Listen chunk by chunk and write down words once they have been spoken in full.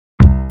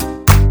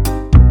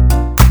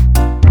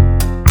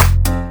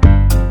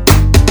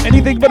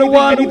Anything but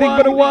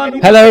a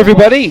one. Hello,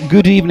 everybody.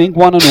 Good evening,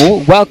 one and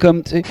all.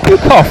 Welcome to. Who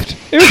coughed?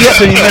 Who was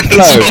listening in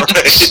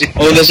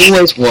flow? Oh, there's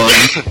always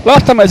one.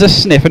 Last time it was a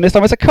sniff, and this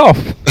time it's a cough.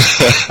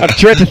 I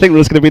dread to think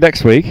what it's going to be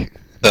next week.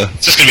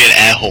 It's just going to be an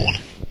air horn.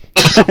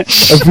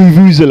 A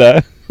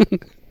vuvuzela.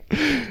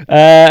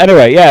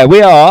 Anyway, yeah,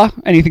 we are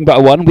anything but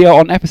a one. We are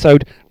on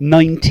episode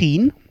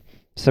 19,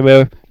 so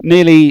we're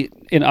nearly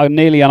on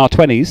our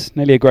 20s,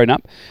 nearly a grown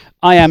up.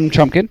 I am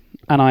Trumpkin,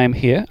 and I am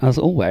here as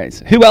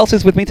always. Who else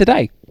is with me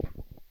today?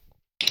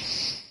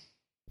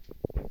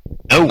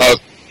 Oh,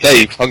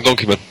 Dave, I'm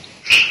Donkeyman.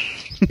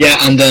 Yeah,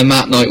 and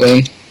Matt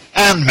Nightwing.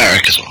 And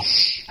Merrick as well.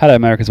 Hello,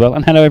 Merrick as well,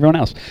 and hello everyone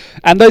else.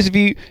 And those of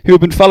you who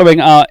have been following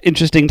our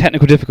interesting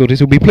technical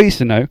difficulties will be pleased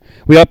to know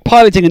we are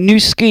piloting a new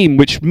scheme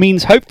which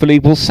means hopefully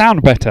we'll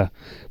sound better,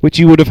 which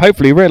you would have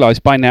hopefully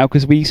realised by now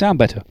because we sound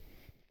better.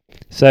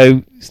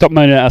 So stop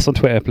moaning at us on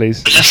Twitter,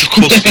 please. Unless, of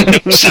course, we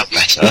don't sound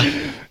better,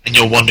 and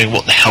you're wondering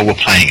what the hell we're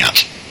playing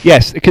at.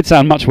 Yes, it could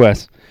sound much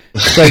worse.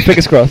 So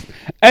fingers crossed.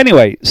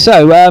 Anyway,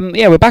 so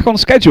yeah, we're back on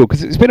schedule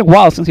because it's been a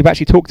while since we've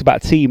actually talked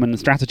about team and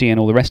strategy and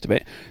all the rest of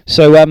it.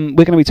 So we're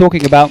going to be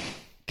talking about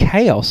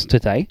chaos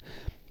today.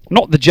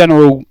 Not the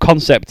general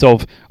concept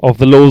of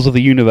the laws of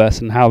the universe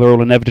and how they're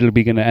all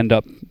inevitably going to end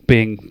up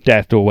being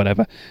death or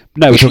whatever.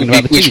 No, we're talking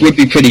about the team. Which would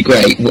be pretty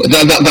great.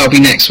 That'll be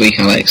next week,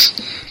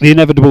 Alex. The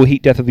inevitable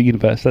heat death of the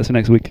universe. That's the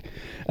next week.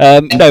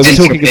 No, we're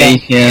talking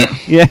about...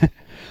 Yeah.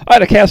 I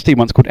had a chaos team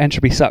once called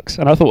Entropy Sucks,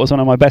 and I thought it was one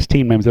of my best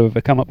team names I've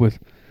ever come up with.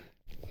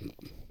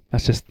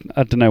 That's just...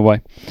 I don't know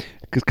why.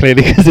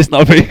 Clearly, because it's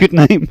not a very good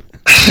name.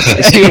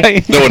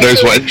 Anyway. No one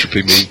knows what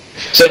entropy means.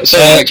 So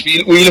Alex,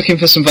 were you looking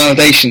for some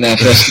validation there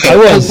for us? I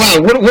was.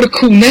 Oh, wow, what a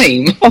cool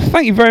name. Oh,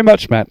 thank you very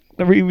much, Matt.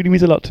 That really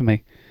means a lot to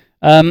me.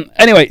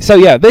 Anyway, so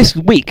yeah, this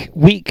week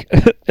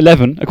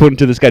 11, according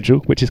to the schedule,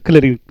 which is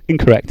clearly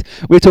incorrect,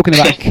 we're talking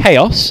about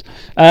chaos.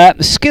 The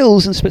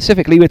skills, and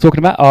specifically, we're talking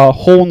about are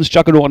Horns,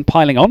 Juggernaut, and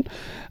Piling On.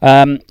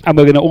 And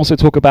we're going to also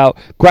talk about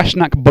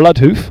Grashnak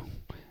Bloodhoof.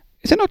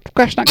 Is it not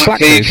Grashnak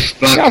Blackhoof?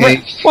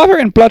 Blackhoof. Why have I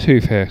written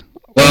Bloodhoof here?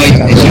 Well,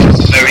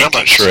 It's very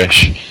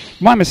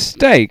amateurish. My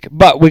mistake.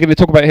 But we're going to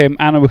talk about him,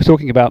 and we're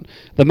talking about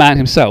the man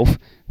himself,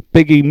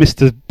 Biggie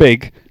Mr.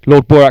 Big,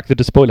 Lord Borak the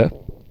Despoiler.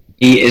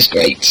 he is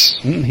great.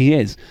 He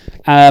is.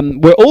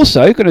 We're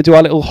also going to do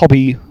our little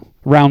hobby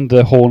round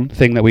the horn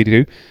thing that we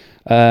do.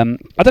 I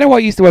don't know why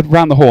I used the word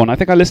round the horn. I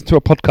think I listened to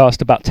a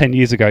podcast about 10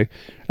 years ago,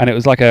 and it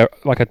was like a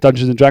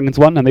Dungeons and Dragons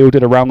one, and they all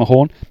did a round the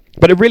horn.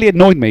 But it really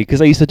annoyed me because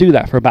they used to do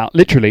that for about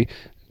literally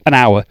an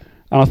hour.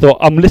 And I thought,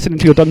 I'm listening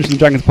to your Dungeons and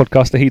Dragons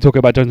podcast to hear you talk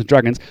about Dungeons and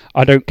Dragons.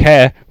 I don't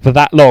care for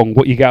that long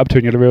what you get up to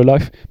in your real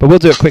life, but we'll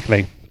do it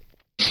quickly.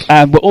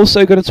 And we're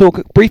also going to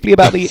talk briefly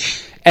about the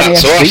NAFC.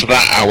 So after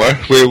that hour,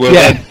 we will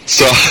Yeah,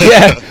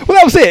 well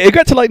that was it. It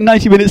got to like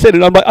 90 minutes in,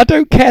 and I'm like, I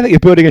don't care that you're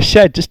building a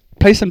shed. Just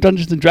play some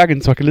Dungeons and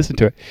Dragons so I can listen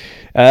to it.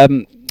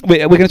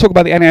 We're going to talk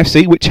about the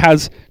NAFC, which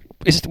has...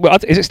 Is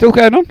it still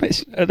going on?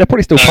 They're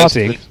probably still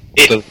partying.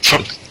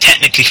 It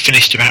technically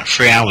finished about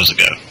 3 hours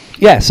ago.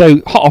 Yeah,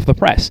 so hot off the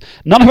press.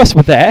 None of us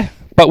were there,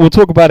 but we'll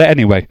talk about it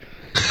anyway.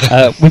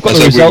 We've got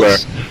the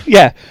results.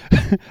 Yeah.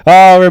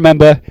 I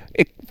remember.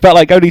 It felt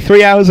like only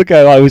 3 hours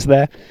ago I was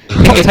there.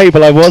 Top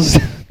table I was.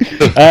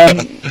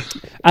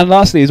 And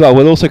lastly as well,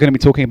 we're also going to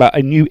be talking about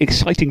a new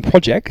exciting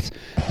project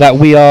that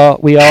we are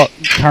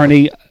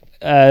currently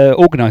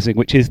organising,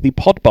 which is the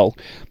Pod Bowl,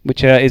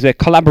 which is a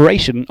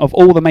collaboration of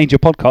all the major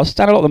podcasts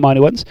and a lot of the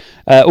minor ones,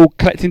 all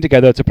collecting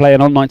together to play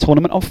an online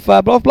tournament of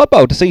Blood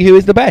Bowl to see who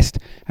is the best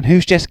and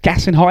who's just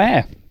gassing hot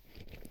air.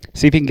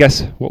 See if you can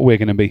guess what we're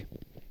going to be.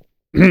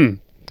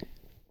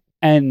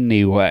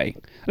 Anyway,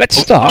 let's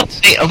start.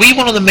 Hey, are we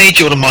one of the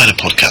major or the minor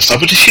podcasts? I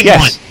would assume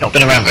Yes. mine not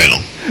been around very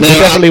long. No, We're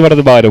definitely one of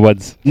the minor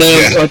ones. No,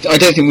 Yeah. I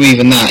don't think we're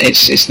even that.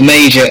 It's the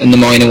major and the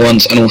minor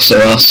ones, and also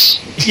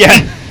us.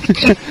 Yeah.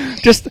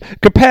 Just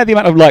compare the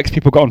amount of likes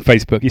people got on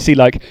Facebook. You see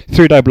like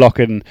 3Die Block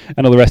and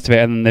all the rest of it,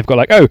 and they've got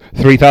like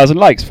 3,000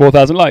 likes,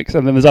 4,000 likes,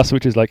 and then there's us,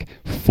 which is like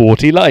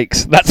 40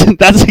 likes. That's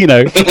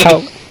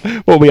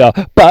what we are.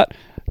 But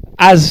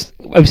as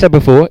I've said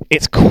before,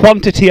 it's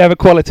quantity over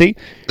quality.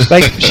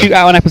 They shoot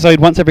out an episode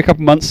once every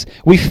couple of months.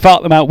 We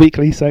fart them out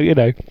weekly, so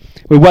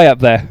we're way up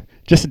there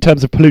just in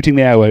terms of polluting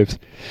the airwaves.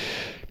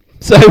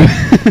 So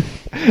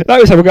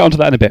we'll get onto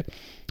that in a bit.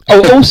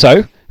 Oh,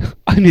 also,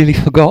 I nearly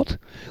forgot.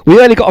 We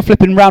only got a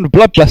flipping round of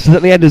Blood Blusters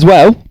at the end as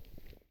well.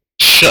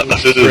 Shut the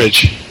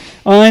fridge.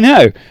 I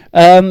know.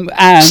 And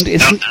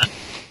it's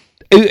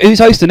who's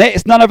hosting it?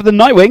 It's none other than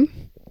Nightwing.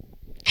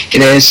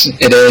 It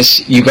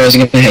is. You guys are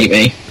going to hate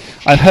me.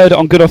 I've heard it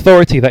on good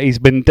authority that he's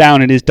been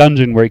down in his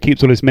dungeon where he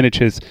keeps all his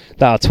miniatures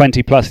that are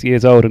 20 plus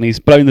years old, and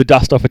he's blown the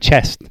dust off a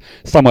chest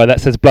somewhere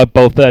that says Blood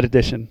Bowl 3rd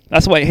edition.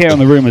 That's what I hear on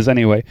the rumours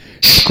anyway.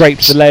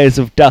 Scraped the layers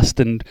of dust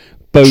and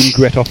bone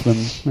grit off them,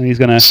 and he's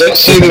going to... So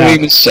the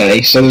rumours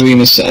say. So the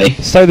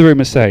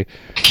rumours say.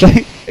 So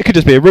it could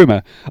just be a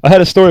rumour. I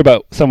heard a story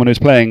about someone who's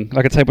playing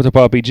like a tabletop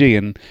RPG,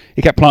 and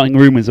he kept planting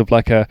rumours of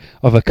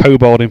a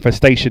kobold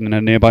infestation in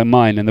a nearby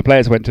mine, and the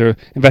players went to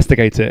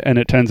investigate it, and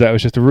it turns out it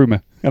was just a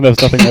rumour. and there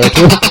was nothing there at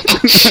all.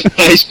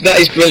 that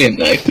is brilliant,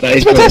 though. That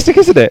is fantastic,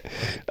 isn't it?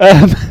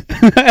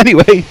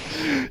 Anyway,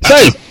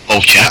 so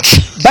Bowl chat.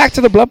 back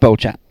to the Blood Bowl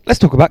chat. Let's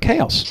talk about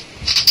Chaos.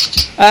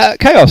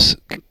 Chaos.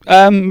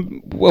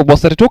 Well,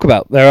 what's there to talk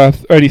about? There are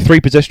only 3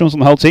 positionals on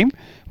the whole team,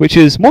 which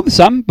is more than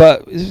some,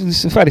 but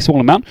it's a fairly small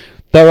amount.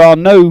 There are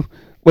no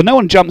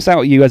one jumps out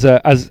at you as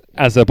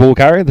a ball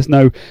carrier. There's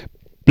no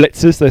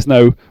blitzers. There's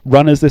no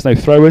runners. There's no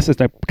throwers. There's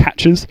no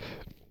catchers.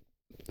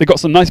 They've got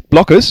some nice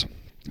blockers.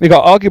 They've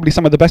got arguably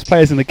some of the best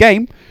players in the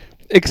game,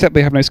 except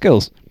they have no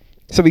skills.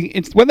 So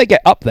when they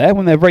get up there,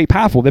 when they're very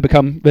powerful, they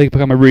become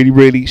a really,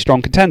 really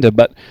strong contender.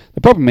 But the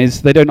problem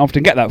is they don't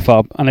often get that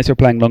far unless you're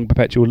playing long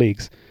perpetual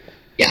leagues.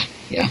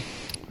 Yeah.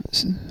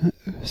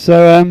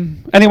 So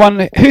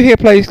anyone who here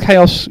plays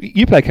Chaos?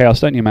 You play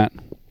Chaos, don't you, Matt?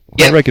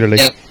 Quite regularly.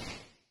 Yeah.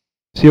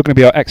 So you're going to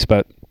be our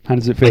expert. How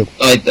does it feel?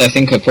 I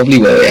think I probably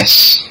will.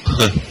 Yes.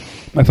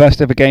 My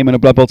first ever game in a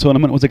Blood Bowl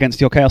tournament was against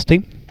your Chaos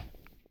team.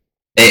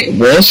 It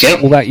was. Yeah.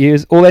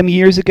 All them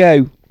years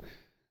ago.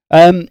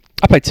 I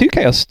played 2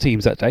 Chaos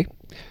teams that day.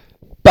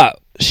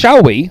 But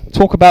shall we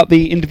talk about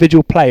the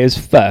individual players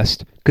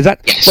first? Because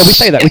we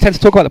say that we tend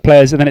to talk about the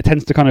players, and then it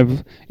tends to kind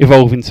of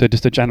evolve into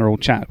just a general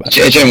chat. A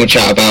general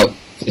chat about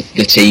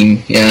the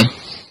team. Yeah.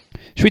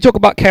 Should we talk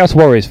about Chaos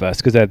Warriors first?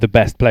 Because they're the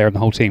best player in the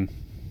whole team.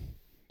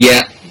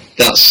 Yeah,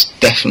 that's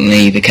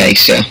definitely the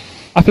case. Yeah.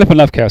 I flip and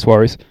love Chaos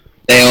Warriors.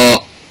 They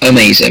are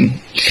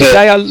amazing. The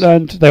day I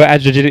learned they were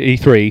Agility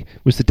 3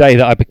 was the day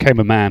that I became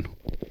a man.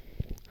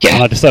 Yeah.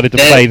 And I decided to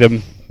play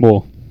them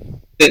more.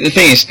 The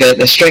thing is,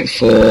 their strength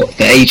 4,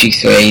 their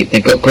AG3,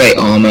 they've got great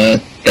armour,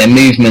 their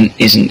movement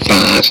isn't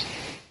bad,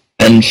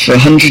 and for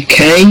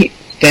 100k,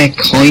 they're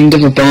kind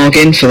of a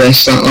bargain for their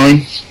stat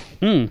line.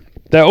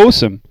 They're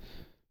awesome.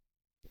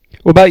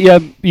 What about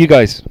you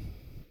guys?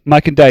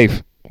 Mike and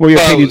Dave, what are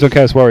your opinions on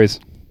Chaos Warriors?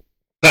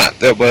 That's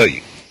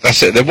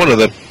it. They're one of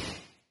the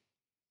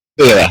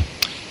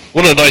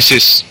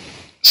nicest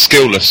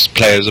skillless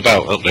players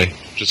about, aren't they?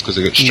 Just because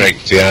they've got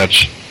strength, the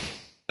edge.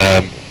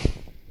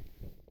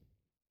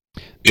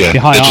 Yeah,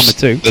 the high armour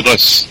too. They're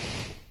nice.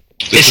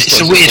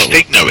 It's a weird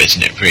thing, though,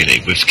 isn't it,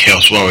 really, with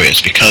Chaos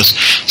Warriors? Because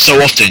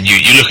so often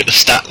you look at the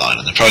stat line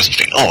and the pros and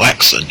think, oh,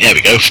 excellent, yeah, we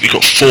go. We've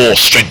got 4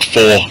 strength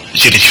 4,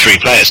 agility 3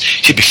 players.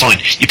 Should be fine.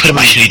 You put them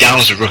actually down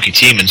as a rookie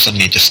team and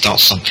suddenly it just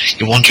starts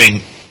you're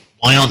wondering,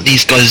 why aren't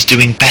these guys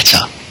doing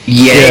better?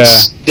 Yeah.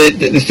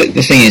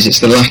 The thing is, it's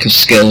the lack of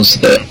skills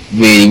that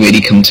really,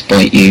 really come to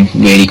bite you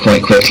really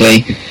quite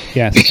quickly.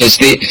 Yes. Because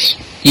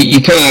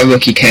you put out a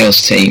rookie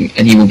Chaos team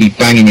and you will be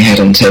banging your head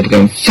on the table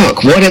going,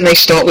 fuck, why don't they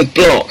start with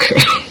block?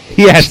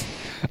 Yes.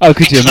 Oh,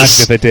 could you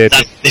imagine if they did?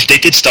 If they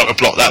did start a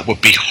block, that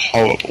would be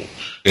horrible.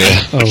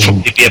 Yeah.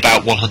 It'd be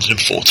about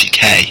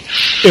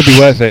 140k. It'd be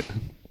worth it.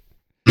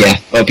 Yeah,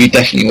 it'd be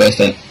definitely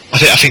worth it.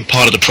 I think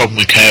part of the problem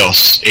with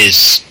Chaos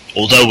is,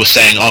 although we're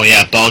saying, oh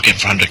yeah, bargain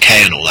for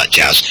 100k and all that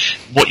jazz,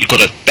 what you've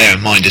got to bear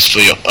in mind is for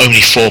your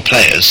only 4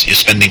 players, you're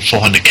spending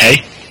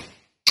 400k.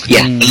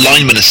 Yeah. The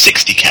lineman is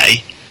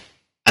 60k,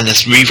 and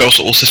there's rerolls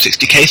are also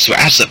 60k, so it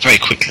adds up very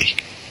quickly.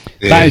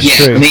 That is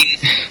true. I mean,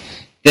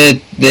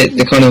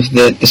 the kind of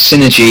the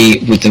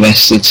synergy with the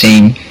rest of the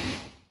team,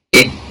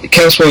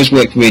 Chaos Warriors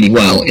work really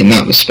well in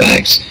that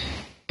respect,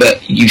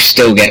 but you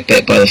still get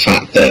bit by the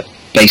fact that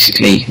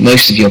basically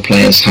most of your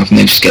players have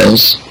no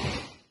skills,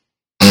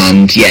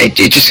 and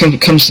it just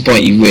comes to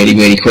bite you really,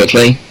 really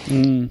quickly.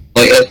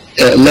 Like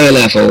at lower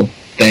level,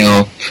 they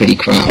are pretty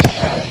crap.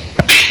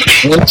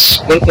 Once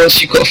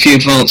you've got a few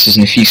advances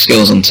and a few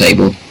skills on the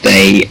table,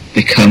 they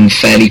become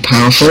fairly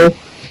powerful.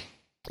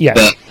 Yeah.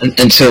 But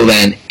until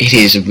then, it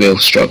is a real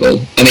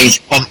struggle. I mean,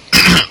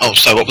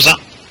 so what was that?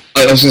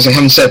 I was going to say,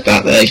 having said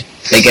that,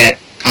 they get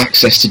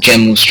access to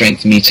general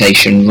strength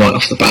mutation right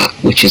off the bat,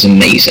 which is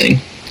amazing.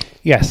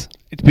 Yes,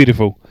 it's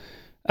beautiful.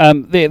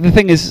 The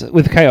thing is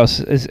with Chaos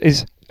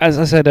is as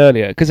I said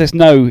earlier, because there's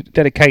no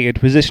dedicated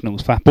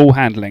positionals for ball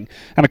handling,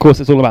 and of course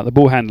it's all about the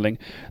ball handling.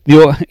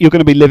 You're going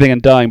to be living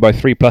and dying by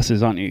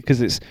 3+, aren't you?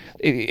 Because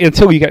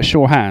until you get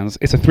sure hands,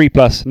 it's a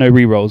 3+, no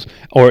rerolls,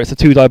 or it's a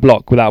 2-die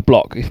block without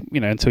block.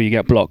 Until you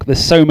get block,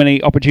 there's so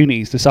many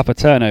opportunities to suffer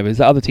turnovers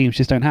that other teams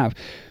just don't have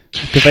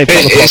because they've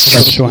got the block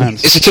without the sure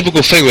hands. It's a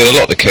typical thing with a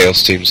lot of the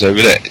Chaos teams, though,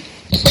 isn't it?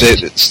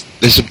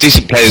 There's some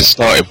decent players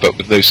started, but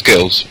with no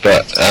skills.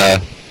 But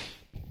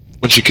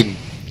once you can.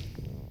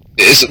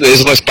 It's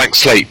a nice blank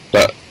slate,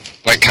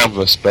 blank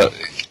canvas, but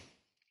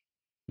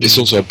it's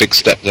also a big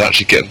step to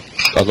actually get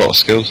a lot of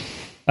skills.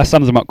 That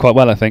sums them up quite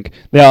well, I think.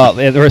 There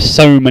are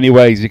so many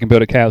ways you can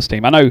build a Chaos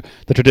team. I know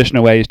the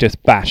traditional way is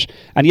just bash,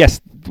 and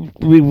yes,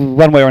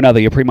 one way or another,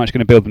 you're pretty much going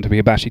to build them to be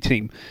a bashy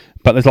team.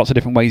 But there's lots of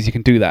different ways you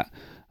can do that.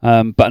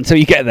 But until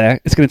you get there,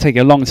 it's going to take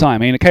you a long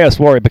time. I mean, a Chaos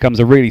Warrior becomes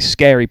a really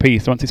scary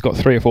piece once he's got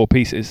 3 or 4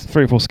 pieces,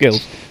 3 or 4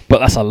 skills. But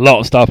that's a lot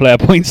of star player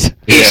points.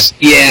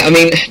 Yeah, I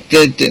mean,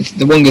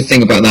 the one good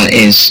thing about that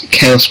is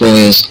Chaos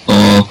Warriors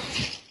are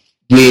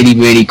really,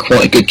 really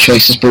quite a good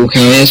choice as ball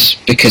carriers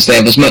because they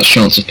have as much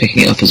chance of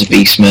picking it up as a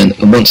Beastman,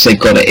 and once they've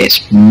got it,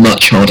 it's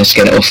much harder to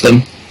get it off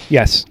them.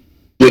 Yes.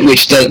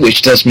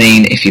 Which does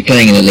mean if you're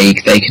playing in a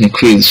league, they can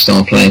accrue the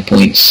star player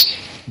points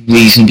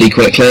reasonably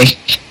quickly.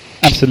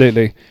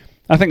 Absolutely.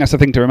 I think that's the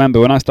thing to remember.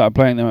 When I started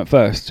playing them at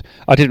first,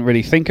 I didn't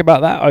really think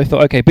about that. I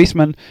thought, okay,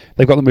 Beastmen,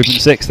 they've got the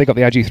movement 6, they've got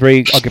the Agi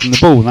 3, I'll give them the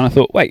ball. And then I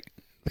thought, wait,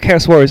 the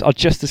Chaos Warriors are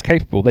just as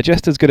capable. They're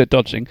just as good at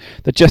dodging.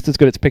 They're just as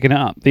good at picking it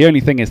up. The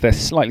only thing is they're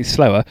slightly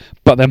slower,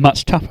 but they're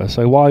much tougher.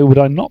 So why would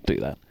I not do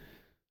that?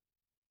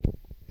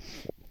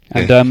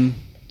 And,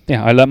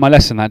 I learned my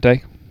lesson that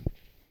day.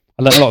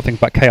 I learned a lot of things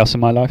about Chaos in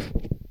my life.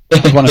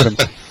 That was one of them.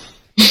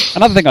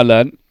 Another thing I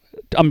learned,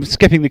 I'm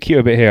skipping the queue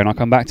a bit here and I'll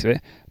come back to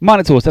it.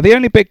 Minotaurs, they're the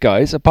only big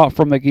guys, apart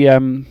from the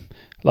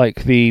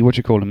what do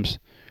you call them?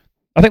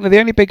 I think they're the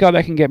only big guy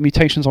that can get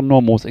mutations on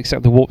normals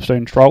except the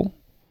Warpstone Troll.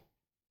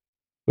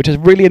 Which has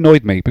really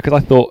annoyed me because I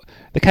thought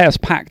the Chaos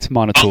Pact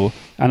Minotaur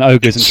and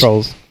Ogres and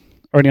Trolls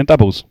are only on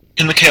doubles.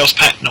 Can the Chaos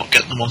Pact not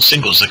get them on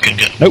singles? They can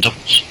get them on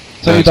doubles.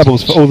 It's only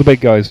doubles for all the big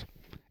guys,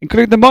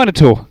 including the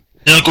Minotaur.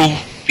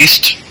 Nurgle,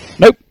 Beast.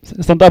 Nope,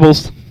 it's on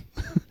doubles.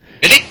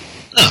 Really?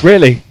 Oh.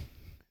 Really?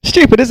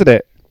 Stupid, isn't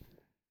it?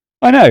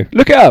 I know.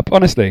 Look it up.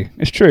 Honestly,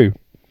 it's true.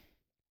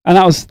 And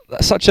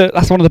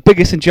that's one of the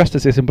biggest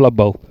injustices in Blood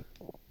Bowl.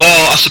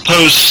 Well, I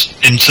suppose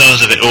in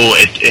terms of it all,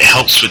 it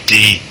helps with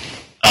the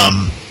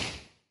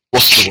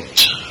what's the word?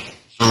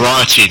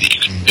 Variety that you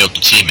can build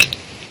the team in.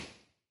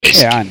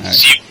 Basically. Yeah, I know.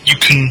 You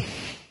can,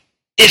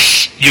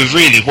 if you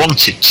really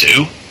wanted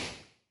to,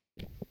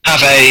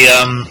 have a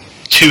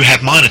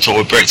 2-head Minotaur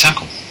with Break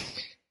Tackle.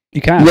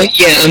 You can. Well,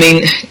 yeah, I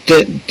mean,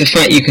 the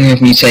fact you can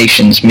have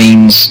mutations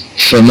means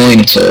for a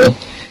Minotaur,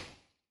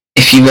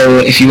 if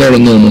you roll a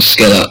normal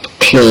skill up,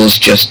 Claws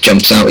just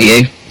jumps out at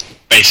you.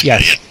 Basically,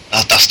 yes.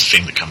 Yeah, that's the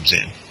thing that comes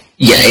in.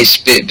 Yeah,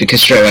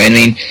 because straight away, I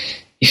mean,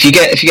 if you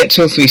get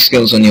 2 or 3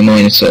 skills on your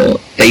Minotaur,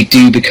 they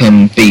do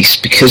become beasts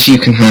because you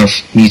can have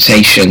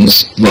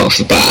mutations right off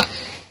the bat.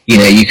 You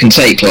know, you can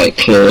take like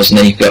Claws, and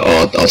then you go,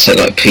 I'll take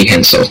like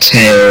Prehensile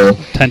Tail,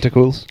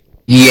 Tentacles.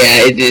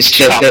 Yeah, it's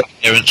just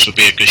appearance would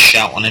be a good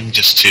shout on him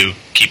just to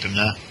keep him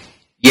there.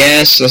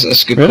 Yes,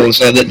 that's a good really? call.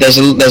 So there's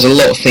a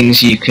lot of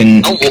things you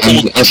can. All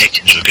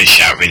mutations are a good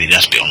shout, really.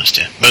 Let's be honest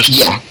here.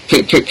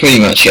 Pretty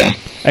much, yeah.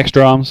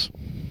 Extra arms,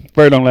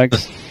 very long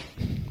legs.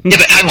 Yeah,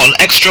 but hang on,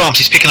 extra arms.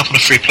 He's picking up on a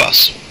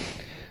 3+.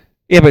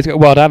 Yeah, but it's got a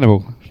wild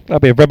animal.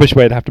 That'd be a rubbish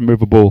way to have to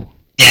move a ball.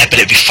 Yeah, but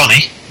it'd be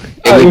funny.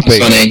 It would be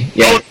funny.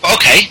 Yeah. Oh,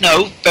 okay,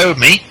 no, bear with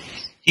me.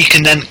 He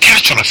can then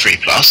catch on a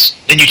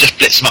 3+. Then you just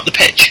blitz him up the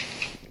pitch.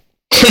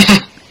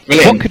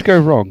 Brilliant. What could go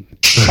wrong?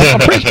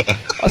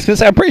 I was going to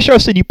say, I'm pretty sure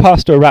I've seen you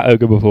pass to a rat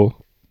ogre before.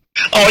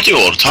 Oh, I do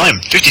all the time.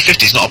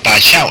 50-50 is not a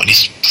bad shout, and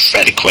he's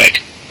fairly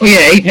quick. Oh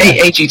yeah,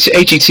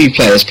 AG2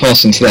 players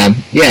passing to them.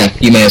 Yeah,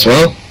 you may as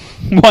well.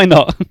 Why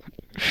not?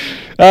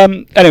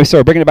 Anyway,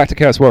 sorry, bringing it back to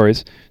Chaos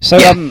Warriors. So,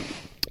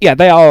 Yeah.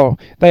 they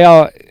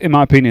are, in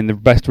my opinion, the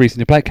best reason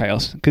to play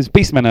Chaos, because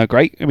Beastmen are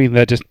great. I mean,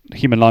 they're just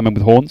human linemen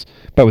with horns,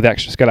 but with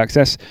extra skill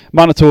access.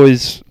 Minotaur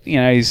is,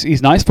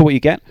 he's nice for what you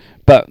get,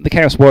 but the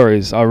Chaos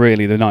Warriors are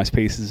really the nice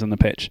pieces on the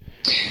pitch.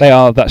 They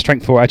are that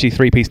strength 4 Agi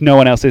 3 piece. No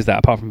one else is that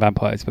apart from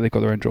vampires, but they've got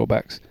their own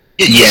drawbacks.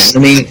 Yes, I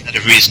mean, had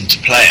a reason to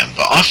play them,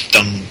 but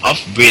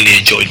I've really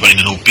enjoyed running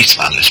an all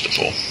Beastman list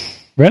before.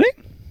 Really?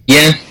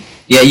 Yeah,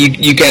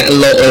 you get a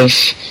lot of.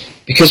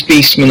 Because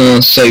Beastmen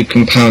are so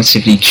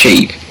comparatively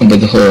cheap, and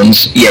with the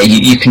horns,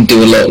 you can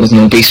do a lot with an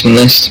all Beastman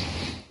list.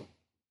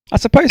 I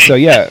suppose so,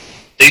 yeah.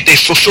 They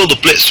fulfill the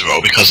blitzer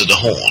role because of the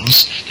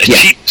horns. They're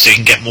cheap, so you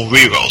can get more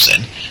rerolls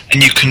in,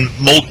 and you can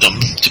mould them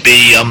to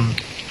be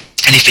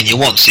anything you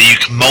want. So you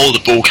can mould a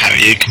ball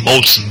carrier, you can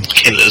mould some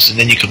killers, and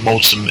then you can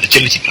mould some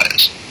agility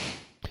players.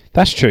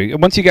 That's true.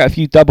 And once you get a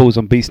few doubles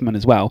on Beastmen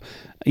as well,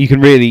 you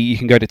can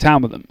go to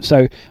town with them.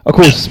 So, of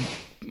course,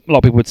 a lot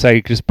of people would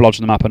say just blodge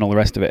them up and all the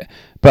rest of it.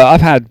 But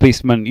I've had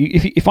Beastmen,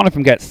 if one of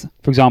them gets,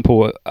 for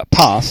example, a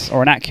pass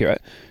or an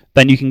accurate,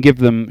 then you can give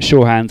them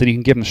sure hands and you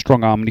can give them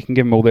strong arm and you can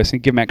give them all this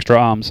and give them extra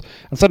arms.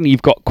 And suddenly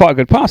you've got quite a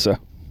good passer,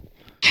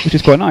 which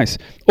is quite nice.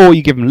 Or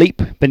you give them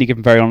leap, then you give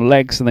them very long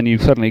legs, and then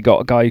you've suddenly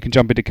got a guy who can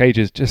jump into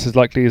cages just as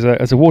likely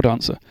as a war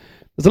dancer.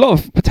 There's a lot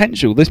of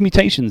potential. Those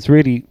mutations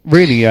really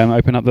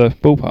open up the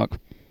ballpark.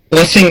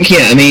 Well, I think,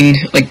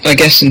 I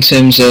guess in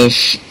terms of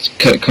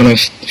kind of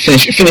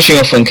finishing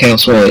off on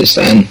Chaos Warriors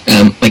then,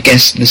 I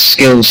guess the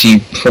skills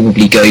you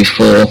probably go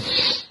for,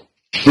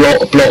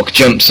 block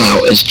jumps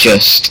out as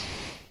just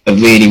a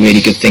really,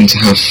 really good thing to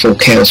have for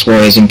Chaos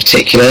Warriors in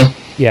particular.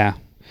 Yeah.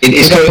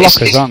 It's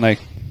blockers, aren't they?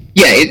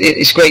 Yeah,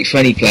 it's great for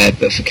any player,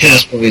 but for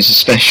Chaos Warriors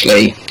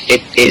especially,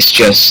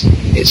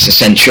 it's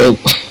essential.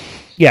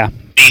 Yeah.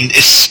 I mean,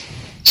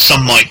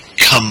 some might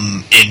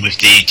come in with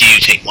the do you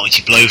take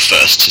Mighty Blow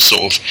first to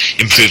sort of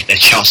improve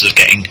their chances of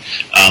getting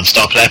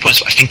star player points,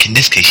 but I think in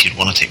this case you'd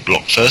want to take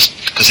block first,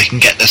 because they can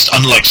get this,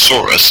 unlike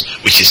Saurus,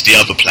 which is the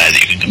other player that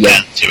you can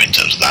compare to in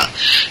terms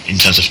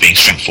of being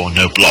strength 4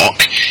 no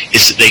block,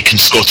 is that they can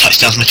score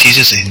touchdowns much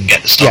easier, so they can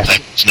get the star player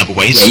points in other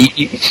ways.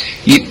 Yeah,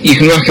 you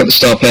can rack up the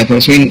star player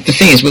points. I mean, the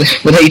thing is, with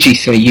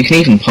AG3 you can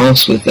even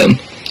pass with them.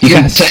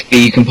 Technically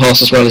you can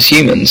pass as well as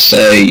humans,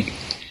 so...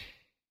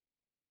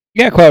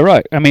 Yeah, quite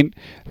right. I mean,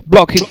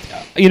 block.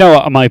 You know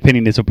what my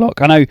opinion is of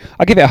block. I know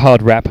I give it a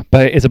hard rap,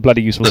 but it is a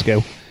bloody useful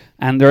skill.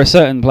 And there are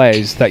certain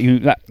players that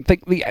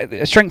think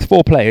the strength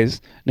 4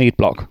 players need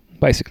block,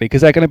 basically,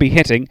 because they're going to be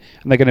hitting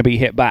and they're going to be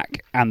hit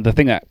back, and the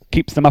thing that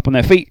keeps them up on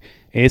their feet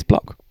is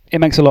block. It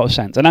makes a lot of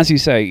sense. And as you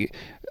say,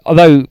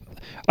 although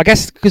I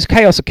guess because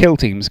Chaos are kill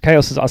teams,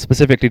 Chaos are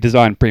specifically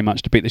designed pretty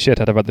much to beat the shit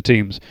out of other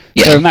teams.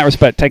 Yeah. So in that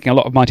respect, taking a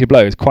lot of mighty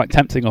blow is quite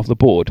tempting off the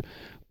board.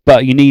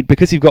 But you need,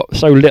 because you've got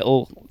so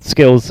little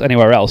skills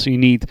anywhere else, you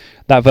need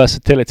that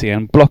versatility,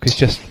 and block is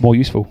just more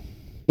useful.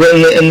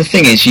 Well, and the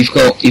thing is, you've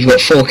got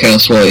 4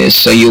 Chaos Warriors,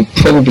 so you'll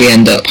probably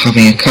end up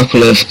having a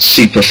couple of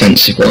super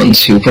offensive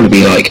ones who will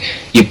probably be like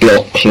your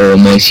block, claw,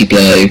 mighty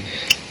blow,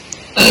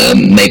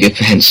 maybe a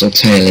prehensile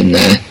tail in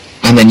there,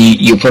 and then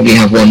you'll probably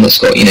have one that's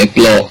got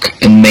block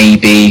and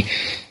maybe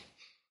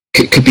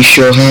could be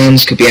sure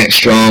hands, could be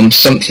extra arm,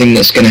 something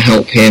that's going to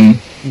help him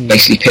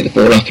basically pick the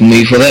ball up and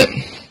move with it.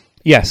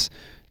 Yes,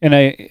 in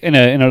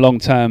a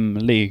long-term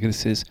league,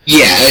 this is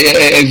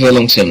over a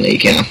long-term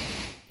league, yeah.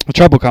 The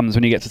trouble comes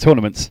when you get to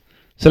tournaments.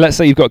 So let's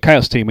say you've got a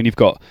Chaos team and you've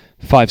got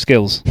 5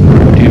 skills.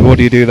 What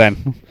do you do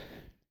then?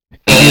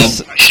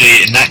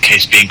 Actually, in that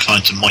case, be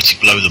inclined to mighty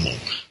blow them all,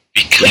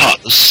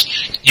 because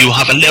you'll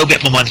have a little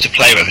bit more money to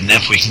play with, and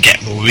therefore you can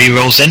get more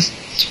rerolls in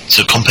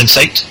to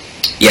compensate.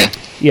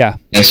 Yeah,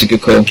 that's a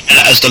good call. And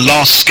as the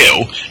last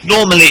skill,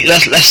 normally,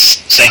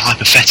 let's say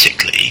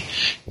hypothetically,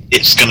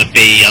 it's going to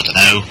be, I don't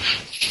know,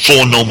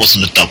 4 normals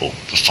and a double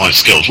for 5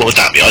 skills. What would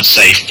that be? I'd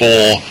say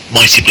 4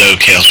 Mighty Blow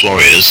Chaos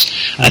Warriors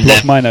and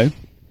Block Mino.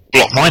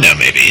 Block Mino,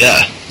 maybe,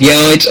 yeah.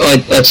 Yeah,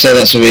 I'd say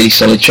that's a really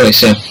solid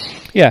choice, yeah.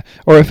 Yeah,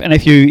 or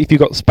if you've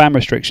got spam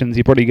restrictions,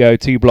 you probably go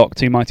 2 block,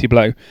 2 mighty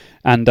blow,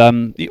 and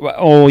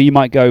or you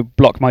might go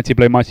block, mighty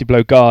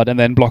blow, guard, and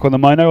then block on the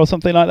Mino or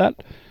something like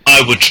that.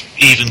 I would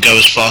even go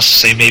as far as to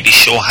say maybe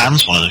sure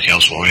hands one of the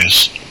Chaos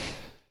Warriors.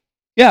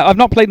 Yeah, I've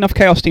not played enough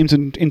Chaos teams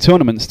in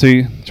tournaments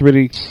to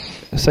really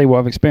say what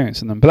I've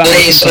experienced in them. But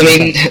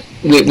that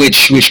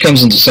which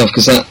comes into itself,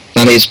 because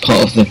that is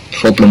part of the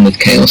problem with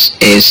Chaos,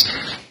 is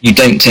you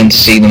don't tend to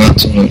see them at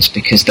tournaments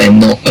because they're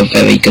not a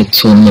very good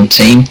tournament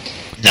team.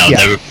 No,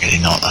 they're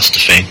really not, that's the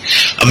thing.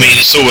 I mean,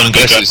 it's all well and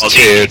good going,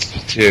 tiered.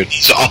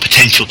 These are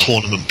potential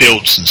tournament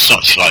builds and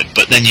such like,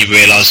 but then you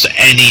realise that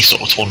any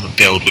sort of tournament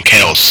build with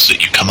Chaos that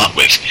you come up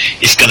with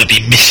is going to be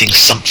missing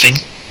something.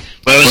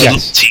 Whereas other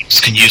teams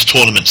can use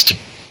tournaments to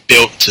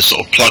build, to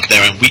sort of plug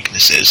their own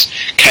weaknesses,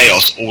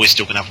 Chaos always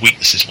still going to have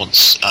weaknesses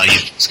once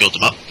you've skilled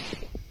them up.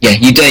 Yeah,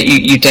 you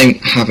don't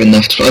have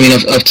enough to... I mean,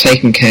 I've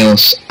taken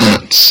Chaos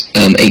at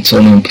a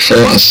tournament before,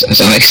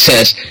 as Alex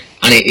says,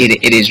 and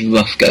it is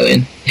rough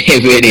going.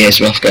 It really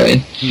is rough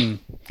going.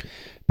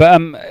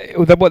 But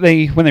when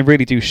they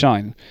really do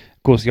shine,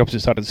 of course, the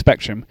opposite side of the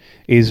spectrum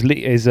is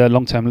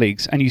long-term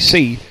leagues, and you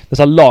see there's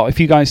a lot. If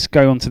you guys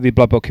go onto the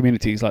Blood Bowl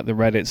communities, like the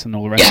Reddits and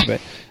all the rest of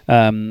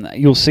it,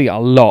 you'll see a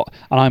lot,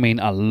 and I mean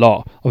a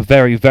lot, of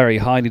very, very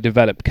highly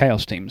developed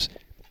Chaos teams,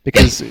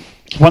 because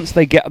once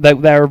they get,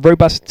 they're a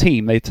robust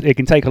team. They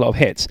can take a lot of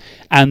hits,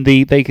 and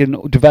they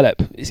can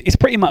develop. It's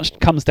pretty much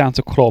comes down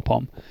to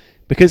Clawpom.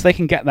 Because they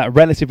can get that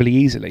relatively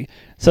easily,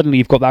 suddenly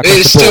you've got that.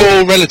 It's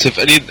still relative.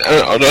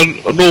 I mean,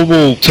 a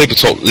normal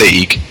tabletop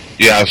league,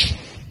 you have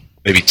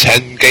maybe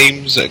 10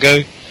 games that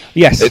go.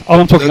 Yes,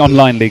 I'm talking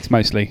online leagues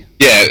mostly.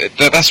 Yeah,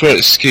 that's where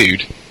it's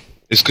skewed.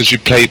 It's because you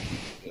played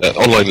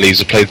online leagues.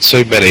 Have played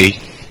so many,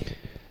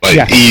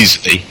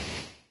 easily.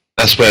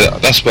 That's where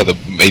the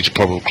major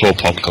problem with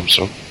Clawpom comes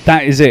from.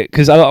 That is it,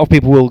 because a lot of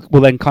people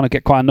will then kind of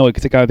get quite annoyed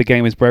because they go, the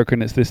game is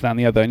broken, it's this, that, and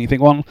the other, and you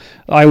think, well,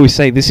 I always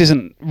say this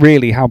isn't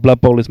really how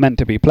Blood Bowl is meant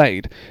to be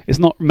played. It's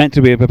not meant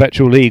to be a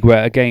perpetual league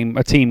where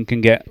a team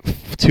can get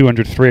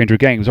 200, 300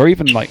 games, or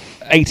even like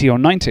 80 or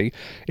 90.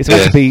 It's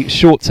meant to be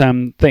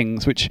short-term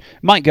things, which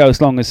might go as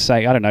long as,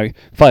 say, I don't know,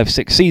 5,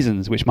 6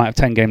 seasons, which might have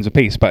 10 games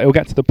apiece, but it'll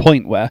get to the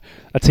point where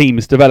a team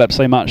is developed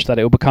so much that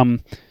it will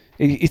become...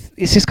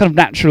 It's just kind of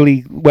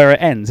naturally where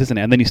it ends, isn't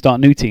it? And then you start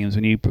new teams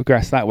when you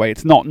progress that way.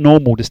 It's not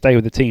normal to stay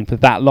with a team for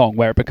that long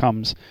where it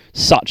becomes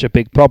such a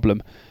big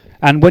problem.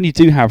 And when you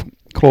do have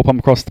Clawpom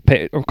across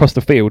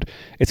the field,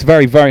 it's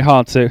very, very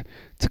hard to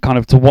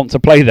want to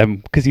play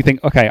them, because you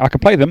think, okay, I can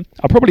play them,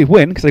 I'll probably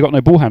win because they've got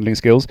no ball handling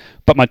skills,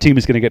 but my team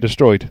is going to get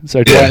destroyed.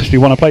 So do I actually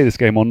want to play this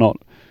game or not?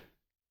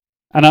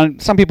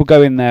 And some people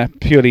go in there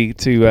purely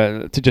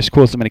to just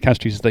cause as many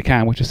casualties as they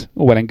can, which is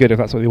all well and good if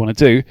that's what they want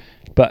to do.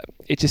 But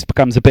it just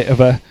becomes a bit of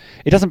a...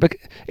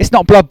 It's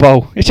not Blood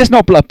Bowl. It's just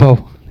not Blood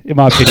Bowl, in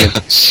my opinion.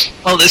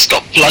 Well, it's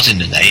got blood in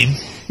the name.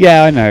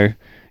 Yeah, I know.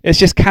 It's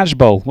just Cash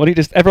Bowl.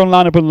 Everyone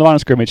line up on the line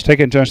of scrimmage, take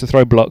it in turns to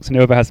throw blocks, and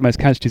whoever has the most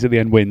casualties at the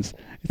end wins.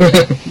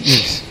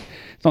 It's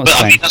not the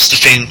same. I mean, that's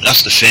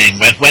the thing.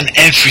 When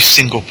every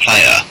single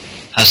player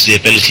has the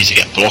ability to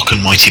get block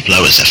and mighty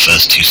blow as their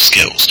first 2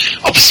 skills.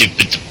 Obviously,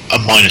 with a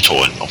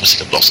Minotaur, and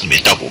obviously the block's going to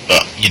be a double,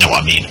 but you know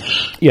what I mean.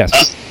 Yes.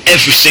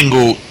 Every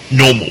single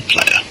normal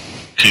player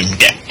can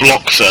get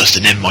block first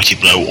and then mighty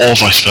blow, or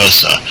vice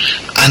versa,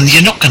 and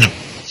you're not going to...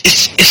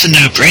 It's a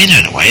no-brainer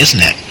in a way, isn't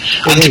it?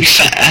 And to be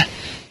fair,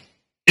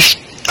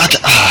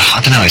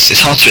 I don't know, it's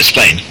hard to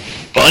explain.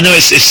 But I know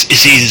it's easy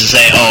to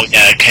say, oh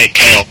yeah,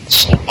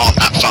 Chaos aren't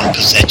that fun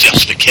because they're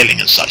just for killing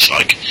and such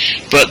like.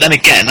 But then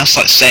again, that's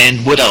like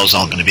saying Wood Elves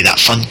aren't going to be that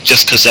fun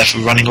just because they're for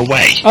running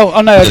away.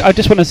 Oh no! I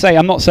just want to say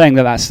I'm not saying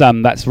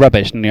that's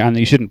rubbish and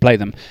you shouldn't play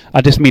them.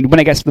 I just mean when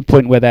it gets to the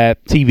point where they're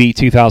TV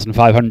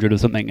 2,500 or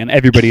something, and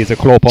everybody is a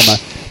claw bomber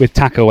with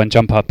tackle and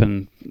jump up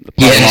and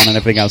pile on and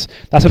everything else.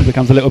 That's when it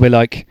becomes a little bit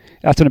like.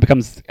 That's when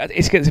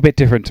it gets a bit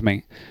different to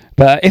me.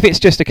 But if it's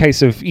just a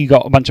case of you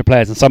got a bunch of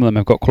players and some of them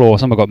have got claw,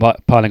 some have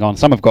got piling on,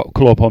 some have got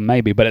claw bomb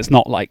maybe, but it's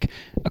not like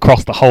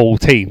across the whole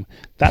team.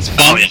 That's fine.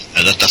 Oh yeah,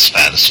 that's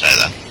fair. That's fair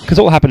then. Because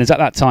what will happen is at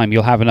that time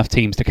you'll have enough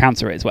teams to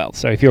counter it as well.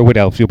 So if you're a Wood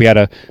Elf, you'll be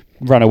able to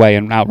run away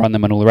and outrun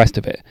them and all the rest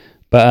of it.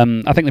 But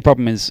I think the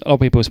problem is a lot of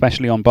people,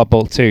 especially on Blood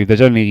Bowl 2,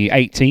 there's only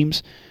 8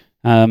 teams,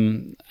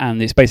 and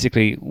it's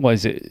basically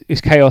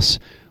It's Chaos,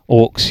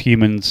 Orcs,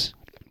 Humans,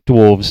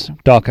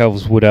 Dwarves, Dark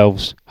Elves, Wood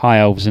Elves, High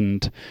Elves,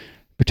 and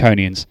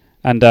Bretonnians.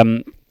 And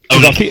only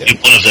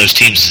one of those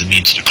teams is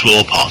immune to the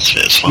claw part of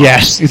it as well.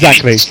 Yes,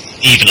 exactly.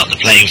 Even up the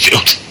playing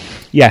field.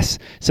 Yes,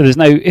 so there's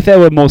no. If there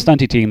were more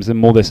stunty teams and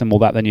more this and more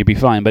that, then you'd be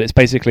fine. But it's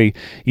basically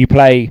you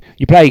play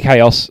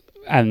Chaos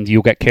and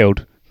you'll get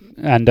killed,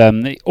 and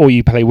or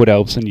you play Wood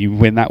Elves and you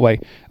win that way.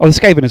 Oh, the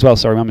Skaven as well.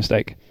 Sorry, my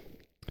mistake.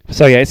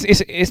 So yeah,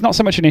 it's not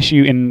so much an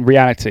issue in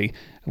reality,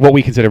 what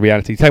we consider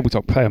reality,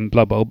 tabletop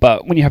Blood Bowl,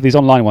 but when you have these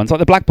online ones, like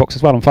the Black Box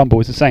as well on Fumble,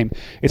 it's the same.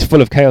 It's full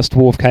of Chaos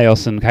Dwarf,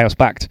 Chaos, and Chaos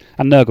Backed,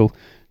 and Nurgle,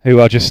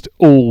 who are just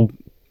all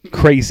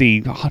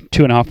crazy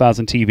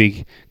 2,500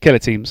 TV killer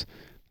teams.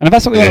 And if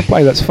that's what we want to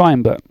play, that's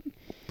fine, but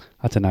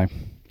I don't know.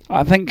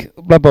 I think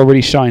Blood Bowl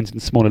really shines in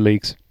smaller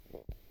leagues.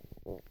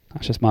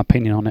 That's just my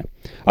opinion on it.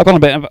 I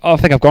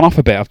think I've gone off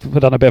a bit. I've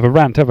done a bit of a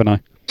rant, haven't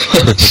I?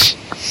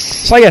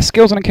 So yeah,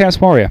 skills on a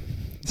Chaos Warrior.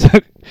 So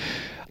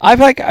I've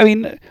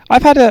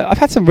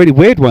had some really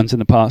weird ones in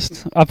the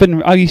past.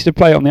 I used to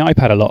play it on the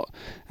iPad a lot,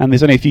 and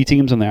there's only a few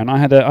teams on there. And I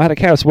had a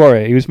Chaos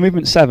Warrior. He was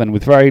movement 7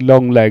 with very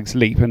long legs,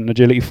 leap, and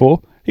agility 4.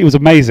 He was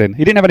amazing.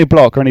 He didn't have any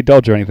block or any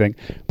dodge or anything,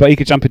 but he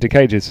could jump into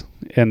cages.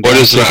 And what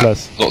does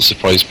that not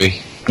surprise me?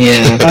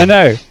 Yeah, I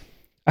know.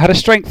 I had a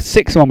strength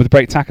 6 one with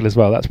break tackle as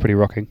well. That's pretty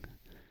rocking.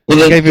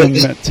 Well, I gave him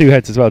 2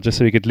 heads as well, just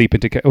so he could leap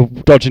into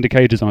dodge into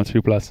cages on a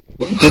 2+.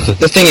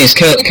 The thing is,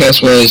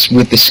 Chaos Warriors,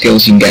 with the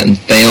skills you can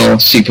get, they are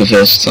super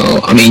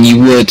versatile. I mean,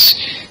 I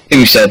think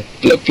we said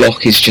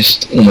block is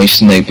just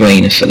almost a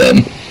no-brainer for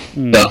them.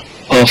 But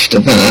after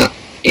that,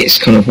 it's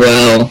kind of,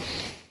 well,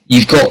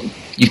 you've got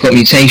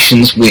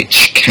mutations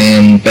which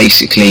can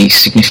basically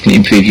significantly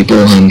improve your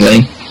ball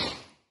handling,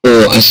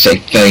 or as I say,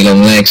 very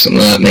long legs, something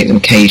like that, make them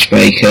a cage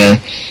breaker.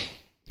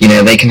 You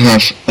know, they can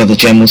have other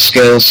general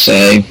skills,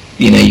 so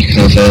you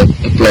can have a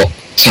block,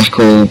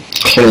 tackle,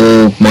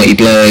 claw, mighty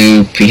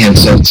blow,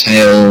 prehensile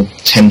tail,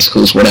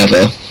 tentacles,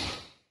 whatever.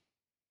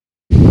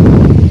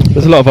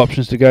 There's a lot of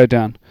options to go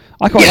down.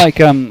 I quite like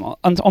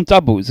on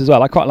doubles as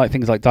well. I quite like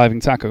things like diving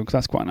tackle because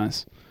that's quite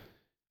nice.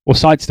 Or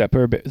sidestep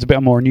is a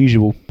bit more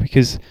unusual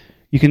because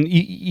you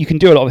can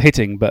do a lot of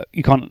hitting, but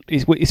you can't.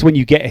 It's when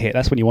you get a hit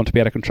that's when you want to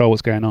be able to control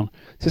what's going on.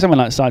 So something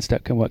like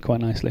sidestep can work quite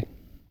nicely.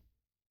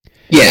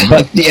 Yeah,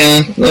 I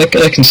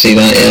can see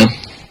that. Yeah.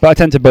 But I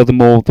tend to build the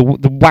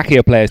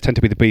wackier players tend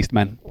to be the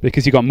Beastmen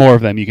because you got more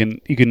of them. You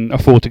can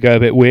afford to go a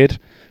bit weird.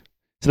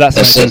 So that's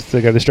how it tends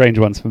to go the strange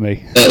ones for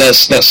me. That's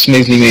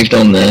smoothly moved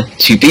on there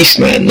to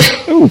Beastmen.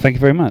 Oh, thank you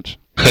very much.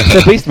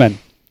 They're Beastmen.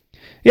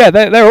 Yeah,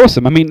 they're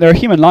awesome. I mean, they're a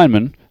human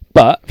lineman,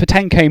 but for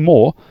 10k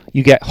more,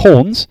 you get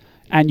horns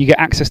and you get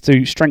access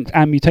to strength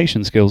and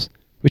mutation skills,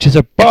 which is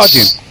a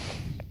bargain.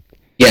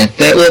 Yeah,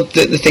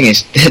 the thing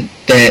is,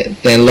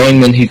 they're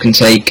linemen who can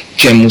take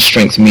general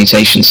strength and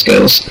mutation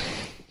skills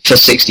for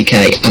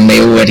 60k, and they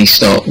already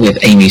start with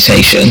a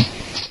mutation.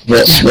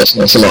 What's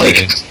not to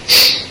like?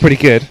 Pretty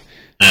good.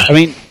 I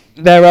mean,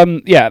 they're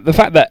the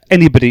fact that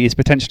anybody is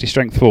potentially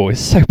strength 4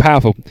 is so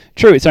powerful.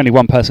 True, it's only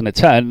one person a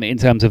turn in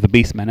terms of the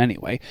Beastmen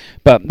anyway,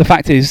 but the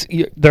fact is,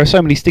 there are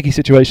so many sticky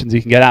situations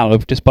you can get out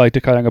of just by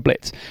declaring a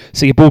blitz.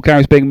 So your ball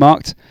carrier's being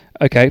marked.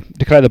 Okay,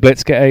 declare the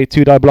blitz, get a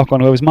 2-die block on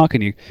whoever's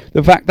marking you.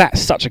 The fact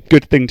that's such a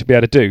good thing to be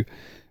able to do.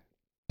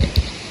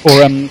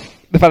 Or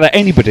the fact that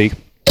anybody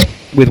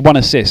with 1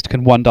 assist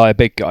can 1-die a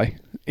big guy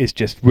is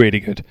just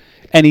really good.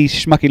 Any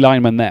schmucky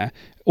lineman there,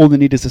 all they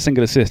need is a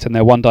single assist and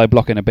they're 1-die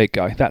blocking a big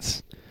guy.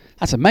 That's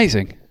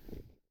amazing.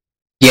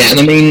 Yeah, and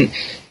I mean,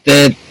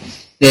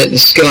 the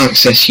skill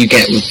access you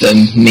get with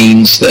them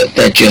means that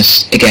they're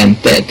just, again,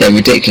 they're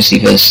ridiculously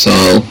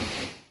versatile.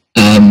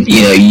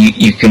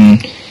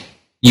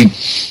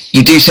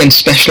 You do tend to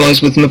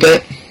specialise with them a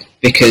bit,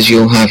 because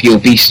you'll have your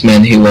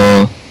Beastmen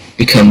who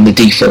become the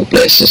default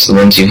blitzers, the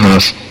ones who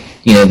have,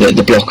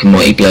 the block and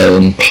mighty blow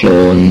and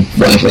claw and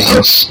whatever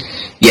else.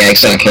 Yeah,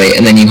 exactly.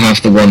 And then you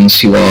have the ones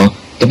who are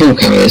the ball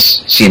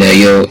carriers. So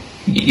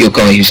your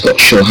guy who's got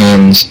sure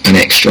hands and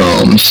extra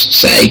arms,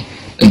 say,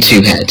 and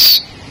 2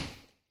 heads.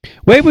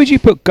 Where would you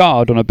put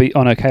guard on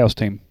a Chaos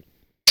team?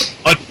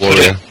 I'd put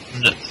it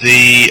on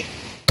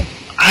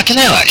I don't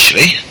know,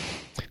 actually.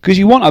 Because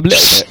you want a little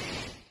bit.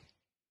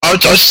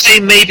 I'd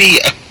say maybe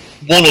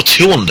 1 or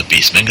 2 on the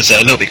Beastmen because they're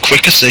a little bit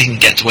quicker, so they can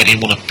get to where they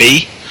want to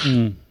be.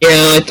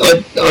 Yeah,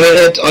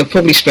 I'd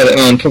probably spread it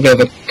around. Probably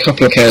have a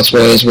couple of Chaos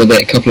Warriors with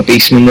it, a couple of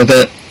Beastmen with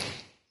it.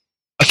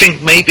 I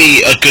think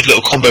maybe a good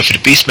little combo for the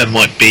Beastmen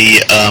might be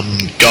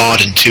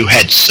guard and 2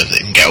 heads, so they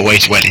can get away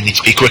to where they need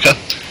to be quicker.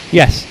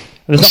 Yes.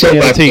 There's not many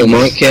other teams.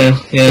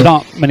 Mike, There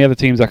aren't many other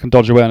teams that can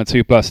dodge away on a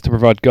 2+ to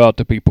provide guard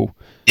to people.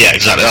 Yeah,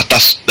 exactly.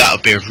 That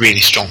would be a really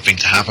strong thing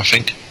to have, I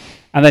think.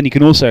 And then you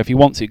can also, if you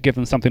want to, give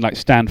them something like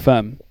Stand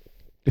Firm,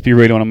 if you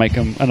really want to make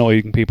them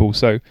annoying people,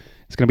 so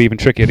it's going to be even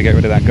trickier to get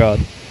rid of that guard.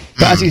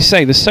 But as you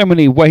say, there's so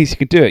many ways you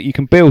can do it. You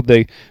can build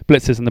the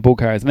blitzers and the ball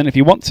carriers, and then if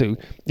you want to,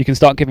 you can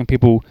start giving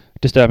people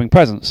Disturbing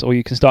Presence, or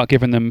you can start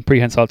giving them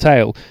Prehensile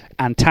Tail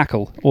and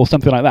Tackle, or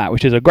something like that,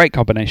 which is a great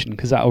combination,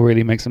 because that will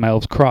really make some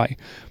elves cry.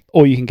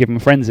 Or you can give them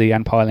Frenzy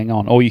and Piling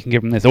On, or you can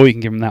give them this, or you can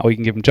give them that, or you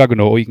can give them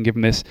Juggernaut, or you can give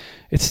them this.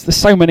 There's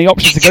so many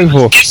options to go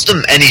for. Give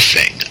them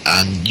anything,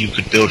 and you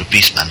could build a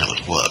Beastman that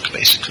would work,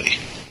 basically.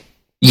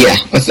 Yeah,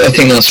 I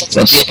think that's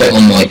spot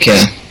on, Mike,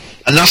 yeah.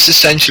 And that's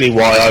essentially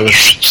why I was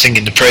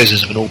singing the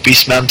praises of an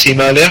all-Beastman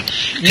team earlier,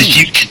 because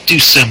you can do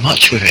so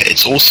much with it,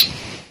 it's awesome.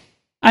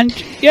 And,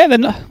 yeah,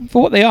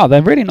 for what they are,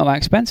 they're really not that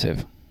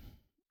expensive.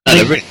 No,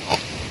 they're really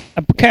not.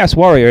 A Chaos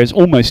Warrior is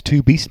almost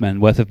 2 Beastmen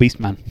worth of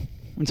Beastman,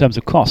 in terms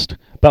of cost.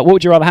 But what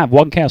would you rather have,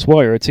 1 Chaos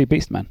Warrior or 2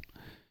 Beastmen?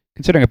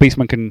 Considering a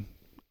Beastman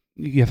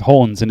you have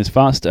horns and is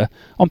faster,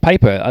 on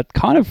paper, I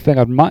kind of think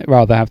I might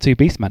rather have 2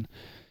 Beastmen.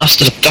 That's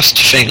the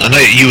thing. I know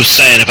you were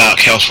saying about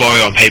Chaos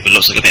Warrior on paper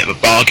looks like a bit of a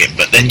bargain,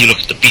 but then you look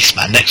at the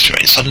Beastman next to it,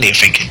 and suddenly you're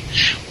thinking,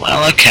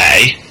 well,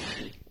 okay,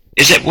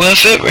 is it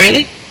worth it,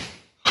 really?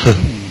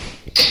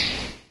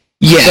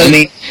 Yeah, I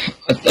mean,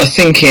 I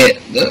think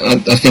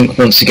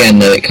once again,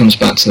 though, it comes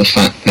back to the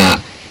fact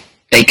that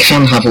they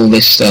can have all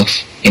this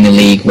stuff in a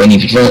league when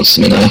you've advanced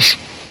them enough,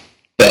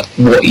 but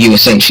what you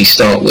essentially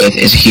start with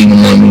is a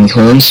human lineman with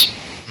horns.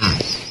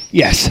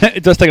 Yes,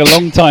 it does take a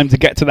long time to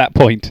get to that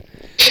point,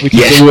 which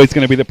is always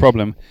going to be the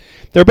problem.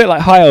 They're a bit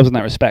like high elves in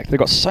that respect. They've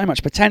got so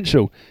much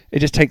potential. It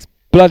just takes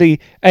bloody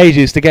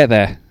ages to get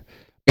there.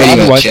 But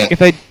otherwise,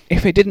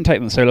 if it didn't take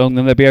them so long,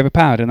 then they'd be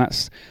overpowered, and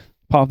that's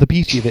part of the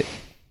beauty of it.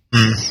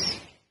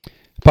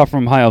 Apart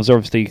from high elves are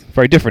obviously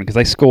very different because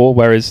they score,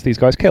 whereas these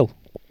guys kill,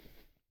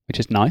 which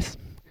is nice.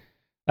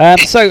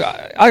 So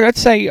I'd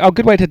say a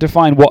good way to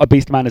define what a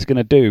Beastman is going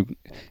to do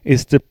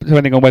is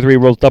depending on whether he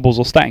rolls doubles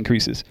or stat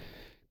increases,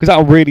 because that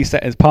will really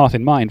set his path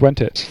in mind,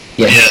 won't it?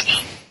 Yeah.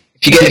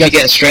 If you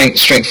get a strength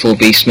 4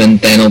 Beastman,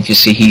 then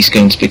obviously he's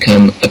going to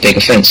become a big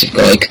offensive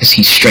guy because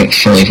he's strength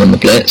 5 on the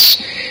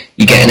blitz.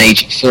 You get an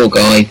agent 4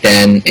 guy,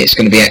 then it's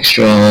going to be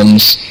extra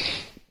arms,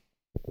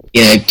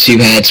 2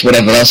 heads,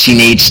 whatever else he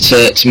needs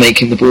to make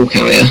him the ball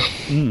carrier.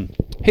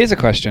 Here's a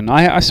question.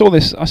 I saw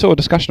a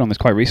discussion on this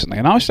quite recently,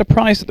 and I was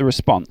surprised at the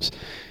response.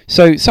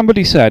 So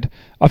somebody said,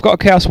 I've got a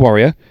Chaos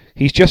Warrior,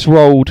 he's just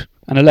rolled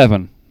an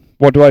 11.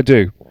 What do I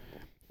do?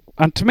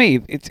 And to me,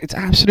 it's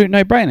absolute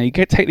no-brainer. You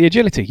take the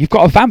agility. You've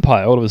got a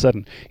vampire all of a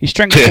sudden. He's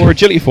strength 4,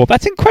 agility 4.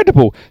 That's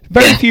incredible.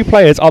 Very few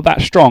players are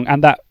that strong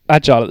and that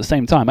agile at the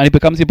same time, and he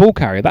becomes your ball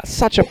carrier. That's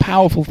such a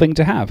powerful thing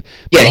to have.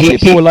 But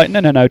people were like,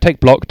 no,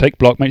 take block,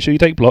 make sure you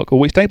take block,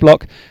 always take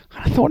block.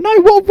 And I thought, no,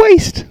 what a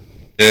waste.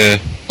 Yeah.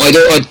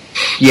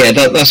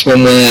 That's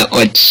one where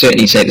I'd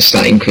certainly take the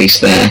stat increase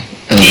there.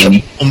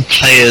 On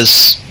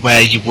players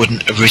where you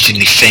wouldn't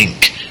originally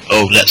think,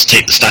 oh, let's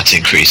take the stat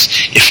increase.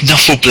 If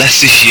Nuffle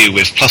blesses you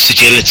with plus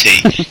agility,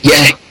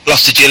 take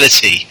plus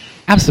agility.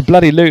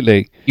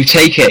 Absolutely. You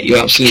take it, you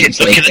absolutely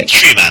take it. Looking at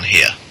True Man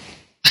here.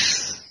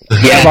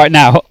 Yeah. Right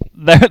now,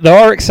 there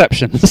are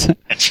exceptions.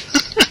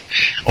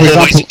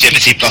 Always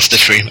agility plus the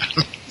True Man.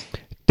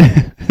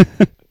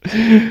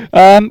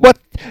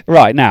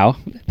 Right now,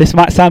 this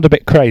might sound a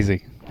bit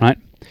crazy, right?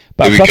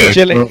 But plus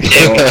agility,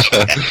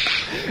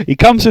 he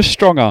comes with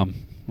strong arm,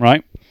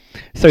 right?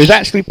 So he's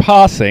actually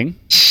passing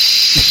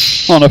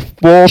on a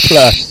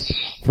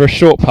 4+ for a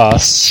short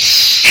pass.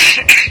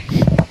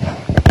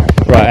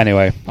 Right,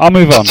 anyway, I'll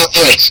move on.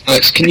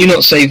 Alex, can you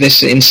not save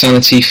this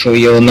insanity for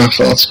your NAF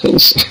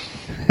articles?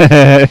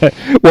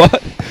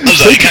 What? I'm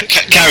sorry,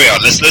 carry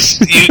on.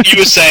 You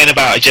were saying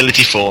about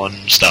agility 4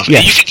 and stuff. Yeah.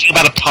 Are you thinking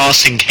about a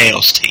passing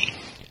Chaos team?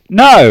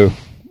 No.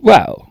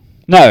 Well,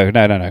 no,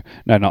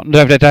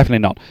 definitely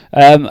not.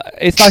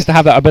 It's nice to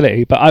have that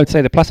ability, but I would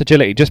say the plus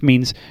agility just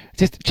means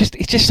it's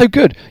just so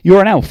good. You're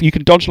an elf. You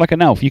can dodge like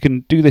an elf. You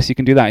can do this. You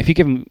can do that. If you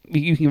can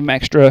give him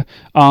extra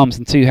arms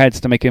and 2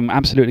 heads to make him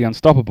absolutely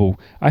unstoppable,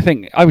 I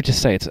think I would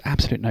just say it's an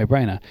absolute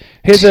no-brainer.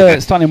 Here's a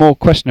slightly more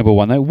questionable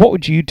one though. What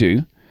would you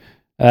do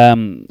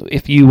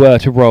if you were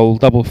to roll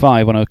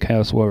 5 on a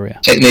Chaos Warrior?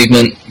 Take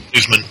movement.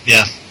 Movement,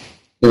 yeah.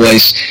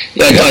 Always.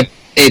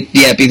 It'd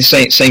be the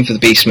same for the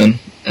Beastman.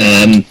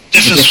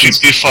 Difference between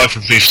move 5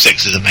 and move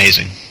 6 is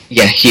amazing.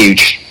 Yeah,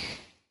 huge.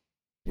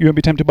 You won't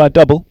be tempted by a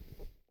double?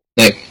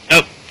 No.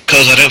 Nope,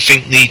 because I don't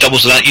think the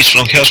doubles are that useful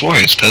on Chaos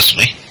Warriors,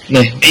 personally.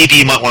 No. Maybe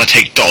you might want to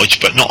take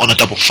dodge, but not on a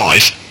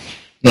 5.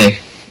 No.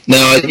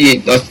 I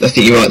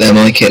think you're right there,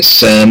 Mike.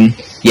 It's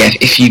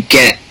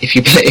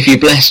if you're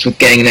blessed with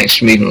getting an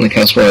extra movement on the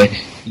Chaos Warrior,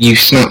 you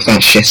snap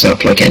that shit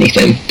up like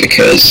anything,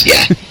 because,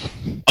 yeah.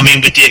 I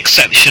mean, with the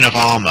exception of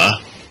armour,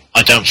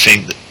 I don't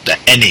think that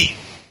any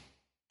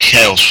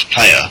Chaos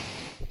player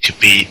should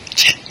be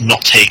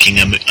not taking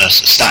a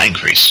stat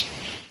increase.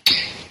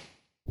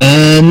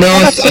 No,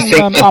 I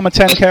think Armour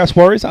 10 Chaos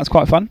Warriors, that's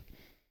quite fun.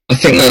 I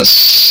think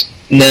that's...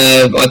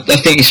 No, I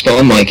think you're spot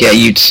on, Mike. Yeah,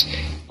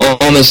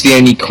 Armour's the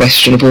only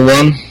questionable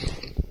one.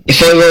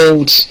 If I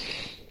rolled...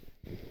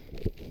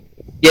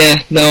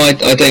 Yeah, no, I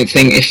don't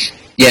think if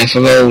I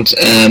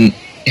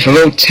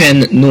rolled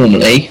 10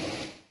 normally,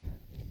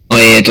 I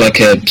had like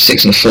a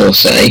 6 and a 4,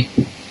 say,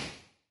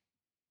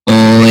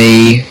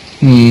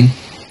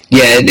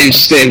 yeah,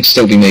 it would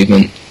still be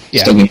movement.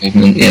 Yeah. Still be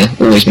movement, yeah,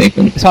 always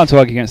movement. It's hard to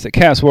argue against it.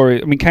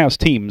 Chaos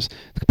teams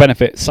could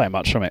benefit so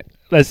much from it.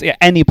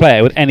 Any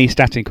player with any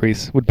stat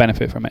increase would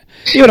benefit from it.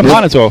 Even a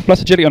Minotaur,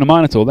 plus agility on a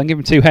Minotaur, then give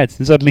him 2 heads,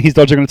 and suddenly he's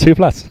dodging on a 2+.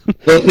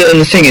 Well, and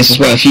the thing is as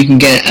well, if you can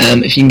get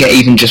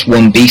even just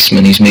one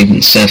Beastman who's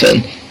movement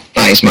 7,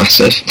 that is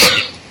massive.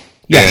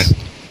 Yes.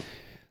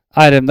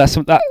 I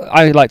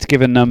like to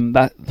give in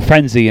that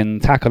frenzy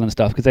and tackle and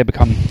stuff because they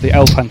become the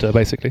elf hunter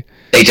basically.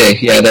 They do,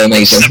 yeah, they're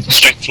amazing.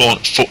 Strength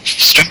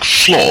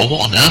floor.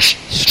 What on earth?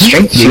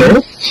 Strength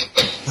floor?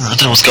 I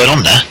don't know what's going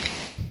on there.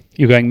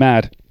 You're going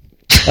mad.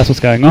 That's what's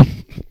going on.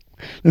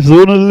 This is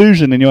all an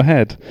illusion in your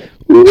head.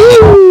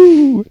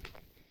 Woo!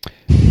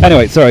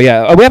 Anyway, sorry,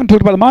 yeah, we haven't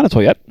talked about the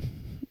Minotaur yet.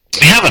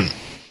 We haven't.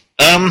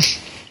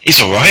 He's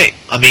all right.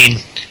 I mean,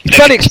 it's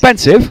fairly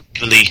expensive.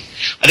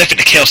 I don't think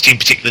the Chaos team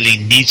particularly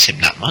needs him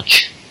that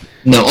much.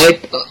 No, I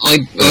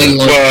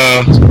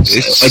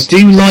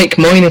do like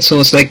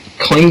Minotaurs. They're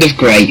kind of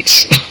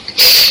great.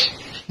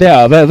 They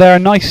are. They're a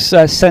nice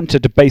centre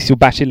to base your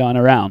battery line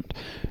around.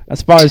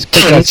 As far as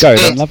big guys go,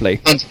 they're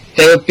lovely. And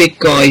they're a big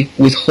guy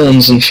with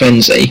horns and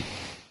frenzy.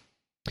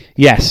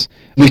 Yes.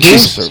 Which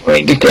is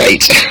kind of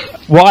great.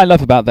 What I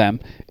love about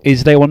them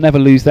is they will never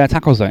lose their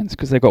tackle zones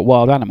because they've got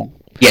wild animal.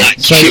 Yeah,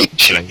 so,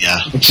 yeah.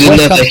 Which is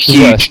another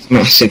huge,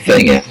 massive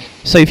thing, yeah.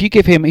 So if you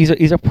give him,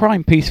 he's a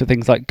prime piece for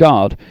things like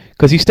guard,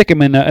 because you stick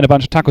him in a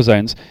bunch of tackle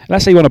zones.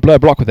 Let's say you want to blow a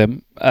block with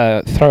him,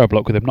 throw a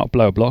block with him, not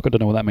blow a block. I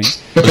don't know what that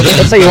means.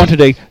 Let's say you wanted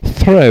to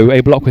throw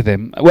a block with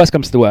him. Worst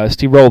comes to the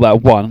worst, you roll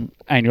that 1,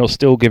 and you're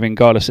still giving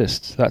guard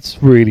assists.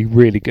 That's really,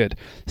 really good.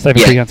 Same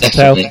for hands and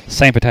tail.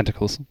 Same for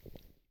tentacles.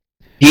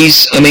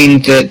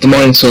 The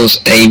Minotaur's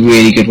a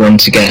really good one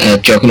to get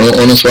a Juggernaut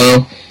on as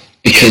well,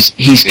 because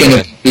he's going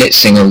to be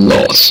blitzing a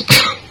lot.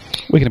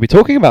 We're going to be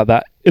talking about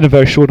that in a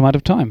very short amount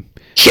of time.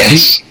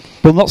 Yes.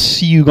 We'll not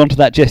sug onto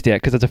that just yet,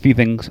 because there's a few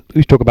things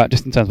we should talk about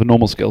just in terms of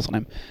normal skills on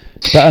him.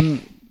 But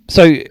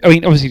so, I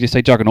mean, obviously you just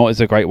say Juggernaut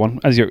is a great one,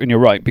 and you're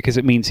right, because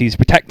it means he's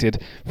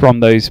protected from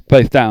those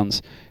both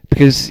downs,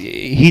 because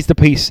he's the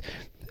piece...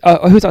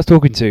 who's I was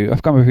talking to? I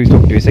can't remember who he was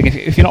talking to. He's saying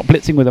if you're not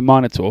blitzing with a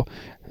Minotaur,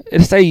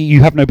 let's say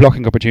you have no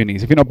blocking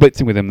opportunities. If you're not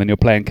blitzing with him, then you're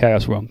playing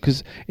Chaos wrong,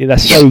 because they're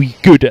so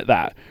good at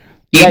that.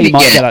 Yeah, you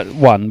might get that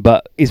 1,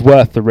 but it's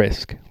worth the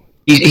risk.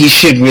 He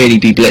should really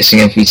be blitzing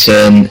every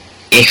turn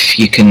if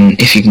you can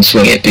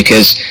swing it,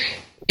 because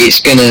it's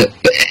gonna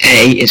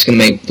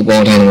make the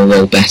wild animal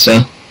roll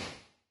better,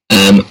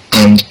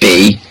 and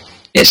B,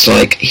 it's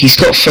like he's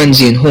got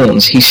frenzy and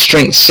horns. He's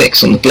strength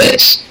 6 on the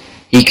blitz.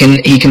 He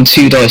can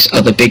 2 dice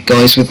other big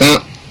guys with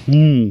that.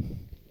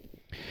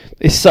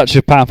 It's such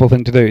a powerful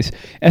thing to do.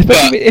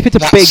 Especially if it's a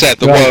big said,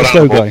 the wild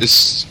animal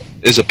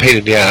is a pain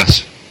in the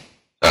ass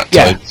at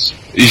times.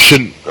 You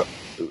shouldn't,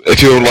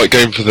 if you're like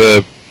going for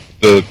the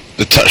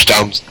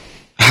touchdown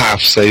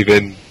half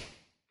saving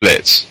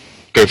blitz,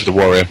 go for the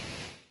warrior,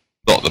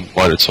 not the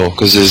Minotaur,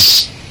 because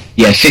his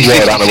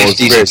wild animal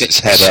rears its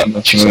head up.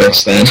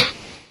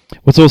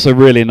 What's also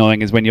really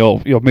annoying is when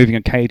you're moving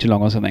a cage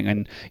along or something,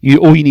 and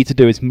all you need to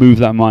do is move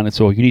that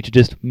Minotaur. You need to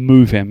just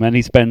move him, and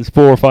he spends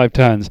 4 or 5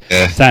 turns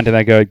standing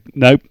there going,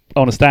 nope, I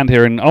want to stand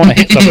here and I want to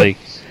hit somebody.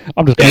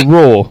 I'm just going to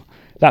roar.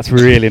 That's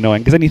really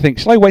annoying, because then you think,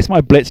 shall I waste my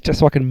blitz just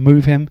so I can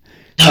move him?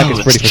 That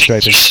gets pretty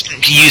frustrating.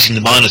 You're using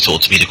the Minotaur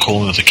to be the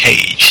corner of a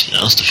cage.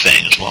 That's the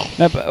thing as well.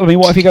 No, but I mean,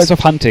 what if he goes off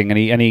hunting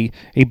and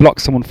he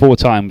blocks someone 4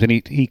 times and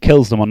he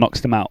kills them or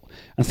knocks them out,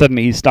 and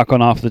suddenly he's stuck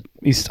on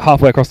he's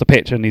halfway across the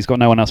pitch and he's got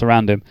no one else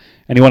around him,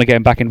 and you want to get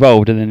him back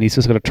involved, and then he's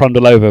just going to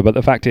trundle over. But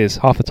the fact is,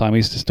 half the time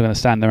he's just going to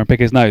stand there and pick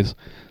his nose.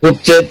 Well,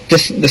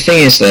 the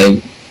thing is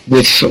though,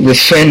 with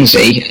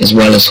frenzy as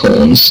well as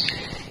horns,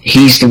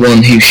 he's the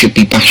one who should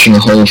be bashing a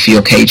hole for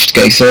your cage to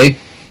go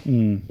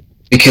through.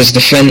 Because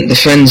the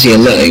frenzy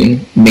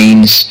alone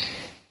means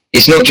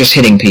it's not just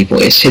hitting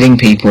people, it's hitting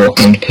people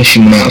and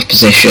pushing them out of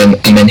position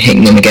and then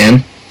hitting them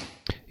again.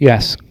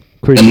 Yes.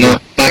 Crucial.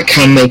 And that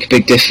can make a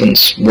big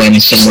difference when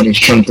someone is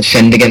trying to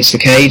defend against the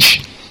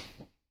cage.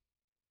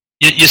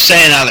 You're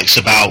saying, Alex,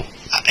 about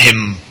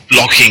him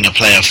blocking a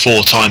player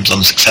 4 times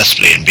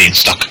unsuccessfully and being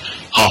stuck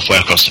halfway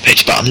across the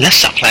pitch, but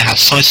unless that player has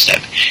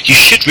sidestep, you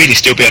should really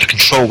still be able to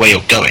control where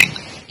you're going.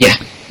 Yeah.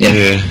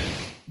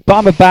 But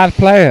I'm a bad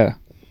player.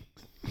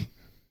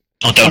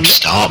 Oh, don't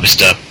start,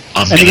 Mr.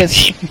 I'm going to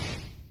be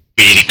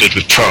really good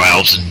with pro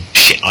elves and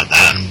shit like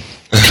that, and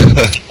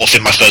what's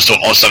in my first thought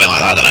or something like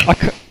that, I don't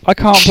know. I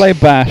can't play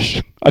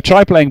Bash. I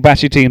try playing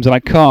bashy teams and I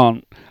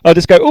can't. I'll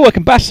just go, oh, I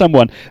can bash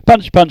someone.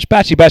 Punch, punch,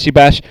 bashy, bashy,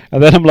 bash.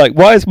 And then I'm like,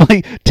 why is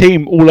my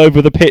team all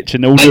over the pitch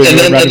and all doing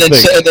the random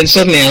thing? Then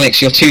suddenly,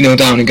 Alex, you're 2-0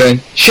 down and going,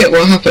 shit,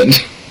 what happened?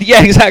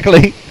 Yeah,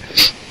 exactly.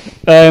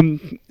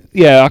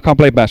 Yeah, I can't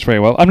play bash very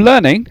well. I'm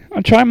learning.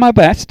 I'm trying my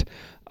best.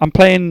 I'm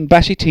playing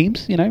bashy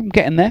teams, I'm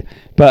getting there.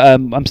 But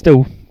I'm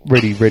still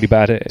really, really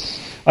bad at it.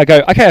 I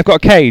go, okay, I've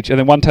got a cage. And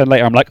then one turn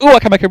later, I'm like, oh, I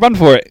can make a run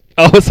for it.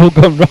 Oh, it's all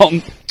gone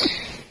wrong.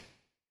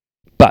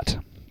 But,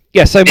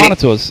 yeah, so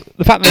Minotaurs.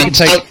 The fact that they can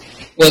take...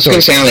 Well, I was going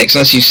to say, Alex,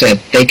 as you said,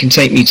 they can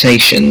take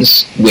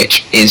mutations,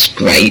 which is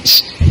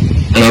great.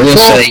 And I will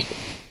say,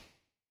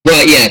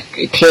 well, yeah,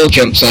 Claw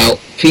jumps out.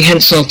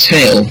 Prehensile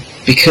Tail,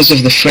 because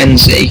of the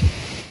frenzy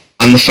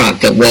and the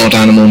fact that wild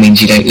animal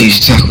means you don't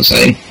lose your tackle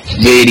zone,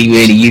 really,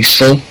 really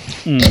useful.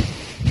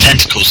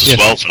 Tentacles as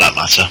well, for that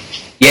matter.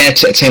 Yeah,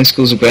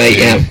 tentacles are great,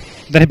 yeah.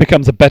 Then it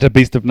becomes a better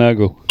Beast of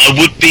Nurgle. I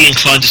would be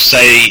inclined to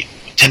say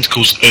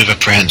tentacles over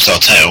Prehensile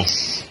Tail.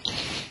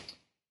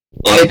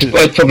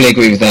 I'd probably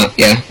agree with that.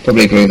 Yeah,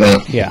 probably agree with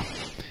that. Yeah,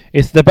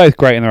 they're both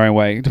great in their own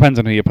way. It depends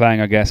on who you're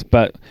playing, I guess.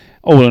 But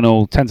all in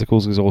all,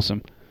 Tentacles is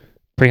awesome.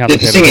 The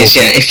thing is,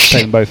 yeah,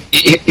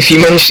 if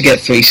you manage to get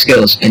 3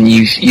 skills and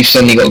you've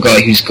suddenly got a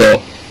guy who's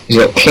got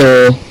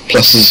Claw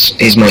plus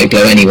his Mighty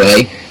Blow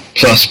anyway,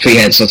 plus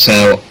Prehensile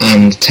Tail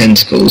and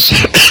Tentacles.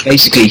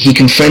 Basically, he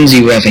can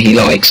frenzy wherever he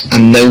likes,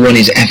 and no one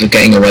is ever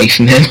getting away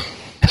from him.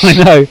 I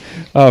know.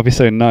 Oh, it'd be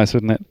so nice,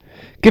 wouldn't it?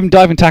 Give him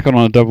diving tackle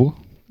on a double.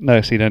 No,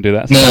 see, don't do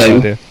that. That's no.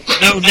 Idea.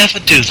 No, never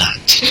do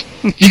that.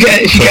 If you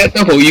get a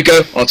double, you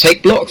go, I'll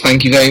take block,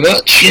 thank you very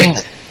much.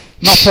 Yeah.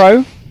 Not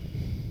pro?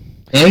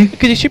 No?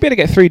 Because you should be able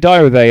to get 3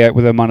 die with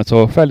a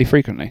Minotaur fairly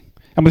frequently.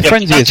 And with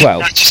Frenzy as well.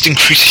 That just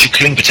increases your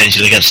killing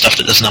potential against stuff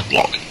that doesn't have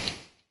block.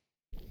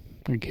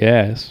 I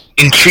guess.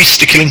 Increase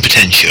the killing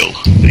potential.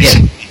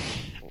 Yeah.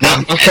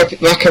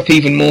 Rack up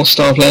even more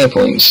star player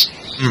points.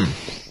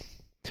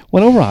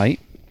 Well, alright.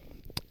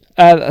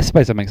 I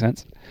suppose that makes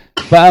sense.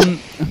 But,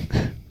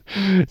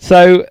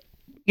 so,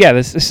 yeah,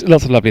 there's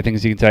lots of lovely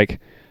things you can take.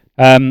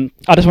 I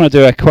just want to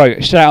do a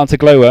quote. Shout out to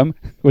Glowworm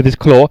with his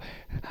claw.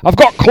 I've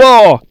got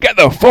Claw! Get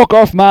the fuck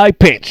off my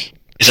pitch!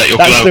 Is that your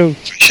Glowworm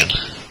version?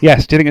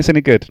 Yes. Do you think it's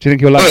any good? Do you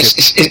think you'll like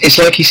it? It's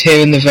like he's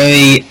here in the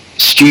very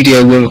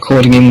studio we're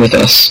recording in with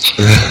us.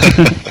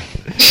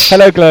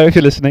 Hello, Glow, if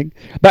you're listening.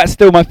 That's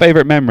still my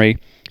favourite memory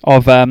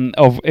of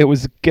it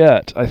was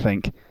Gert, I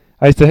think.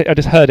 I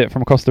just heard it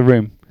from across the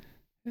room.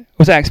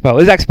 Was it Expel?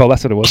 It was Expel,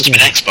 that's what it was. Must have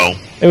been Expel.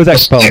 It was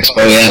Expel.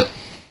 Expel, yeah.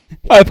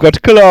 I've got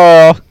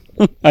Claw!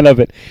 I love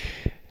it.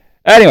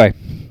 Anyway,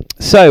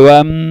 so,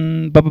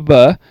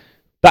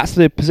 that's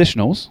the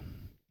positionals.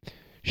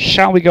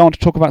 Shall we go on to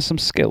talk about some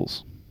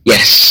skills?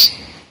 Yes.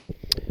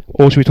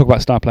 Or should we talk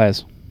about star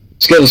players?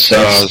 Skills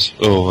first.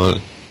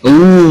 Ooh,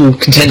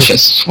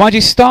 contentious. Mind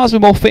you, stars were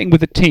more fitting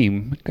with the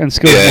team, and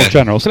skills were more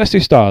general. So let's do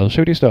stars.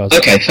 Shall we do stars?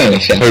 Okay, fair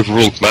enough, yeah.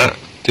 Overruled, Matt.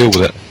 Deal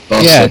with it.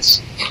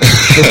 Bastards.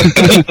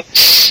 Yeah.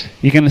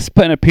 You can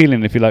put an appeal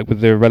in, if you like, with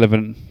the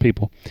relevant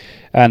people,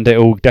 and it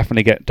will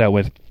definitely get dealt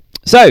with.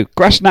 So,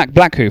 Grashnak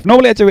Blackhoof.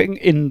 Normally I do it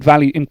in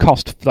value, in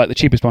cost, like the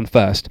cheapest one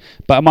first,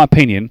 but in my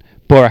opinion,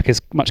 Borak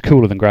is much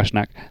cooler than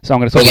Grashnak, so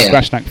I'm going to talk about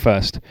Grashnak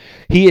first.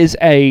 He is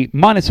a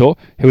Minotaur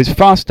who is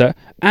faster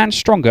and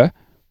stronger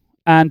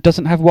and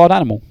doesn't have wild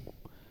animal.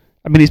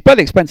 I mean, he's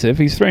bloody expensive.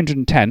 He's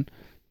 310.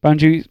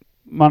 Mind you,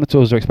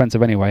 Minotaurs are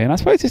expensive anyway, and I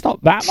suppose it's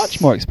not that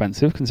much more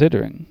expensive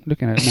considering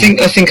looking at it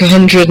now. I think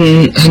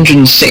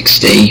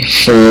 160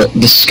 for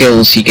the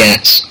skills he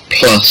gets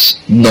plus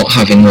not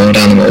having wild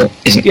animal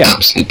is an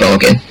absolute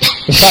bargain.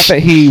 The fact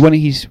that when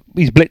he's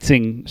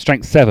blitzing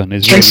strength 7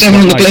 is strength really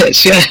 7 on the nice.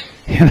 blitz, yeah.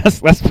 Yeah,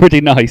 that's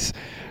pretty nice.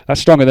 That's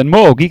stronger than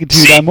Morg. You can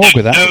do down Morg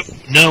with that.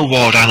 No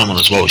wild animal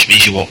as well, which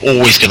means you are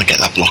always going to get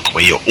that block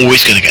away. You're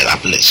always going to get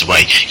that blitz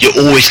away. You're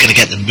always going to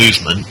get the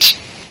movement.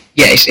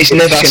 Yeah, it's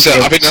never.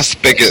 I think that's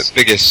the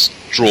biggest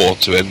draw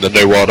to him, the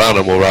no wild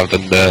animal rather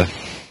than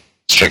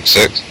strength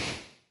 6.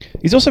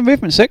 He's also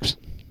movement 6.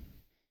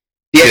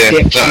 Yeah,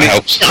 that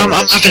helps. I'm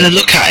having a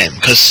look at him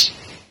because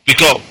we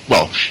got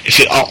if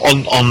you're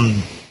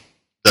on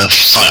the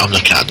site I'm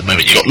looking at the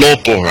moment, you've got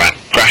Lord Borak,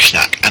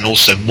 Grashnak, and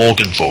also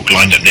Morgenthau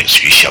lined up next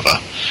to each other.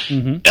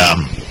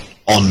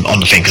 On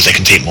the thing because they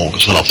can take Morg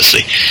as well,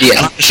 obviously. Yeah.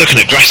 And I'm just looking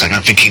at Grashnak and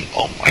I'm thinking,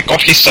 oh my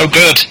god, he's so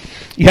good.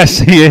 Yes,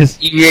 he is.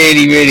 He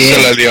really, really is.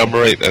 Still only on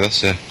rate there,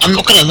 that's it. I'm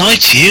not going to lie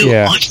to you.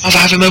 Yeah. I'd rather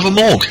have him over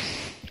Morg.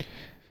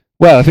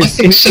 Well, if he's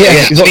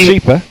a lot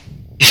cheaper.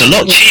 He's a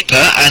lot cheaper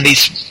and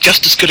he's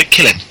just as good at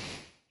killing,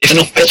 if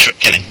not better at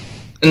killing.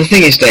 And the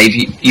thing is, Dave,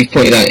 you've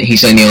pointed out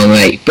he's only armor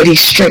 8, but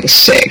he's strength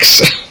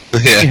 6.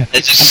 Yeah.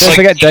 It's and just don't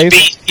forget, Dave.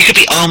 You could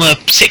be armor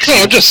 6. No,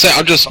 I'm just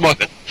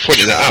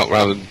pointing that out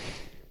rather than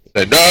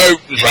saying, no,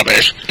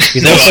 rubbish.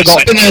 He's also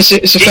got...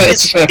 It's a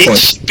fair point.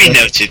 It's be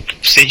noted,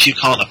 since you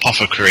can't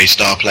apothecary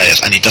star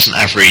players and he doesn't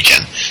have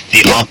regen,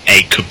 the armor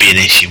 8 could be an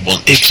issue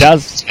if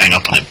something's going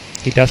up on him.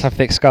 He does have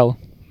thick skull.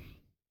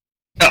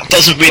 That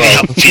doesn't really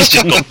help if he's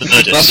just got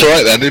murdered. That's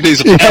alright then, it needs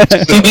a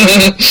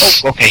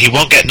Okay, he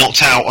won't get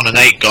knocked out on an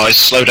 8, guys,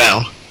 slow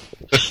down.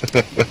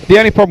 The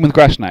only problem with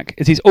Grashnak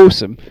is he's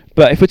awesome,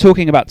 but if we're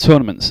talking about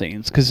tournament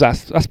scenes, because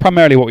that's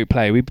primarily what we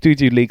play, we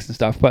do leagues and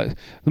stuff, but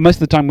most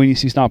of the time when you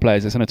see star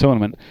players, it's in a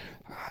tournament.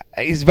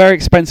 It's very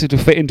expensive to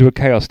fit into a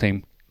Chaos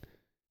team,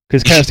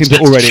 because Chaos teams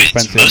are already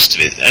expensive. Most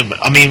of it.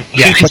 I mean,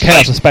 yeah, for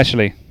Chaos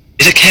especially.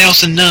 Is it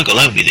Chaos and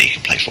Nurgle only that you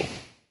can play for?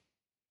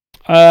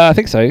 I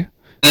think so.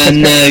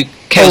 And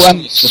Chaos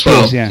Dwarfs as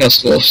well. Yeah.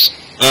 Chaos Dwarfs.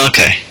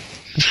 Okay.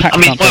 I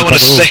mean, I want to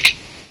stick.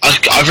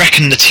 I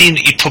reckon the team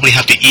that you'd probably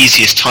have the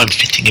easiest time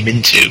fitting him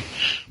into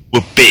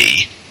would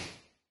be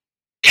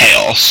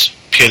Chaos,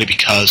 purely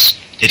because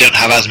they don't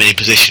have as many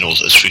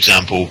positionals as, for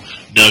example,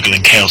 Nurgle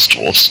and Chaos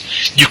Dwarfs.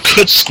 You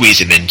could squeeze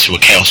him into a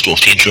Chaos Dwarf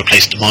team to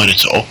replace the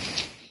Minotaur.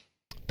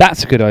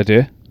 That's a good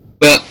idea.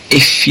 But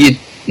if you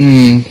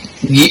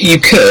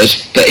could,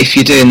 but if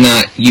you're doing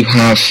that, you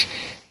have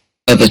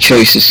other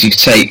choices. You could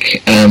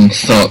take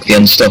Thark the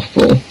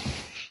Unstoppable.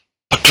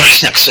 But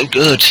Grashnak's so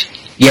good.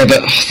 Yeah,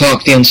 but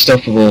Thark the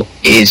Unstoppable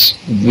is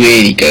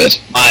really good.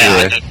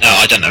 I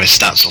don't know his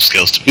stats or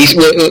skills. He's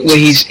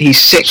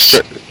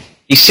 6'5",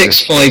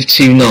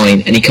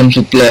 2'9", and he comes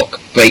with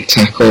block, break,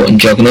 tackle, and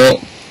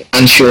juggernaut,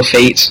 and sure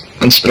feet,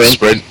 and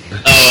sprint.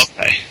 Oh,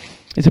 okay.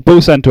 He's a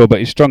bull centaur, but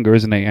he's stronger,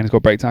 isn't he? And he's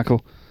got break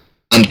tackle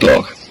and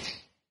block.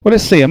 Well,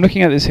 let's see. I'm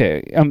looking at this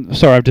here.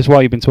 Sorry, just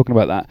while you've been talking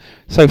about that.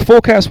 So 4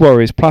 Chaos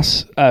Warriors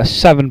plus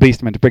 7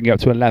 Beastmen to bring you up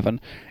to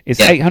 11 is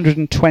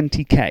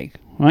 820k,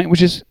 right?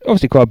 Which is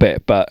obviously quite a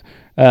bit, but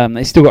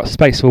it's still got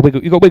space for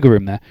wiggle. You've got wiggle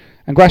room there.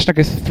 And Grashnak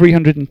is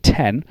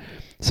 310.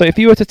 So if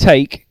you were to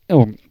take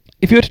 4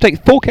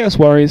 Chaos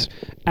Warriors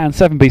and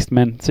 7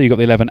 Beastmen, so you've got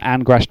the 11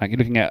 and Grashnak, you're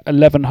looking at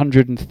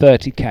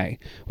 1130k,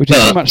 which is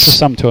too much for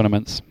some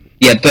tournaments.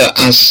 Yeah, but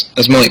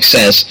as Mike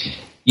says,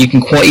 you can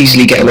quite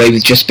easily get away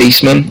with just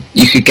Beastmen.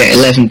 You could get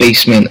 11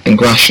 Beastmen and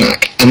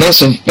Grashnak, and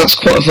that's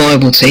quite a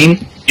viable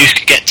team. You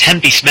could get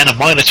 10 Beastmen and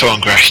Minotaur on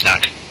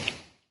Grashnak.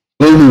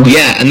 Ooh,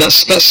 yeah, and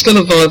that's still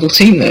a viable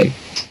team though.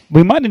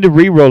 We might need a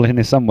re-roll in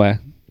here somewhere.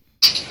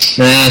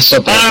 Nah,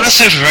 stop that. That's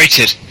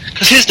overrated.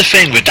 Because here's the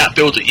thing with that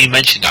build that you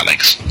mentioned,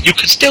 Alex. You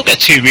could still get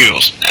 2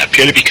 rerolls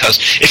purely because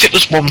if it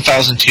was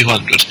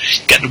 1,200,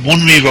 get the 1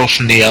 reroll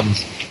from the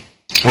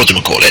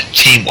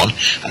team 1,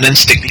 and then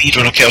stick the leader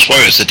on a Chaos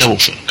Warrior as a double,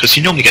 because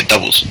you normally get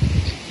doubles.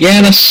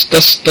 Yeah,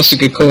 that's a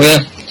good call.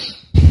 Yeah.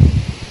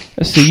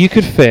 Let's see. You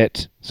could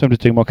fit. So I'm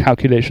just doing more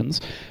calculations.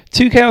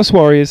 2 Chaos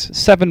Warriors,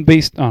 7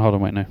 Beast. Oh, hold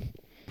on, wait, no.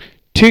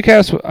 2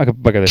 Chaos. I could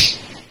bugger this.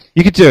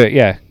 You could do it.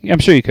 Yeah, I'm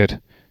sure you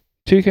could.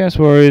 2 Chaos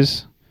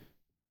Warriors.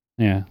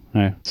 Yeah,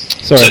 no.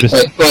 Sorry, I'm just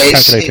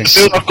calculating. The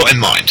build I've got in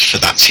mind for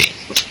that team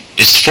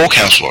is 4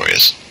 Chaos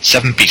Warriors,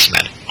 7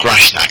 Beastmen,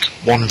 Grashnak,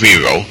 1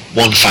 reroll,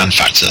 1 fan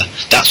factor.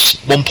 That's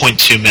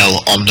 1.2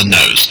 mil on the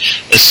nose.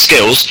 As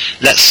skills,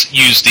 let's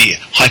use the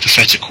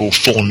hypothetical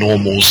 4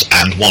 normals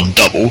and 1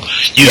 double.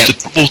 Use the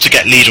double to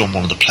get leader on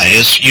one of the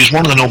players. Use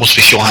one of the normals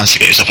for sure hands to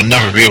get yourself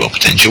another reroll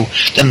potential.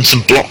 Then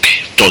some block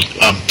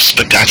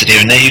scattered here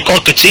and there. You've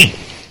got a good team.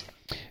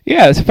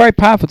 Yeah, it's a very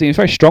powerful team. It's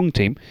a very strong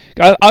team.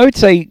 I would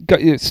say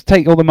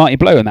take all the Mighty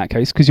Blow in that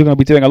case, because you're going to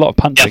be doing a lot of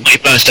punching. Yeah, Mighty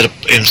Blow instead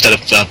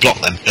of block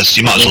then, because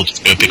you might as well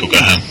go big or go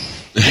home.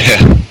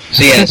 Yeah.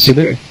 So yeah,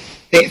 the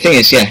thing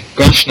is,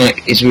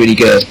 Grashnak is really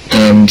good,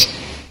 and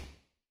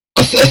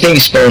I think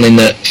it's spot on in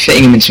that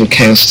fitting him into a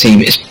Chaos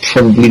team is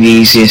probably the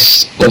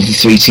easiest of the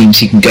 3 teams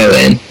he can go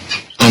in,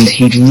 and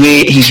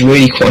he's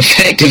really quite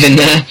effective in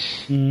there.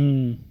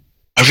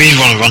 I really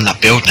want to run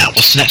that build now.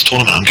 What's the next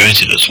tournament I'm going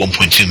to that's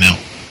 1.2 mil?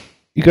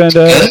 You going to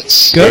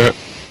go?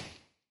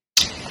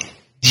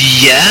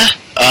 Yeah.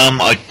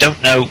 I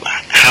don't know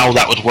how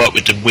that would work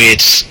with the weird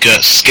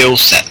skill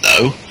set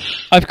though.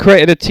 I've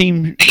created a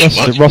team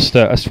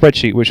roster, a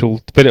spreadsheet which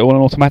will fit it all in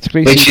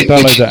automatically. Which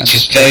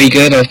is very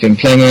good. I've been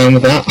playing around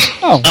with that.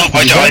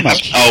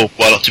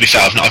 Well, to be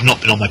fair, I've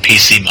not been on my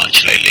PC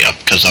much lately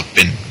because I've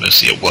been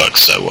mostly at work.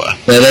 So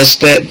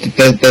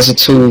there's a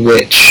tool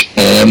which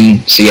there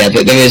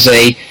is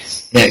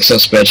an Excel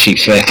spreadsheet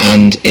for it,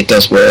 and it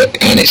does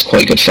work, and it's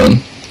quite good fun.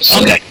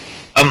 So. Okay.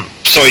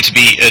 Sorry to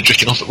be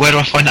drifting off, but where do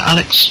I find that,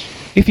 Alex?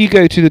 If you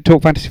go to the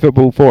Talk Fantasy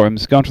Football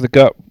forums, go onto the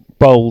Gert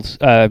Bowls,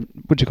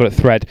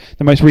 thread.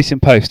 The most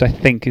recent post, I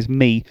think, is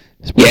me.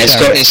 Yeah,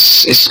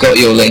 it's got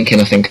your link in,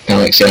 I think,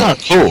 Alex. Yeah. Oh,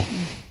 cool.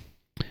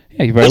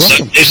 Yeah, you're very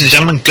welcome. Ladies and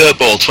gentlemen, Gert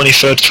Ball,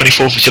 23rd to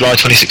 24th of July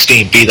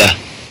 2016. Be there.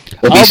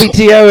 I'll be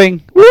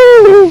TOing.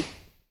 Woo!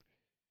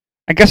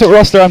 And guess what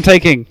roster I'm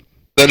taking?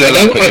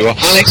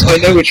 Alex, I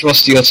know which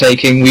roster you're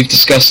taking. We've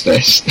discussed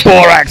this.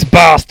 Borax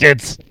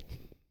bastards.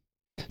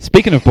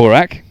 Speaking of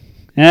Borak,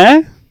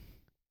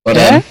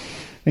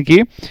 Thank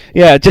you.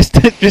 Yeah, just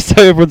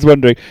so everyone's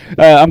wondering,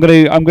 I'm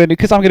going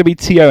to be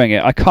TOing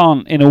it. I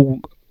can't, in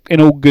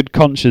all good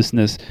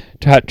consciousness,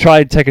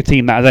 try to take a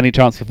team that has any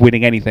chance of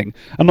winning anything.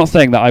 I'm not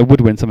saying that I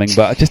would win something,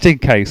 but just in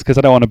case, because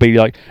I don't want to be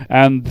like,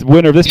 and the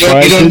winner of this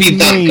prize is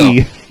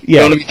me. You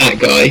don't want to be that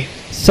guy.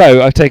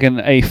 So I've taken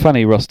a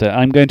funny roster.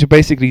 I'm going to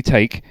basically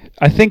take.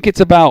 I think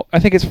it's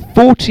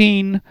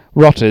 14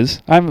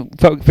 rotters. I haven't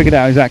figured it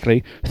out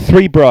exactly.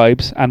 3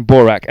 bribes and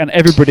Borak, and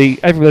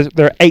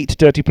there are 8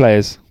 dirty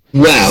players.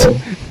 Wow.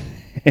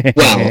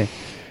 Well,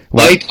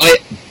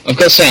 I've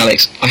got to say,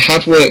 Alex, I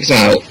had worked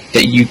out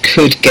that you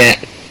could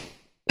get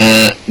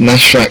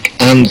Nashrak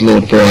and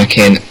Lord Borak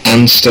in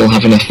and still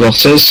have enough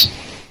rotters.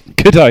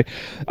 Could I?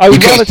 I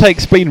would rather take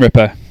Spleen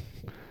Ripper.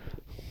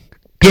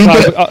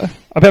 I'm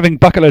having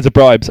bucket loads of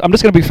bribes. I'm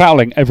just going to be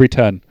fouling every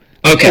turn.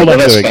 Okay, well,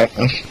 that's fair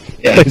enough.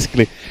 Yeah.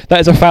 Basically, that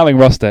is a fouling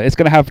roster. It's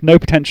going to have no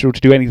potential to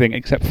do anything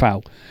except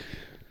foul.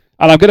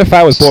 And I'm going to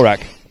foul with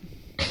Borak.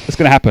 It's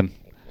going to happen.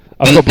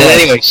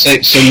 Anyway, so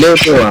Lord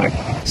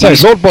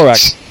Borak. Lord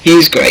Borak.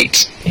 He's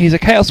great. He's a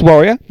Chaos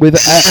Warrior with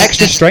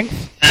extra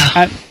strength,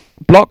 and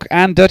block,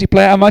 and Dirty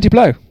Player and Mighty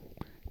Blow.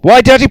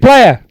 Why Dirty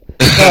Player?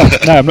 No,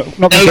 I'm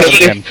not going to get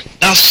it again.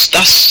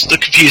 That's the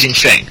confusing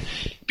thing.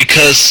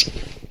 Because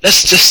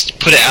let's just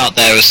put it out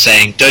there as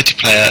saying Dirty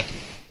Player,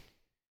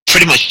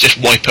 pretty much just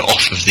wipe it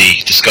off of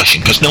the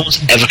discussion, because no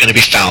one's ever going to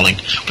be fouling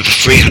with a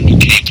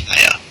 300k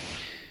player.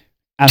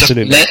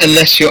 Absolutely.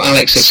 Unless you're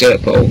Alex at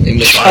Gertball, in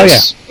which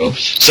case.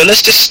 So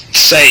let's just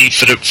say,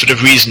 for the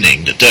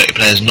reasoning, that Dirty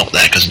Player's not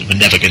there because we're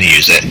never going to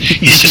use it.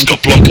 He's just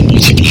got block and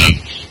Mighty Blow.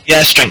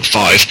 Yeah, strength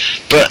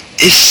 5, but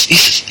is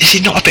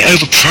he not a bit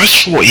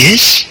overpriced for what he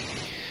is?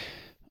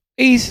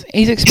 He's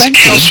expensive.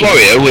 He's a Chaos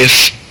Warrior with,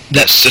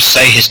 let's just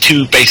say, his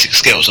 2 basic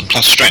skills and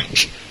plus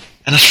strength,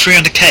 and that's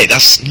 300k.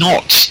 That's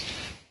not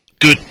a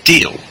good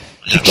deal.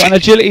 You've got an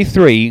agility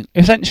 3.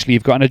 Essentially,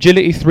 you've got an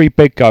agility 3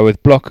 big guy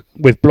with block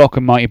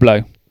and Mighty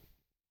Blow.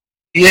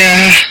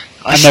 Yeah.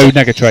 And no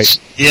nega trait.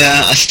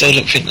 Yeah, I still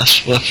don't think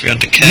that's worth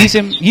 300k.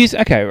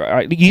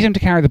 Use him to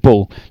carry the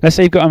ball. Let's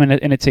say you've got him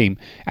in a team,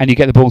 and you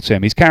get the ball to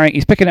him. He's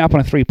picking it up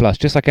on a 3+,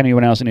 just like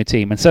anyone else in your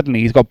team. And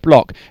suddenly he's got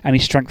block, and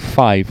he's strength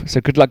 5.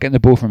 So good luck getting the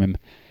ball from him.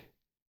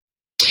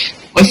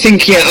 I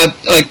think,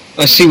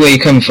 I see where you're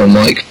coming from,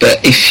 Mike. But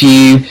if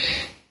you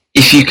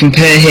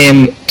compare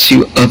him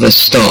to other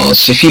stars,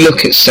 so if you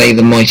look at, say,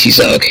 the Mighty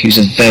Zug, who's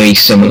a very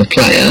similar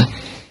player,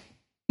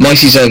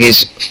 Mighty Zug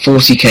is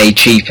 40k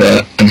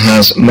cheaper and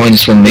has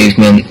 -1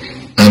 movement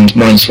and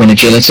 -1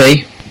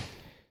 agility.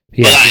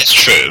 Yeah. Well, that is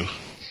true.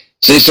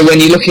 So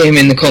when you look at him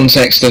in the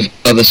context of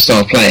other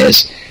star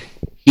players,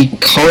 he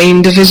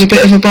kind of is a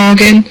bit of a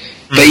bargain.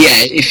 But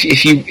yeah,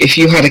 if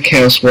you had a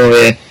Chaos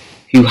Warrior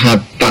who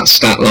had that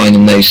stat line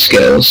and those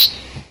skills,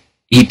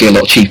 he'd be a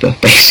lot cheaper,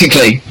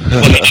 basically.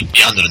 Well, he'd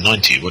be under the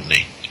 90, wouldn't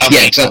he?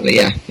 Yeah, exactly,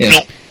 yeah.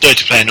 Not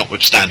Dirty Player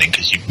notwithstanding,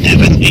 because you've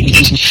never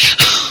needed.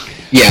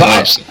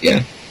 Yeah,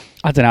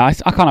 I don't know, I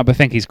can't help but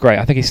think he's great.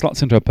 I think he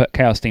slots into a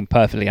Chaos team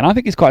perfectly, and I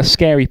think he's quite a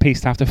scary piece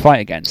to have to fight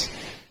against.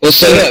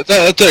 Also,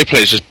 that Dirty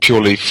Player is just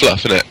purely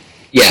fluff, isn't it?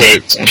 Yeah.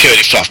 So,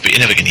 purely fluff, but you're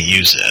never going to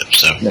use it,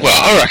 so... No.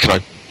 Well, I reckon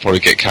I'd probably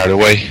get carried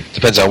away.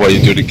 Depends how well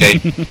you do the game.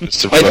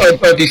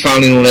 I'd be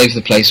fouling all over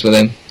the place with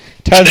him.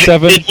 Turn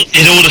 7.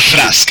 In order for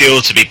that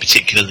skill to be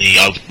particularly,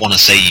 I would want to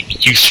say,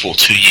 useful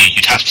to you,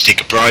 you'd have to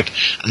take a bribe,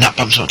 and that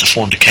bumps up to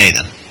 400k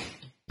then.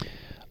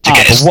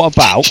 But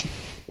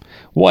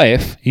what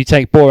if you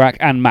take Borak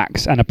and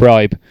Max and a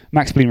bribe,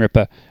 Max Spleen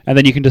Ripper, and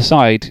then you can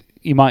decide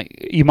you might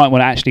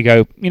want to actually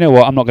go, you know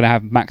what, I'm not going to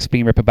have Max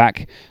Spleen Ripper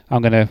back,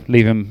 I'm going to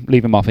leave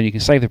him off, and you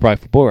can save the bribe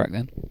for Borak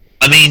then.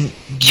 I mean,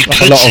 you That's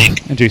could a lot take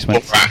of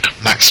inducements.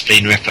 Borak, Max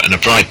Spleen Ripper, and a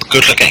bribe, but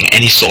good luck getting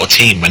any sort of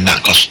team when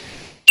that costs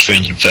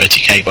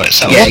 330k by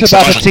itself. Yeah,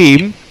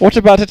 What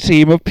about a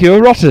team of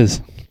pure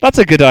rotters? That's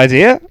a good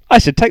idea. I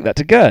should take that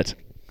to Gert.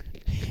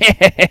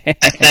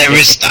 There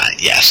is that,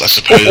 yes, I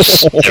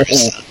suppose there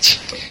is that.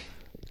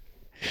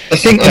 I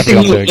think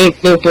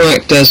Lord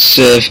Borak does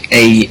serve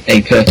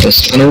a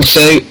purpose, and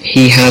also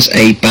he has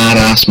a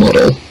badass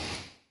model.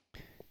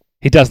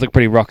 He does look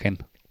pretty rocking.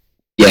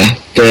 Yeah,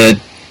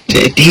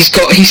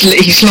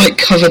 he's like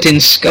covered in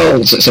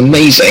skulls. It's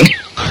amazing.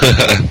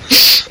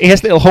 He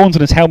has little horns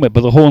on his helmet,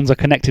 but the horns are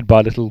connected by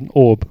a little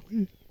orb.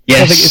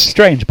 Yes. I think it's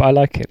strange, but I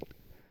like it.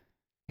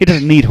 He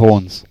doesn't need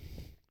horns.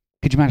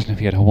 Could you imagine if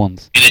he had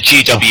horns? In a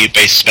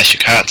GW-based special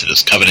character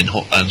that's covered in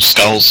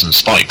skulls and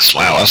spikes,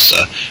 wow, that's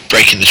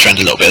breaking the trend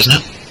a little bit, isn't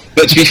it?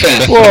 But to be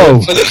fair, Whoa.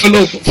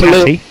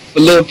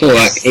 for Lord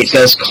Borak, it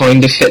does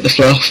kind of fit the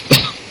fluff.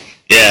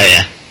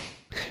 Yeah.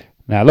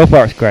 No, Lord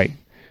Borak's great.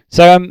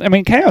 So, I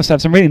mean, Chaos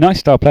have some really nice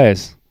star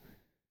players.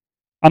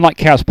 Unlike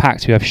Chaos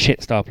Pact, who have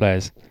shit star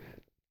players.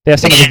 They are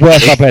some of the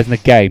worst star players in the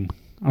game.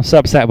 I'm so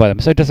upset by them,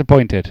 so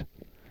disappointed.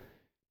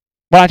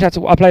 Well,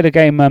 actually, I played a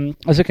game. I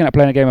was looking at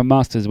playing a game of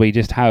Masters where you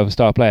just have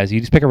star players.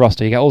 You just pick a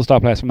roster, you get all the star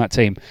players from that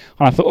team.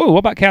 And I thought, oh, what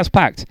about Chaos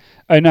Pact?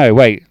 Oh no,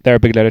 wait, they're a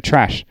big load of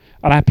trash.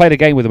 And I played a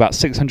game with about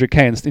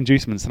 600k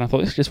inducements, and I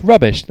thought, it's just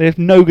rubbish. They have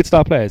no good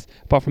star players,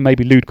 apart from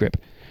maybe Lude Grip.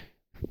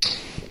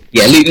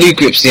 Yeah, Lude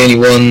Grip's the only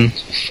one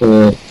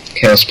for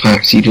Chaos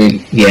Pact.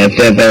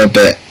 They're a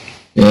bit...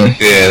 Yeah,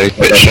 they're a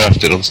bit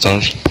shafted on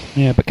stars.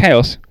 Yeah, but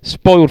Chaos,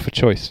 spoiled for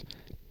choice.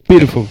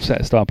 Beautiful set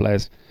of star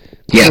players.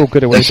 Yeah, all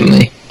good away.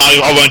 definitely.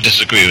 I won't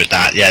disagree with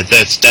that. Yeah,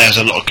 there's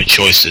a lot of good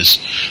choices.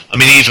 I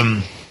mean,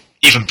 even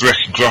Brick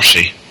and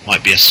Grotty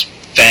might be a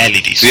fairly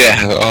decent.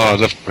 Yeah, I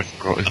love Brick and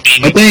Grotty.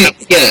 I mean,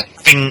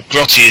 having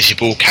Grotty as your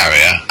ball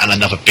carrier and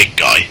another big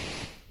guy.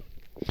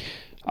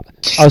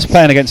 I was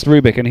playing against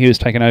Rubik and he was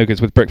taking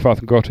ogres with Brickfarth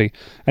and Grotty,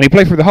 and he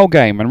played through the whole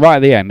game. And right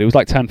at the end, it was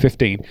like turn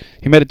 15.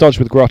 He made a dodge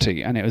with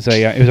Grotty, and it was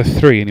a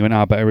 3. And he went,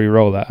 "I better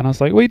re-roll that." And I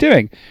was like, "What are you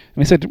doing?"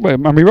 And he said, "Well,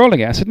 I'm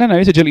re-rolling it." I said, "No,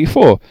 it's agility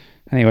 4."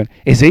 And he went,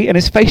 "Is he?" And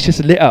his face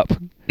just lit up.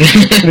 And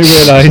he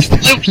realised.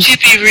 Why would you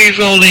be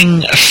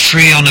re-rolling a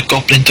 3 on a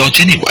goblin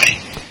dodge anyway?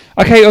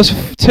 Okay, it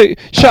was 2.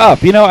 Shut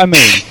up. You know what I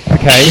mean?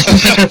 Okay.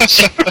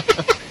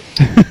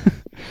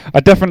 I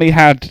definitely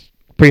had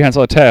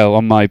Prehensile Tail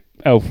on my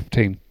elf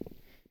team.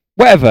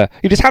 Whatever.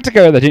 You just had to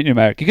go there, didn't you,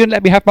 Merrick? You couldn't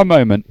let me have my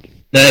moment.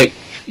 No,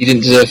 you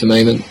didn't deserve the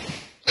moment.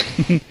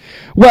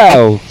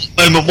 Well... What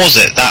moment was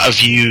it? That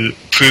of you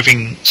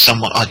proving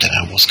someone... I don't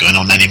know what's going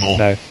on anymore.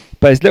 No.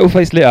 But his little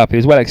face lit up. He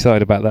was well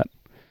excited about that.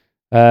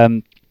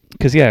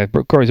 Because,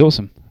 Corey's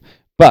awesome.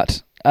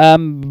 But, blah,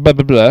 blah,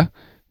 blah.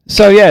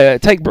 So, yeah,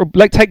 take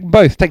both. Take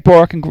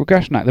Borak and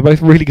Grashnak. They're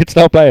both really good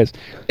style players.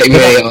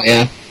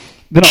 Yeah.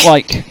 They're not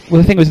like...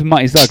 Well, the thing with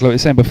Mighty Zug, like I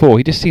was saying before,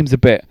 he just seems a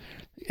bit...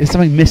 There's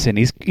something missing.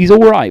 He's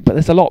all right, but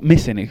there's a lot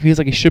missing. It feels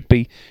like he should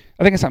be...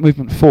 I think it's that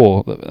movement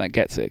 4 that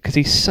gets it, because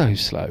he's so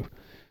slow.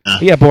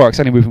 Yeah, Borak's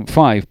only movement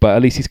 5, but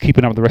at least he's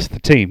keeping up with the rest of the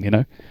team, you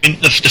know? I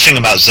mean, the thing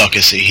about Zug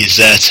is that he's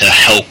there to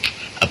help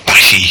a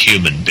bashy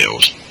human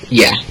build.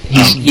 Yeah,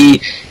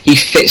 he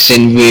fits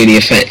in really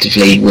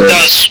effectively. He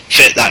does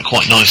fit that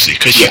quite nicely,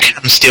 because you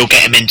can still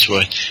get him into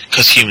it,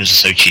 because humans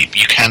are so cheap,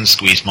 you can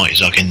squeeze Mighty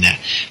Zug in there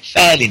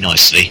fairly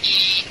nicely,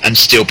 and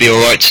still be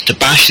alright to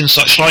bash and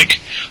such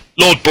like.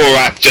 Lord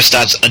Borak just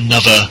adds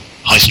another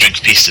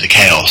high-strength piece to the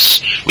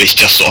Chaos, which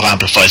just sort of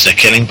amplifies their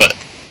killing, but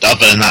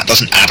other than that,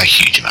 doesn't add a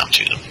huge amount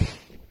to them.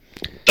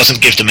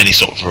 Doesn't give them any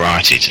sort of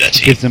variety to their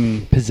team. It gives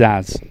them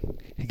pizzazz.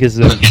 It gives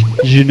them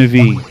je ne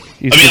vis.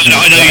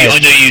 I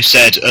know you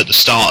said at the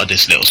start of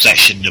this little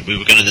section that we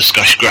were going to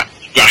discuss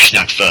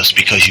Grashnak first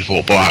because you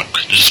thought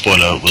Borak, the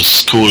spoiler,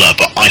 was cooler,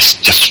 but I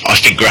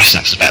think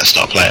Grashnak's a better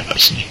star player,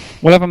 personally.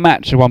 We'll have a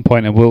match at one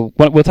point, and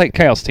we'll take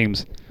Chaos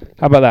teams.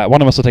 How about that?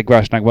 One of us will take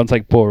Grashnak, one will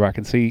take Borak,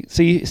 and see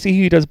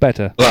who does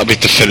better. That'll be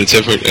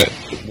definitive, won't it?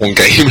 One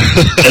game.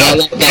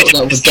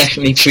 that was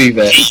definitely true,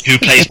 but... Who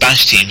plays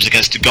bash teams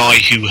against a guy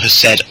who has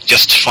said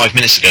just 5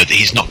 minutes ago that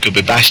he's not good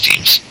with bash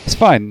teams? It's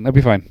fine. That'll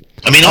be fine.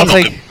 I mean, I'm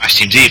not good with bash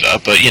teams either,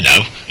 but, you know,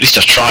 at least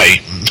I've tried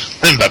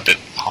a bit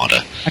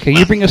harder. Okay,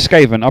 you bring your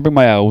Skaven, I'll bring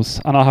my elves,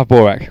 and I'll have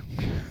Borak.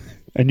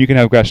 And you can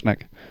have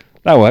Grashnak.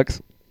 That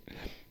works.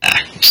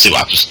 See what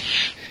happens.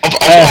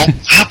 I'll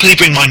happily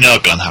bring my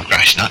Nurgle and have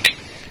Grashnak.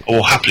 I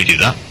will happily do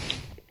that.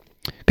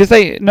 Because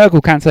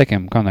Nurgle can't take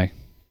him, can't they?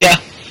 Yeah.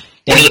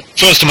 The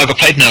first time I ever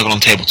played Nurgle on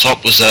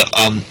tabletop was at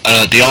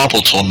the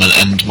Arbol tournament,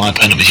 and my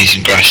opponent was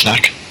using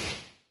Grashnak.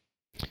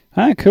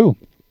 Ah, cool.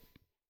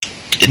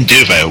 Didn't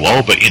do very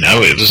well, but, you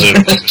know, it was a...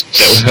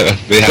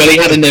 Well, he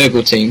had a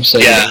Nurgle team, so...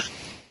 Yeah.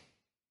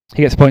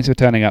 He gets points for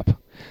turning up.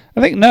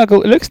 I think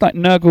Nurgle... It looks like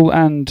Nurgle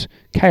and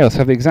Chaos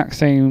have the exact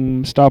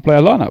same star player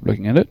lineup,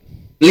 looking at it.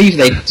 I believe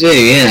they do,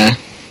 yeah.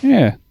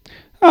 Yeah.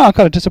 Oh, I'm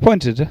kind of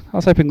disappointed. I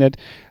was hoping they'd...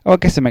 Oh, I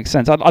guess it makes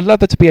sense. I'd love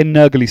there to be a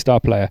Nurgly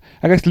star player.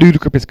 I guess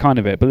Ludicrous is kind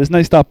of it, but there's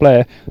no star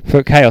player for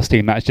a Chaos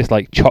team that's just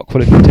like chock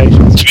full of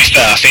mutations. To be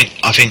fair,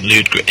 I think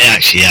Ludicrous...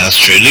 Actually, yeah, that's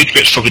true.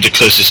 Ludicrous is probably the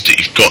closest that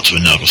you've got to a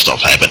Nurgle star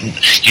player, but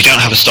you don't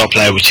have a star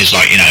player which is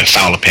like, you know,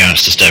 foul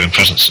appearance, disturbing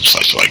presence and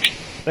such like.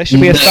 There should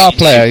be a star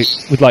player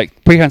with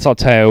like prehensile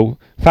tail,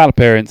 foul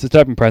appearance,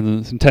 disturbing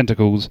presence, and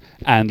tentacles,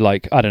 and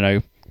like, I don't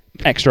know,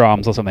 extra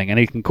arms or something, and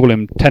you can call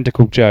him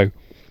Tentacle Joe.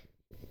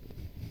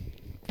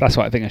 That's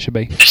what I think it should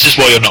be. This is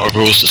why you're not a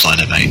rules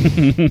designer, mate.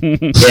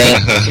 Yeah,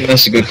 I think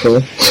that's a good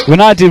call.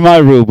 When I do my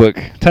rule book,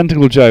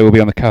 Tentacle Joe will be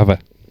on the cover.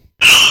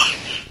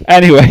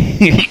 Anyway.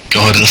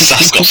 God,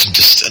 that's got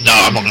some... No,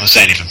 I'm not going to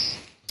say anything.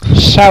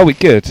 Shall we?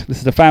 Good. This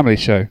is a family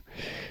show.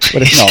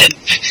 But it's not.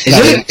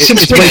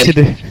 It's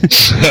rated.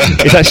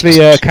 It's actually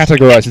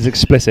categorised as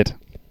explicit.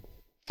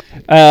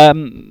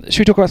 Should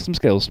we talk about some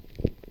skills?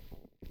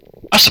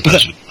 I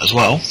suppose as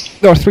well.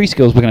 There are 3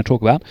 skills we're going to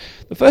talk about.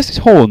 The first is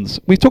Horns.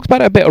 We've talked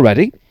about it a bit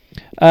already,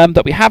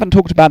 but we haven't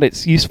talked about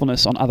its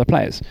usefulness on other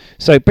players.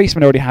 So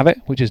Beastmen already have it,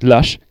 which is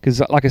Lush, because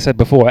like I said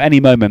before, at any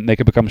moment they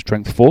could become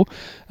Strength 4.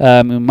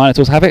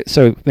 Minotaurs have it,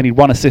 so they need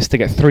 1 assist to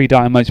get 3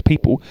 down most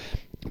people.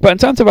 But in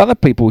terms of other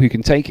people who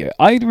can take it,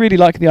 I really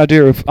like the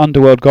idea of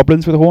Underworld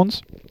Goblins with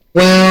Horns.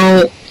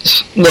 Well,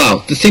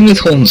 the thing with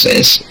Horns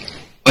is,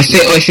 I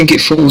think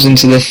it falls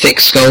into the thick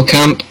skull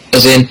camp,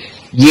 as in,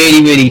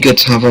 really, really good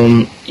to have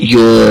on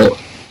your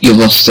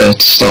roster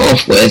to start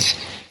off with,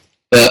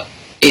 but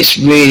it's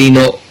really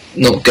not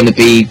going to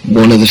be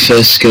one of the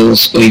first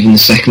skills or even the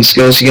second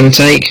skills you're going to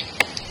take.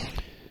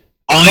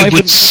 I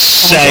would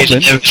say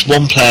that there is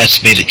one player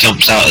to me that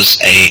jumps out as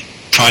a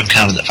prime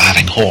candidate for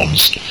having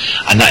Horns,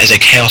 and that is a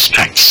Chaos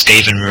Pact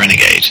Skaven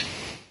Renegade.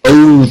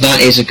 Oh,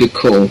 that is a good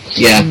call.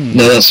 Yeah,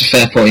 no, that's a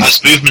fair point.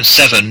 As movement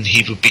 7,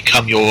 he would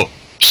become your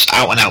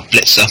out-and-out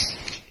blitzer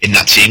in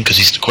that team because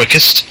he's the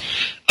quickest.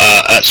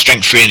 At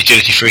strength 3 and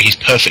agility 3, he's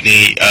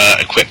perfectly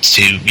equipped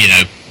to, you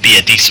know, be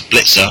a decent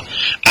blitzer,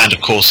 and of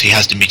course he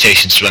has the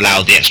mutations to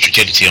allow the extra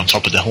agility on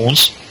top of the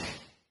Horns.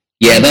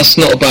 Yeah, that's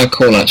not a bad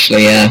call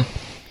actually. Yeah.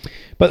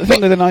 But the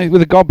thing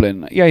with a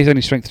goblin, yeah, he's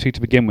only strength 2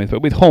 to begin with,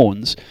 but with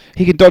horns,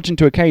 he can dodge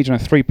into a cage on a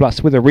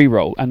 3+ with a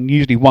reroll and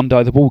usually one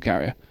die the ball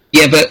carrier.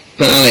 Yeah, but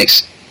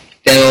Alex,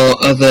 there are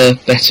other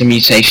better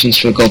mutations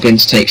for a goblin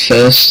to take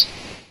first.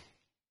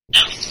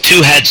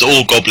 2 heads,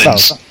 all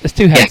goblins. Well, there's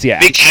 2 heads,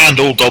 yeah. Big hand,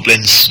 all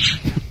goblins.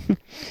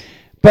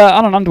 But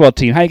on an Underworld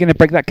team, how are you going to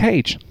break that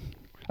cage?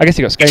 I guess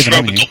you got Skaven, Throw a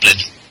haven't you? goblin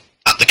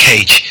at the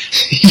cage.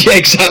 Yeah,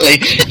 exactly.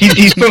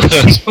 He's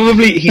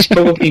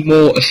probably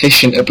more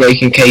efficient at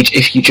breaking cage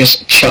if you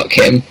just chuck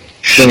him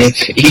than if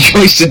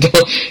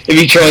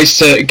he tries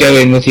to go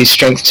in with his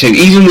strength 2,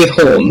 even with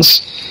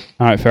horns.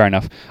 All right, fair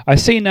enough. I've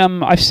seen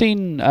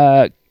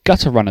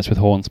gutter runners with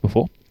horns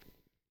before.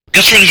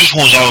 Gutter runners with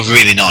horns are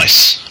really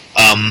nice.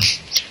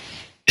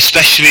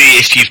 Especially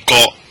if you've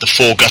got the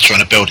 4 gutter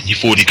runner build and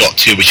you've already got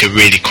 2 which are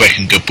really quick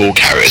and good ball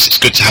carriers. It's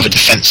good to have a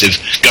defensive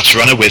gutter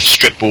runner with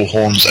strip ball,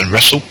 horns, and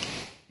wrestle.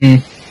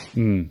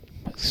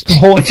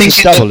 Horns is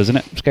double, isn't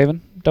it, Skaven?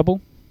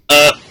 Double?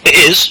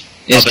 It is.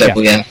 It's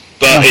double, yeah.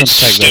 But it's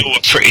still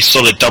a pretty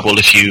solid double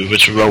if you were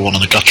to roll one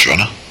on the gutter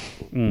runner.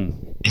 And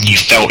you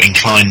felt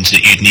inclined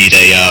that you'd need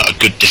a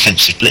good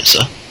defensive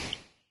blitzer.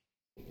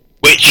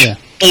 Which,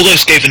 although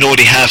Skaven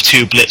already have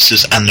 2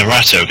 blitzers and the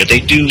Rat Ogre, they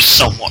do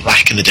somewhat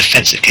lack in the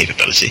defensive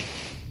capability.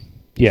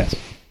 Yes.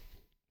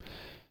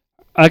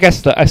 I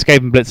guess that a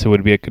Skaven blitzer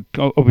would be a good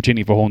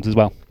opportunity for horns as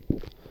well.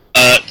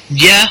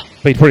 Yeah.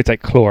 But you'd probably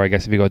take claw, I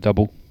guess, if you got a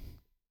double.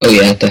 Oh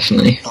yeah,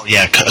 definitely. Oh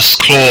yeah, because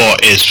claw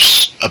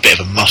is a bit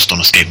of a must on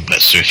a Skaven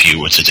blitzer if you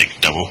were to take a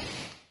double.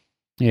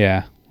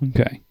 Yeah.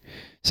 Okay.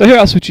 So who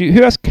else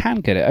can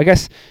get it? I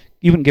guess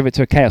you wouldn't give it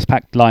to a Chaos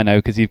Pact Lino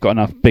because you've got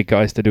enough big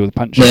guys to do the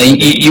punches. No,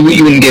 you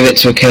wouldn't give it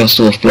to a Chaos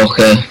Dwarf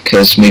blocker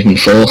because movement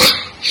 4.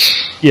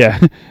 Yeah.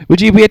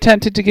 Would you be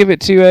tempted to give it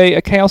to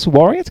a Chaos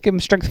Warrior to give him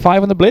strength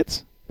 5 on the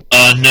blitz?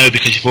 No,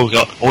 because you've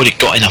already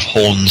got enough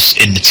horns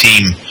in the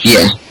team.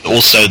 Yeah.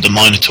 Also, the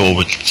Minotaur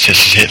would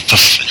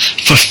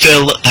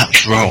fulfill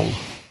that role.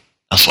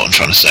 That's what I'm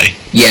trying to say.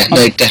 Yeah,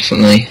 no,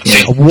 definitely.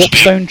 Yeah. A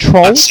Warpstone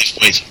Troll?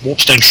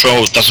 Warpstone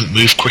Troll doesn't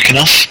move quick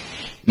enough.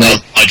 No.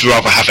 I'd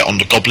rather have it on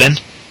the Goblin.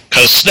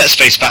 Because, let's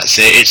face facts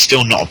here, it's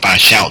still not a bad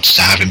shout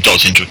to have him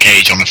dodge into a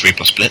cage on a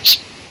 3+ blitz.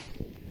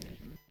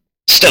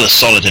 Still a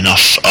solid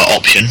enough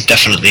option,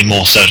 definitely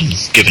more so than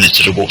giving it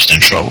to the Warpstone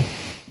Troll.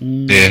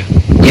 Yeah.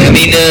 Yeah,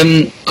 I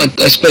mean,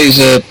 I suppose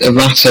a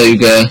Rat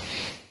Ogre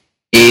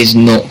is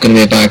not going to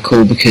be a bad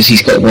call because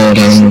he's got Wild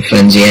Animal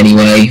Frenzy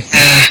anyway.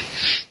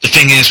 The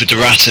thing is with the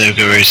Rat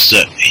Ogre is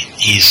that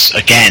he's,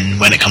 again,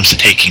 when it comes to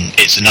taking,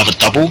 it's another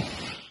double.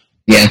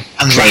 Yeah.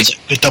 And right,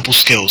 with double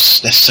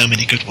skills, there's so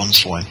many good ones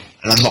for him.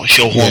 And I'm not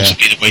sure horns would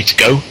be the way to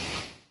go.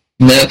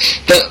 No,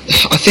 but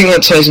I think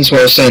that ties into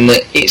what I was saying,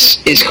 that it's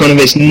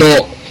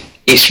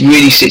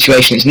really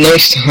situational. It's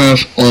nice to have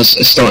as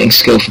a starting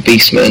skill for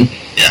Beastman,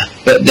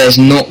 but there's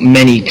not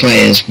many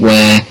players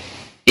where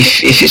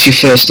if it's your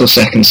first or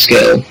second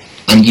skill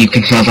and you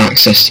can have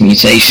access to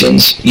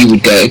mutations, you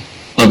would go,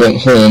 I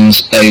want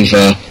horns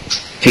over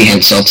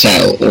Prehensile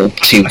Tail or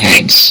 2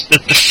 heads. The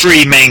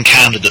 3 main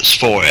candidates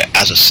for it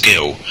as a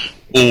skill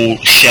all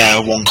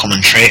share one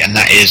common trait, and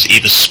that is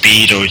either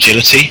speed or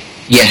agility.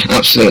 Yeah,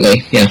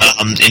 absolutely. Yeah.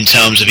 In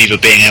terms of either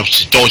being able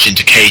to dodge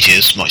into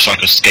cages, much like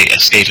a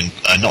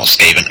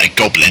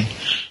goblin.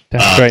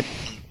 That's great.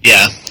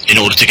 Yeah, in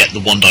order to get the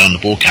 1 die on the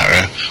ball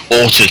carrier,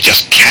 or to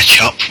just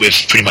catch up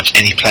with pretty much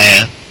any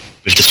player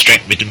with the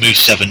strength, with the move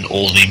 7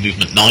 or the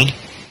movement 9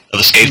 of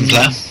a Skaven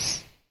player.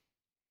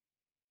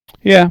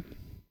 Yeah,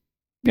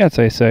 I'd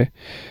say so.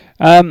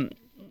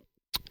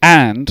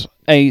 And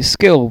a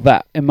skill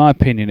that, in my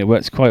opinion, it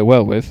works quite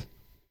well with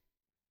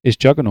is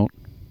Juggernaut.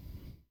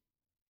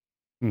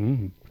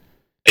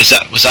 Was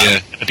that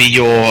going to be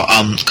your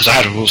because I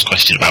had a rules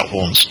question about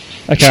horns.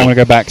 Okay, I'm going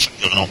to go back.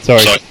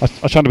 Sorry. I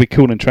was trying to be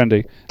cool and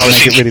trendy. I was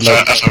thinking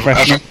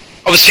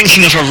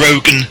of a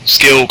Rogan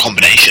skill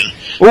combination.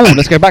 Oh,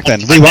 let's go back then.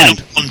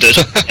 Rewind. And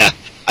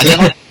then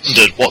I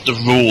wondered what the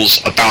rules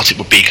about it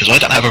would be because I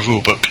don't have a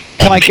rule book.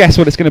 Can I guess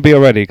what it's going to be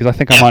already? Because I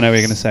think I might know what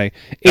you're going to say.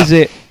 Is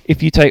it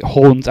if you take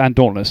horns and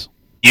dauntless?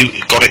 You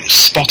got it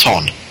spot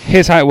on.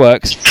 Here's how it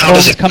works.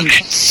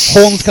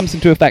 Horns comes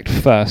into effect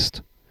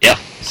first. Yeah.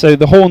 So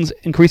the horns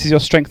increases your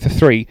strength to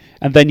 3,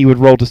 and then you would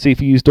roll to see if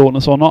you use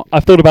dauntless or not.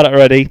 I've thought about it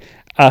already.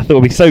 I thought it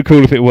would be so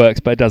cool if it works,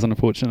 but it doesn't,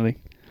 unfortunately.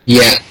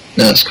 Yeah,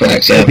 that's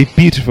correct. Yeah. It'd be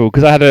beautiful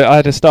because I had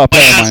a star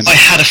player in mind. I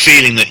had a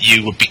feeling that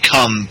you would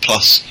become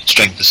plus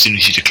strength as soon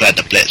as you declared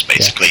the blitz,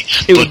 basically.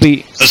 Yeah. It would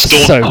be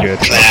so good.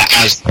 Declare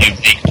as you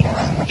make them,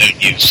 don't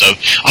you? So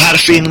I had a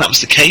feeling that was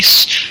the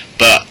case,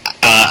 but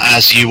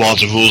as you are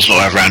the rules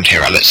lawyer around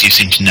here, Alex, you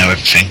seem to know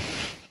everything.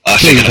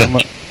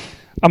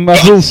 I'm a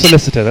rules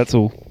solicitor. That's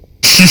all.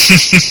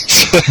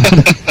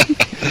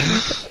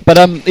 But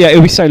yeah, it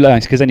would be so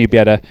nice because then you'd be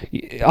able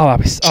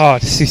to.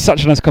 This is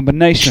such a nice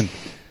combination.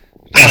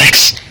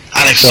 Alex,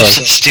 stop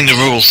soliciting the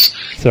rules.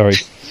 Sorry.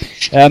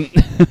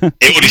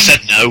 It already said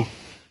no.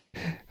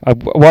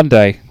 One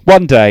day.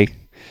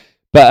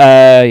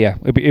 But yeah,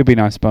 it'd be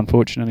nice, but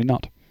unfortunately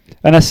not.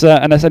 Unless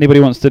anybody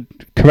wants to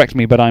correct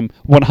me, but I'm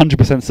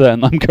 100%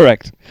 certain I'm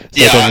correct.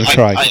 So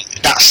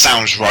that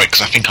sounds right,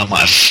 because I think I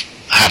might have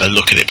had a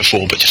look at it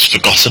before, but just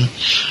forgotten.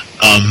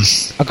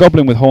 A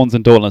goblin with horns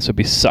and dauntless would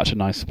be such a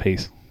nice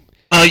piece.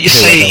 You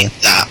say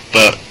that,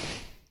 but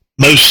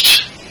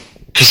most...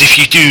 Because if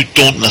you do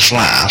Dauntless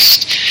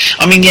last...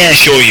 I mean, yeah,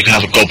 sure, you can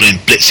have a goblin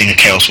blitzing a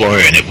Chaos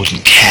Warrior and it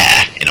wouldn't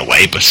care, in a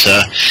way, but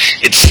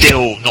it's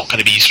still not going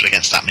to be useful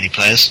against that many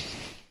players.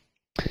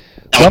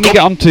 Now, when we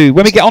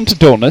get onto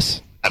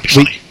Dauntless... That'd be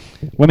funny.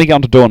 When we get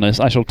onto Dauntless,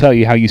 I shall tell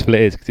you how useful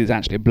it is, because it's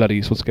actually a bloody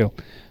useful skill.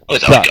 I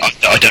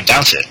don't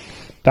doubt it.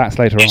 That's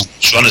later on.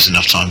 It's run us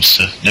enough times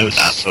to know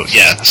that, but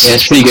yeah,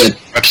 it's pretty good.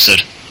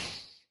 Episode.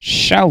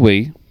 Shall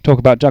we talk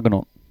about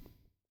Juggernaut?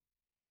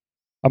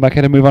 Am I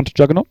okay to move on to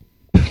Juggernaut?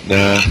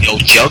 The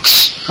old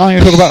jugs. Oh,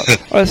 you're talking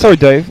about... sorry,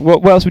 Dave.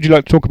 What else would you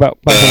like to talk about?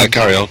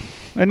 Carry on.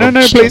 No,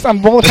 please. I'm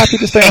more happy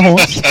to stay on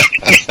horse.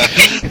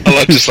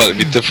 I just like to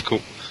be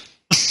difficult.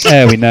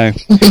 There we know.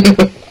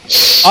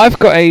 I've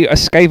got a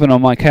Skaven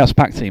on my Chaos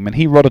Pact team, and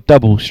he rolled a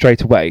double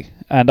straight away.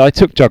 And I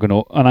took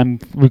Juggernaut, and I'm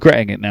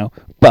regretting it now.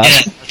 But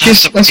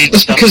that's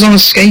because on a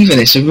Skaven,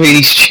 it's a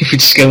really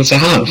stupid skill to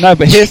have. No,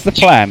 but here's the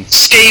plan.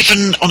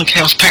 Skaven on a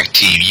Chaos Pact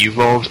team, you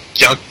rolled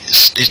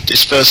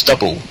his first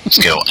double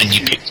skill, and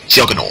you picked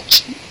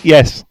Juggernaut.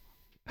 Yes.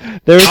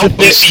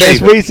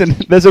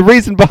 There's a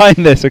reason behind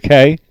this,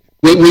 okay?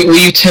 Were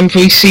you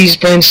temporarily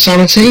seized by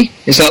insanity?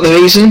 Is that the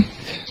reason?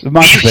 You were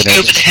over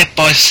the head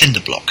by a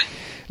cinder block.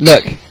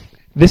 Look,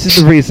 this is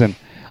the reason.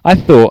 I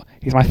thought,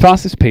 he's my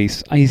fastest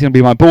piece, and he's going to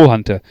be my ball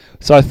hunter.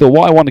 So I thought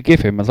what I want to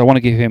give him is I want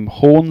to give him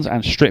horns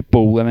and strip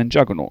ball and then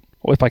Juggernaut,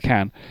 or if I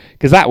can.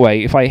 Because that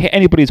way, if I hit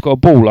anybody who's got a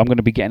ball, I'm going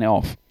to be getting it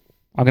off.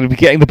 I'm going to be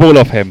getting the ball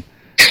off him.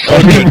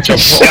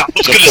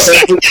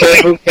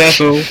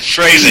 Careful.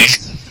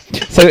 Phrasing.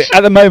 So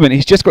at the moment,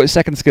 he's just got his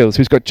second skill. So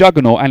he's got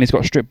Juggernaut and he's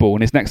got strip ball,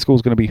 and his next skill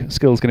is going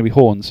to be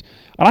horns.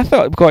 And I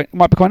thought it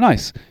might be quite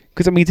nice.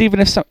 Because it means even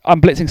if I'm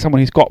blitzing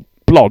someone who's got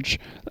blodge,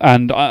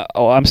 and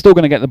I'm still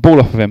going to get the ball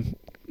off of him,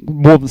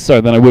 more than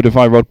so than I would if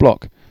I rolled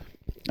block.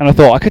 And I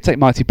thought I could take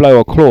Mighty Blow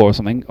or Claw or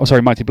something. Oh,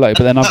 sorry, Mighty Blow,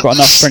 but then I've got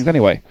enough strength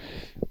anyway.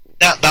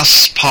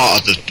 That's part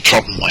of the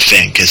problem, I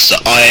think, is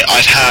that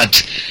I've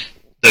had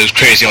those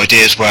crazy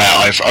ideas where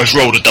I've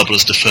rolled a double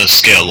as the first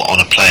skill on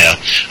a player,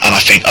 and I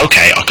think,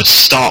 okay, I could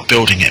start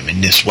building him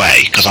in this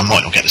way, because I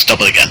might not get this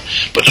double again.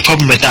 But the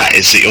problem with that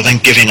is that you're then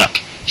giving up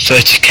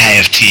 30k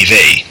of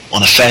TV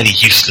on a fairly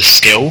useless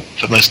skill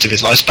for most of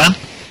his lifespan.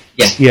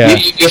 Yeah.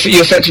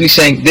 You're effectively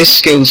saying, this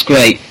skill's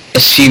great,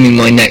 assuming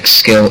my next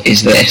skill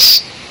is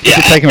this. It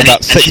could take him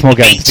about 6 more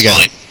games to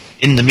get.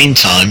 In the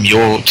meantime,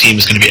 your team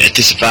is going to be at a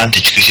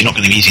disadvantage because you're not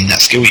going to be using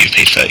that skill you've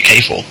paid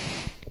 30k for.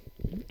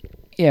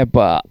 Yeah,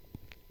 but...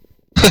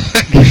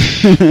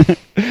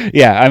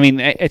 yeah, I mean,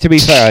 to be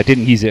fair, I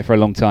didn't use it for a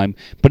long time.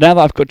 But now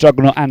that I've got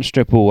Juggernaut and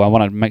Strip Ball, I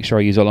want to make sure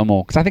I use it a lot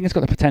more. Because I think it's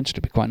got the potential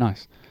to be quite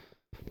nice.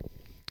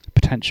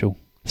 Potential.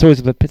 It's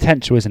always the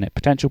potential, isn't it?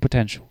 Potential.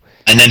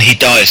 And then he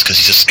dies because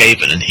he's a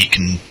Skaven and he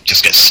can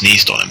just get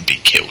sneezed on and be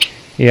killed.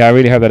 Yeah, I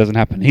really hope that doesn't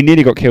happen. He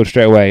nearly got killed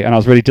straight away, and I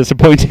was really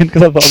disappointed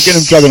because I thought I was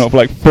getting him Juggernaut for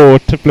like 4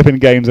 flipping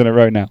games in a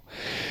row now.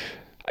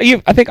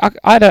 I think I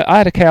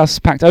had a Chaos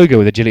Pact Ogre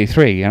with Agility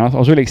 3, and I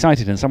was really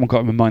excited, and someone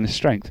got him a minus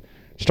strength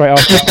straight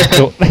after. I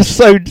thought, that's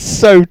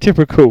so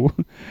typical,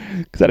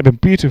 because that'd have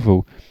been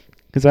beautiful.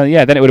 Because then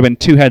it would have been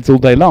 2 heads all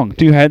day long.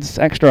 2 heads,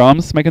 extra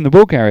arms, making the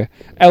ball carrier.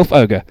 Elf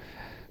Ogre.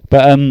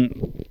 But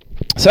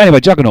so anyway,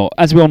 Juggernaut,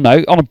 as we all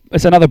know,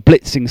 it's another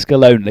blitzing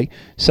skill only.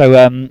 So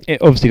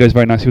it obviously goes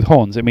very nicely with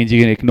horns. It means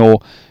you can ignore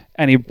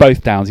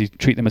both downs. You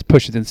treat them as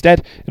pushes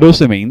instead. It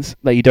also means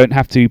that you don't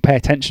have to pay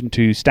attention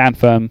to stand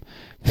firm,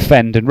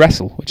 fend, and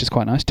wrestle, which is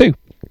quite nice too.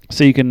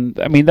 So you can,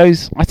 I mean,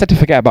 those. I tend to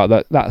forget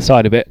about that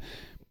side of it,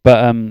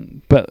 but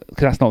cause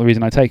that's not the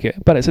reason I take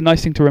it. But it's a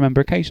nice thing to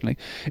remember occasionally.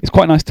 It's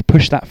quite nice to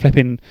push that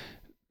flipping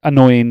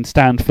annoying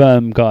stand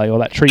firm guy or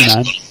that tree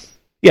man.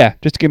 Yeah,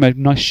 just to give him a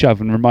nice shove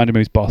and remind him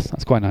who's boss.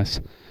 That's quite nice.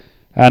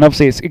 And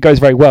obviously, it goes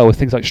very well with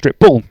things like strip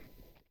ball,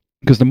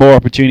 because the more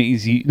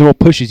opportunities, the more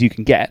pushes you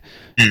can get,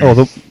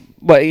 well,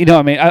 you know what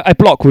I mean. A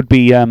block would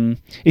be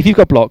if you've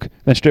got block,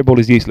 then strip ball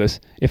is useless.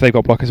 If they've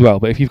got block as well,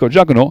 but if you've got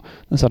Juggernaut,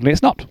 then suddenly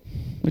it's not,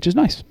 which is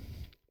nice.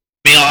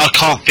 I mean, I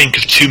can't think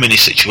of too many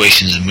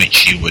situations in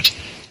which you would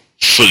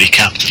fully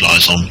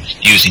capitalise on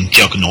using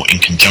Juggernaut in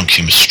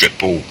conjunction with strip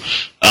ball.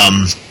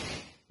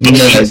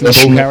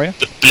 The ball carrier.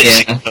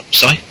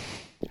 Sorry.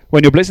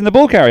 When you're blitzing the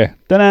ball carrier.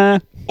 Ta-da!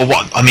 Or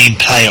what? I mean,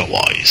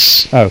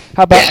 player-wise. Oh,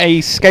 how about a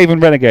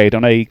Skaven Renegade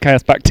on a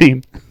Chaos Pact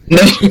team? No!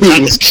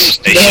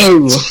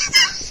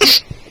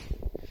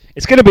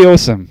 It's going to be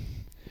awesome.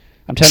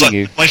 I'm telling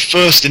you. My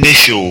first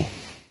initial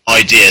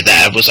idea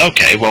there was,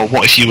 okay, well,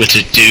 what if you were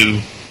to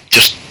do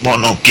just, why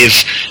not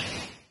give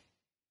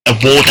a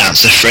War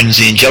Dancer,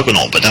 Frenzy, and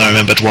Juggernaut? But then I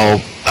remembered, well,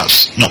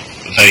 that's not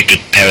a very good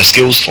pair of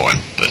skills for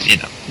him, but, you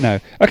know. No.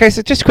 Okay,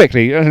 so just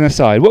quickly, as an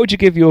aside, what would you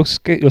give your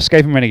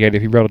Skaven Renegade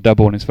if he rolled a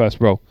double on his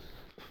first roll?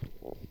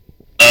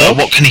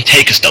 What can he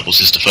take as doubles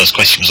is the first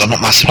question, because I'm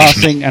not massively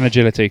Passing and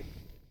agility.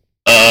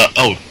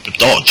 The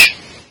dodge.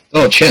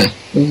 Dodge, yeah.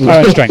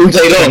 Strength. All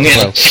day long,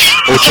 yeah.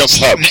 Or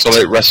jump up, so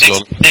they wrestle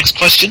on. Next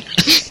question.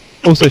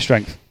 Also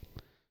strength.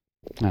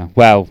 Oh,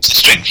 well.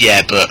 Strength,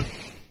 yeah, but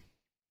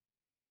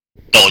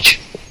dodge.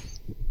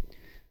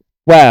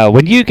 Well,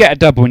 when you get a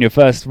double in your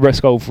first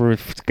skull for a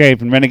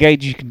Skaven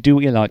Renegade, you can do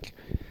what you like.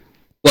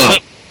 Well,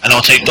 and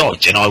I'll take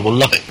dodge, and I will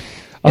love it.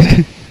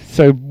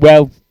 So,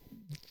 well,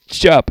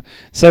 shut up.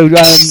 So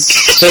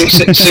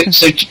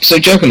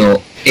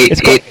Juggernaut.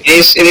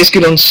 It is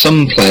good on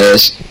some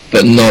players,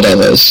 but not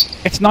others.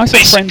 It's nice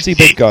on frenzy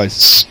big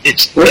guys.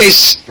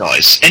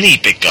 Guys. Any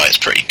big guy is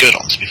pretty good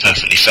on, to be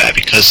perfectly fair,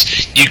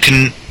 because you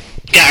can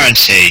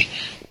guarantee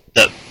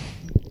that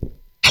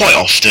quite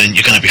often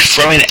you're going to be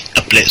throwing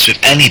a blitz with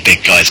any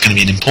big guy. It's going to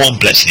be an important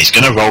blitz, and he's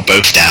going to roll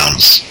both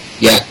downs.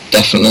 Yeah,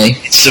 definitely.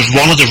 It's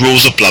one of the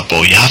rules of Blood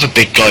Bowl. You have a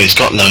big guy who's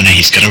got loner,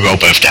 he's going to roll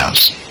both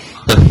downs.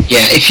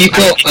 Yeah, if you've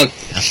got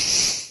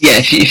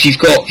if you've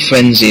got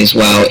frenzy as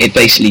well, it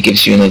basically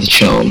gives you another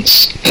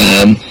chance.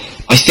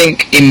 I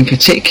think in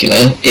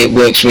particular it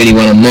works really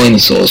well on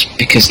Minotaurs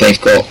because they've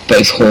got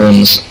both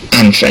horns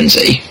and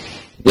frenzy,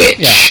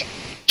 which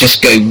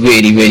just go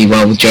really, really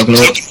well with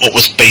Juggernaut. What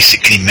was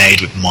basically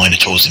made with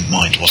Minotaurs in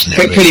mind, wasn't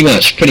it?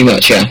 Pretty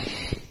much, yeah.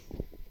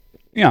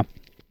 Yeah,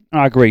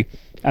 I agree.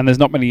 And there's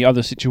not many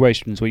other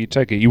situations where you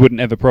take it. You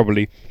wouldn't ever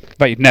probably,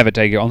 but you'd never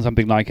take it on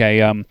something like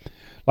a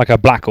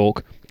Black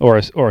Orc or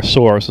a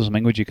Saurus or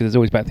something, would you? Because there's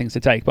always better things to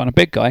take. But on a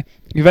big guy,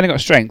 if you've only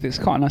got strength, it's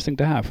quite a nice thing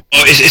to have.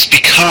 Well, it's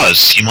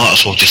because you might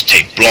as well just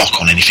take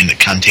block on anything that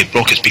can take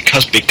block. It's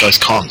because big guys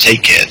can't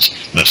take it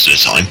most of the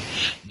time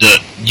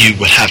that you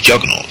would have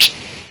Juggernaut.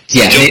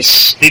 Yeah,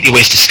 it's completely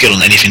wasted skill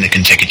on anything that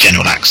can take a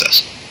general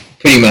access.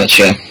 Pretty much,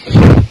 yeah.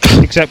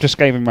 Except a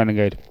Skaven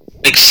Renegade.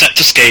 Except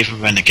a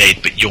Skaven Renegade,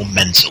 but you're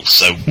mental,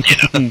 so, you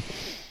know.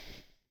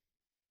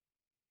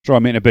 Sorry,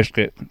 I'm eating a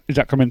biscuit. Is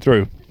that coming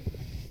through?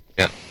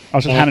 Yeah. I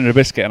was just handing a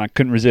biscuit and I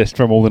couldn't resist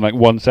for more than like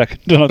 1 second.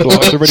 And I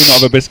thought, I really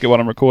not have a biscuit while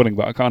I'm recording,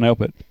 but I can't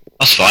help it.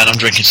 That's fine, I'm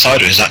drinking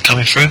cider. Is that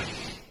coming through?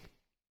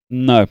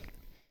 No.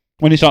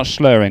 When you start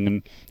slurring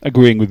and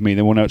agreeing with me,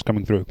 then we'll know it's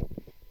coming through.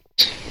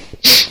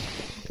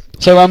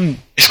 So,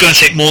 it's going to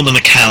take more than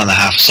a can and a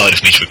half cider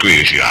for me to agree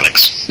with you,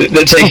 Alex.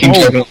 That taking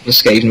Juggernaut for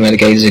Skaven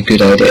Renegade is a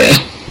good idea.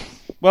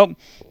 Well,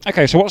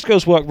 okay, so what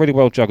skills work really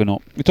well with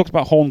Juggernaut? We talked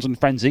about Horns and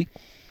Frenzy.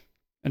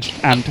 And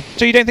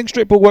so you don't think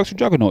Strip Ball works with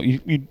Juggernaut? You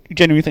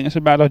genuinely think it's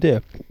a bad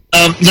idea?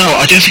 No,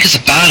 I don't think it's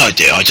a bad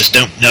idea. I just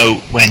don't know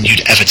when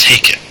you'd ever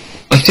take it.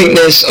 I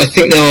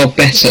think there are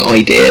better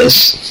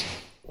ideas.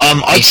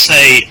 I'd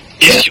say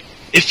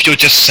if you're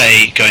just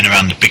say going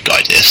around the big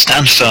idea,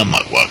 Stand Firm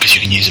might work because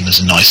you can use him as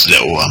a nice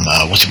little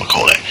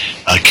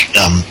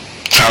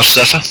crowd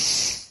surfer.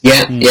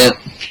 Yeah, yeah.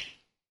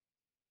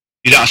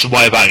 You don't have to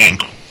worry about getting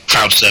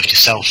crowd surfed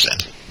yourself then.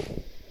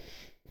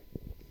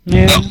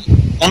 Yeah.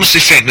 I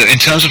honestly think that in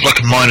terms of like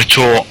a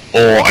Minotaur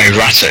or a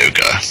Rat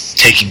Ogre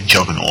taking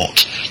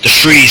Juggernaut, the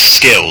three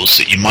skills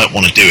that you might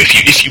want to do if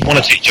you want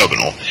to take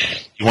Juggernaut,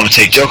 you want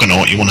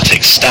to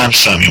take Stand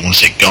Firm, you want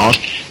to take Guard,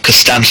 because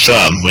Stand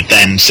Firm would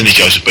then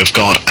synergize with both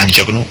Guard and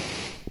Juggernaut.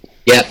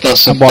 Yeah,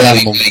 that's a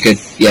very good,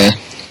 yeah.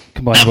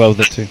 Combine well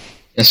the two.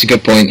 That's a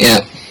good point, yeah.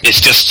 It's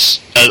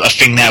just a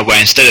thing there where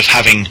instead of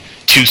having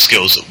two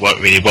skills that work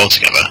really well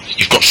together,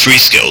 you've got three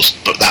skills,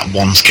 but that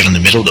one skill in the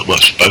middle that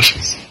works for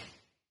both.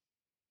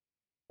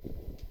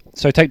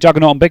 So take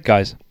Juggernaut on big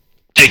guys.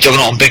 Take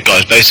Juggernaut on big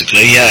guys,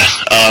 basically, yeah.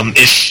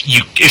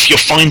 If you're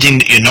finding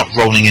that you're not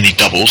rolling any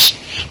doubles,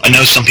 I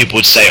know some people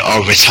would say,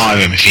 "Oh, retire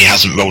him if he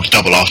hasn't rolled a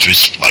double after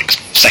his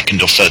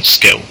second or third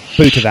skill."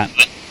 Boo to that.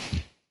 But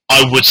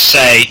I would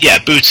say, yeah,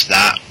 boo to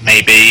that.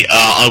 Maybe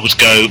I would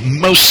go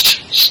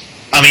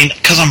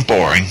because I'm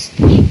boring,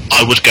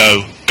 I would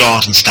go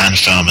Guard and Stand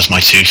Firm as my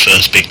two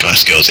first big guy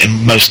skills.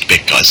 In most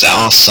big guys, there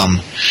are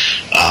some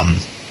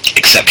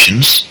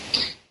exceptions.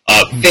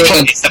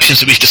 Probably exceptions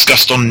that we've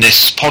discussed on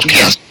this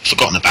podcast,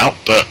 forgotten about,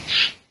 but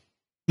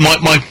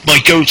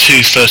my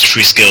go-to first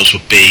three skills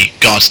would be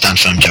Guard, Stand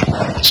Firm,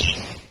 Juggernaut.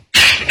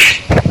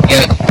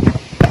 Yeah,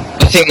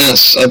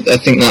 I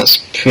think that's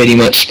pretty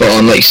much spot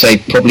on. Like you say,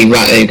 probably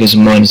Rat Ogres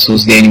and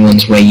Minotaurs are the only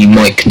ones where you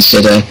might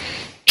consider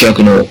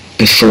Juggernaut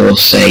before,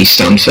 say,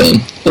 Stand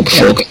Firm or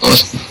before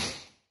Guard.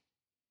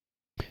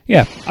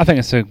 Yeah, I think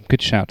it's a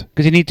good shout.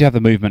 Because you need to have the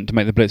movement to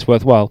make the blitz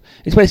worthwhile.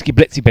 It's basically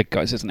blitzy big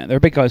guys, isn't it? There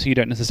are big guys who you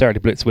don't necessarily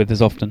blitz with as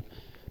often.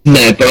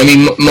 No, but I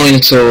mean,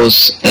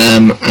 Minotaurs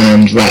and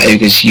Rat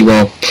Ogres, you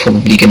are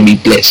probably going to be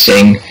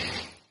blitzing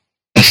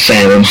a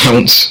fair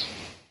amount.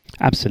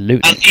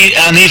 Absolutely.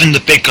 And even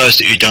the big guys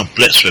that you don't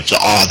blitz with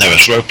that are there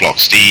as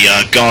roadblocks,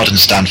 the Guard and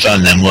Stand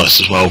Firm then works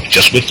as well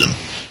just with them.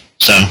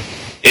 So,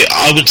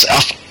 I would say,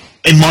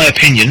 in my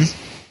opinion,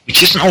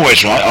 which isn't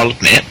always right, I'll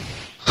admit,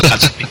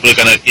 and some people are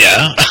going to,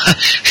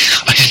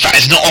 in fact,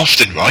 it's not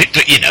often right,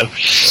 but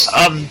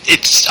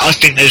I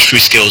think those three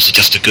skills are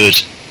just a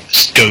good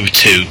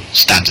go-to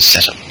standard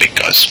setup for big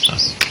guys. So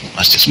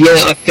that's just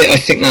I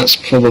think that's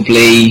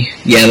probably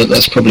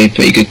that's probably a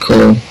pretty good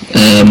call.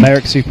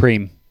 Merrick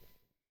Supreme.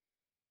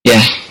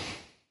 Yeah,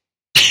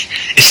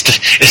 it's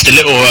the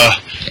little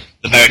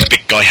The Merrick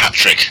big guy hat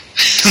trick.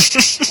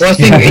 Well, I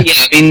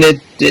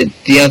think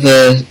the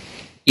other,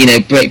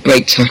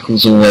 break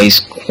tackle's always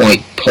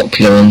quite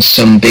popular on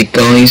some big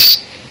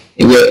guys.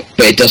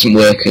 But it doesn't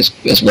work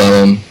as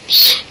well on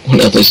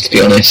others, to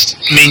be honest.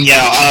 I mean,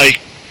 yeah,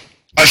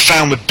 I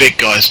found with big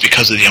guys,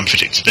 because of the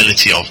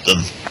unpredictability of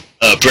them,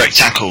 break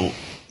tackle,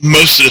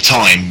 most of the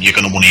time you're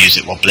going to want to use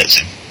it while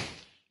blitzing.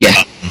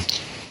 Yeah.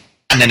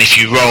 And then if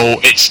you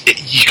roll,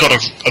 you've got to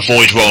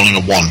avoid rolling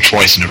a 1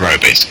 twice in a row,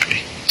 basically.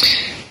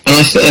 And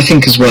I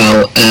think as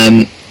well,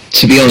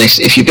 to be honest,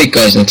 if you're big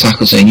guys in the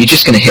tackle zone, you're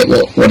just going to hit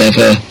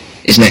whatever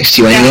is next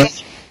to you anyway.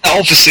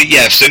 Obviously,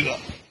 yeah, so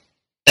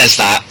there's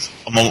that.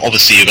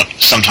 Obviously, you've got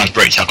sometimes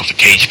break tackle for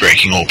cage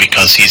breaking, or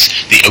because he's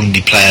the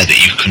only player that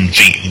you can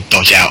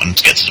dodge out and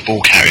get to the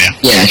ball carrier.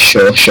 Yeah,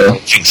 sure.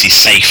 Thinks he's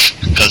safe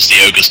because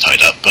the ogre's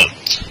tied up, but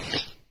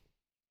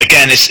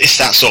again, it's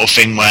that sort of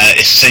thing where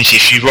it's essentially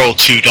if you roll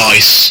 2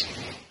 dice,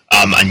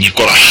 and you've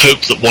got to hope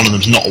that one of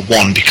them's not a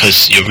 1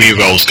 because your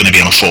reroll is going to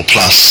be on a 4+.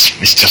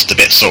 It's just a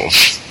bit sort of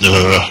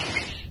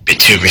bit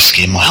too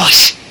risky in my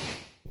eyes.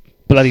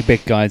 Bloody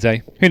big guys, eh?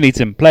 Who needs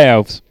them? Play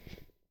elves.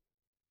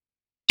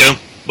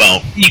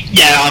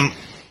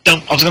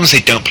 I was going to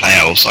say don't play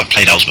elves. I've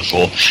played elves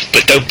before,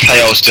 but don't play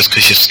elves just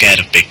because you're scared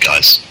of big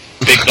guys.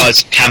 Big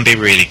guys can be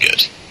really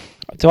good.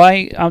 Do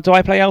I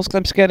play elves because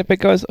I'm scared of big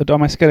guys, or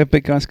am I scared of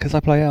big guys because I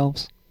play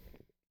elves?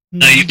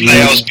 No, you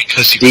play elves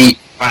because you've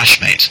got Bash,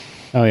 mate.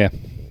 Oh yeah.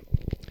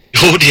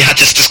 You already had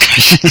this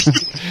discussion.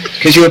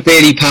 Because you're a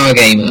beardy power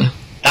gamer.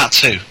 That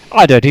too.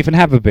 I don't even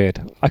have a beard.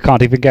 I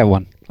can't even get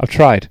one. I've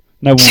tried.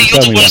 No one will See,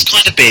 tell you're me the worst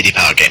kind of beardy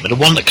power gamer, the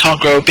one that can't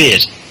grow a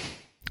beard.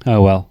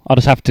 Oh well, I'll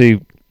just have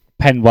to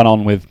pen one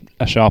on with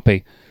a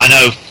Sharpie. I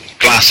know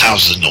glass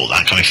houses and all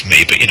that coming from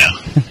me, but you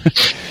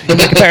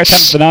make a better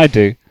attempt than I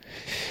do.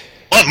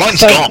 Well, mine's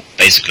gone,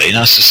 basically.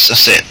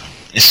 That's it.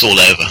 It's all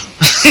over.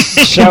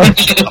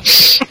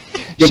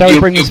 Shall we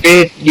bring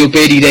your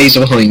beardy days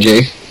are behind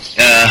you?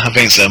 I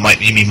think so.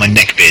 You mean my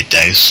neckbeard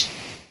days?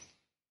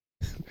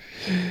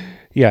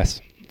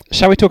 Yes.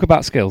 Shall we talk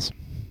about skills?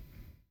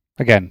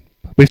 Again,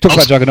 we've talked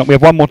about Juggernaut. We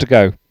have one more to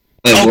go.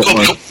 God, we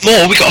got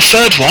more. We got a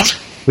third one.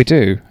 We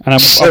do, and I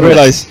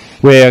realise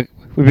we've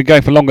been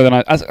going for longer than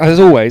as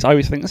always. I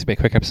always think this would be a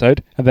quick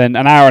episode, and then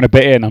an hour and a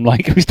bit in, I'm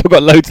like, we've still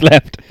got loads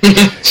left.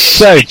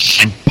 So,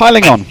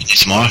 piling on.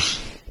 Tomorrow.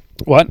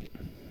 What?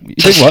 You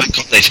think what?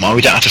 Day tomorrow.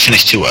 We don't have to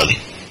finish too early.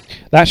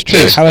 That's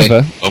true.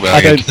 However,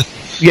 I don't.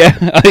 Yeah.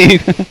 No, you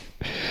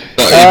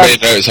may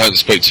notice I haven't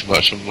spoke too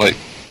much. I'm like,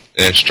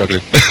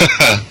 struggling.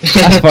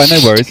 That's fine. No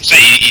worries. So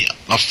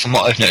from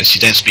what I've noticed, you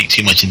don't speak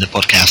too much in the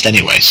podcast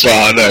anyway. So.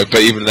 Well, I know,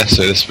 but even less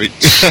so this week.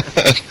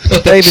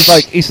 Dave is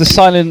like, he's the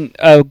silent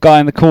guy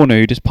in the corner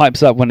who just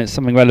pipes up when it's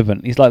something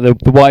relevant. He's like the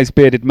wise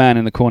bearded man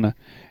in the corner.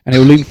 And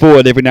he'll lean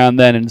forward every now and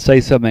then and say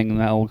something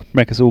that'll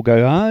make us all go,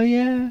 oh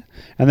yeah.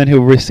 And then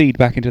he'll recede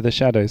back into the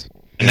shadows.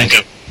 And then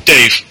go,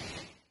 Dave.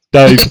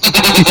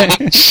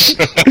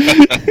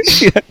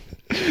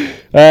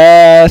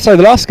 Yeah. So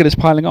the last skill is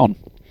piling on.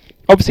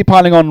 Obviously,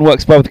 piling on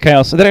works well with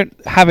Chaos, so they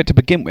don't have it to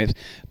begin with,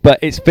 but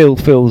it still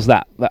fills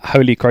that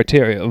holy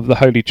criteria of the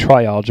holy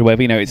triage or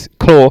whatever. It's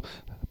Claw,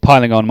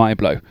 piling on, Mighty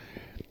Blow.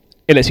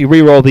 It lets you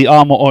reroll the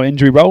armor or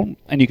injury roll,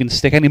 and you can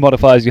stick any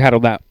modifiers you had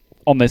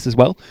on this as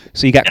well.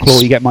 So you get Claw,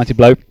 you get Mighty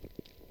Blow,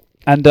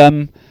 and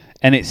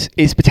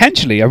it's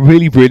potentially a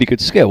really, really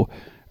good skill,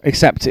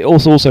 except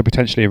it's also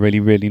potentially a really,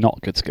 really not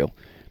good skill,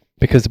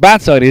 because the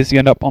bad side is you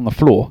end up on the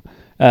floor,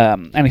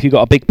 and if you've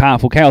got a big,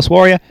 powerful Chaos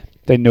Warrior,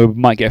 then you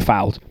might get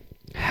fouled.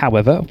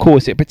 However, of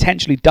course, it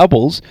potentially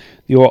doubles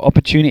your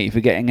opportunity for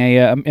getting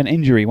an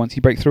injury once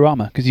you break through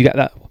armor, because you get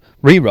that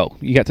reroll,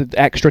 you get the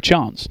extra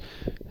chance,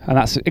 and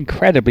that's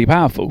incredibly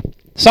powerful.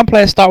 Some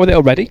players start with it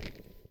already.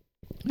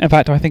 In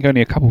fact, I think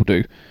only a couple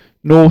do.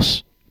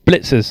 Norse,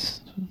 Blitzers.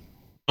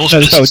 They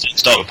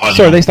start with piling on.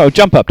 Sorry, they start with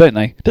jump up, don't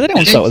they? Does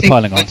anyone start with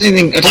piling on? I don't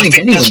think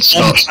anyone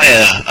starts.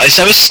 Is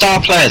there a star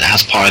player that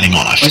has piling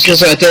on? I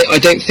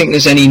don't think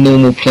there's any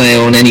normal player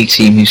on any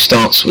team who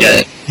starts with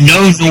it.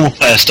 No normal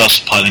player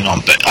starts with piling on,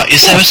 but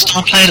is there a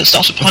star player that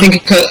starts with piling on? I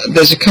think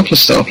there's a couple of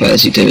star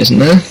players who do, isn't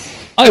there?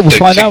 I will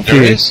find out for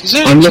you.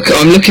 I'm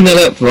looking that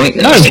up right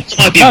now. No, it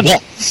might be one.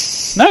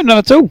 No,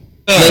 not at all.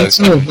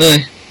 No.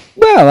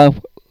 Well,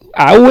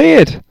 how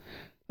weird.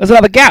 There's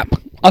another gap.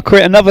 I'll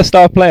create another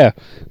star player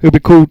who'll be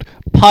called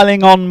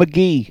Piling On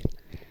McGee.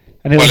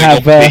 And he'll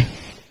have... Piling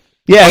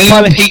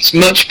On Pete's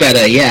much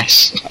better,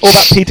 yes. All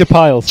about Peter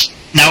Piles.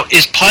 Now,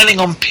 is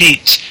Piling On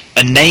Pete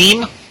a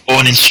name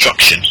or an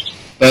instruction?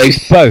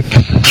 Both.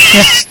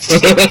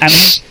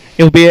 And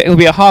he'll be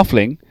a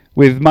halfling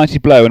with Mighty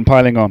Blow and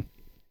Piling On.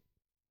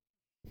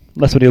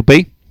 That's what he'll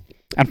be.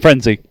 And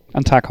Frenzy.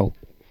 And Tackle.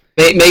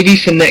 Maybe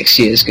for next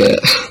year's Gert.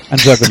 And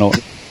Juggernaut.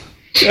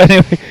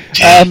 Anyway.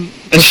 And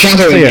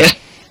Shadowing, yeah.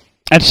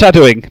 And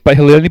Shadowing, but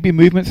he'll only be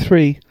movement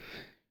 3.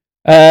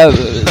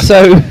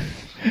 So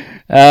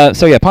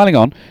yeah, piling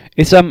on.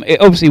 It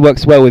obviously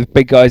works well with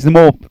big guys. The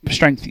more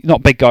strength,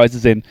 not big guys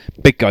as in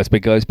big guys,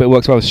 but it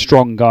works well with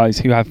strong guys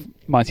who have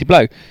Mighty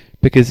Blow.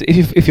 because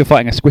if you're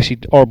fighting a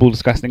squishy, horrible,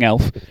 disgusting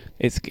elf,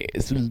 it's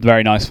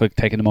very nice for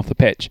taking them off the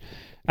pitch.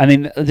 And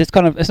then it's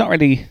not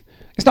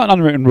an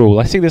unwritten rule.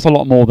 I see this a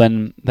lot more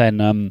than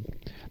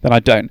I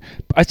don't.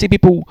 But I see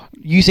people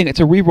using it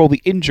to re-roll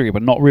the injury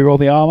but not re-roll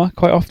the armour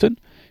quite often,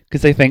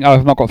 because they think,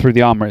 I've not got through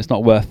the armour, it's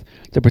not worth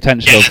the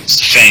potential. Yeah, that's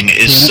the thing,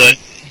 is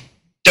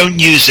don't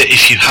use it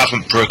if you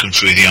haven't broken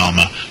through the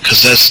armour,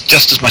 because there's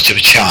just as much of a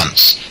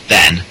chance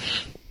then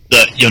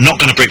that you're not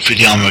going to break through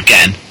the armour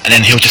again, and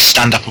then he'll just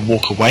stand up and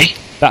walk away.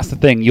 That's the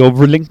thing, you're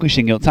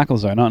relinquishing your tackle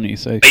zone, aren't you?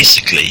 So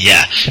basically,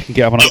 yeah. They can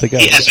get up and up they go.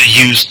 Don't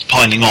ever use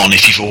piling on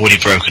if you've already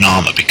broken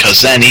armour,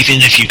 because then even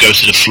if you go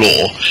to the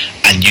floor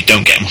and you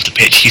don't get him off the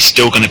pitch, he's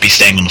still going to be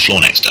staying on the floor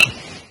next turn.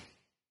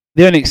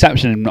 The only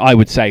exception, I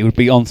would say, would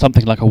be on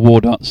something like a War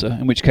Dancer,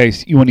 in which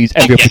case you want to use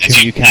every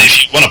opportunity you can.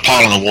 If you want to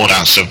pile on a War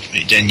Dancer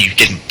and you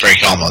didn't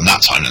break armour on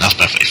that time, then that's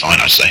perfectly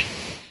fine, I'd say.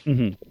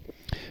 Mm-hmm.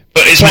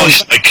 But it's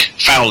much like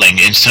fouling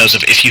in terms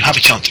of if you have a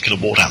chance to kill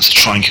a War Dancer,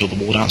 try and kill the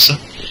War Dancer.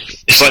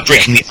 It's like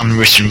breaking the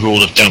unwritten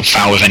rule of don't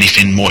foul with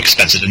anything more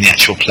expensive than the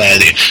actual player.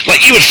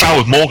 Like you would foul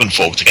with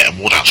Morgenthau to get a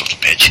War Dancer off the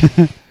pitch.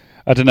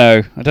 I don't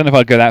know if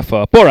I'd go that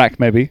far. Borak,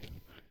 maybe.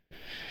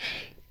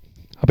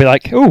 I'll be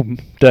like, ooh,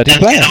 dirty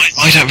player.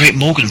 I don't rate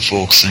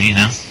Morgenthau, so,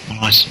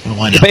 what do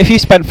I know? But if you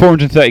spent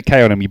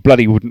 430k on him, you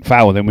bloody wouldn't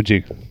foul with him, would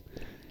you?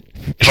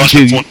 If I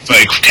spent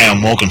 430k on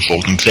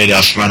Morgenthau, then clearly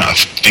I've run out of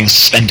things to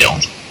spend it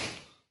on.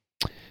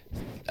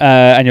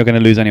 And you're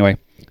going to lose anyway.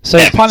 So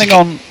piling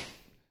on.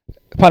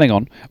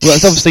 Well,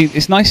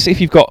 it's nice if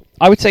you've got.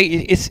 I would say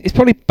it's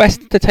probably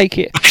best to take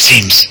it.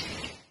 Teams.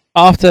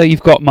 After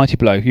you've got Mighty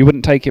Blow. You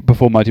wouldn't take it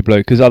before Mighty Blow,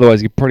 because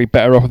otherwise you're probably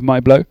better off with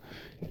Mighty Blow.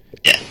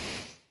 Yeah.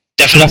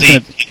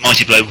 Definitely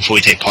Mighty Blow before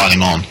you take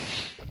piling on.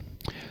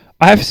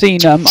 I have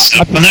seen... an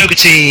ogre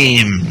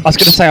team! I was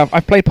going to say,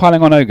 I've played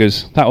piling on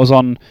ogres. That was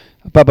on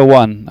Bubba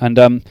 1. And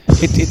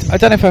I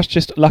don't know if I was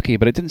just lucky,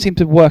 but it didn't seem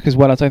to work as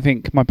well as I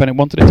think my opponent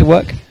wanted it to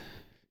work.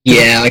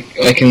 Yeah,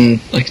 I can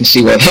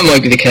see why that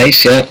might be the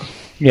case, yeah.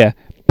 Yeah.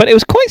 But it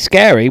was quite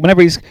scary.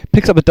 Whenever he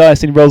picks up the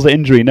dice and he rolls the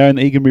injury, knowing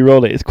that he can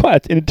re-roll it, it's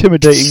quite an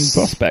intimidating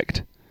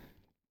prospect.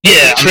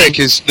 Yeah, the trick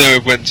is know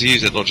when to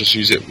use it, not just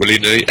use it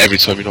willy-nilly every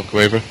time you knock him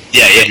over.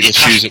 Yeah, you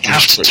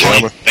have to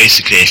time,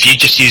 basically. If you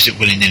just use it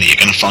willy-nilly, you're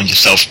going to find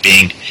yourself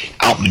being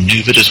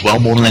outmaneuvered as well,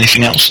 more than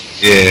anything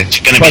else. Yeah. It's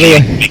going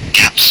to be big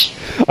caps.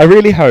 I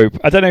really hope,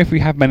 I don't know if we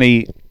have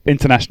many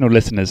international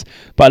listeners,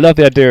 but I love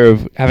the idea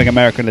of having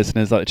American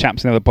listeners like the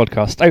chaps in the other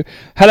podcasts. Oh,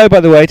 hello, by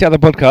the way, to other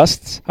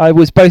podcasts. I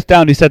was both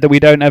down who said that we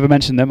don't ever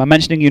mention them. I'm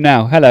mentioning you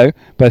now. Hello,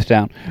 both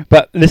down.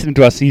 But listening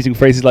to us using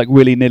phrases like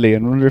willy-nilly,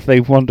 and wonder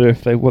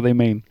if they what they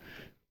mean.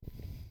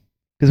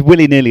 Because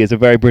willy-nilly is a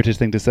very British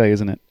thing to say,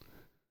 isn't it?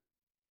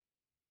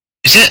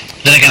 Is it?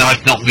 Then again,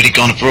 I've not really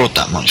gone abroad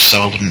that much,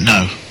 so I wouldn't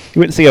know. You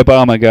wouldn't see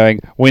Obama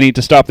going, we need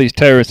to stop these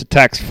terrorist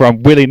attacks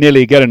from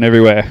willy-nilly getting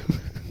everywhere.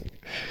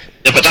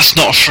 Yeah, but that's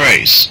not a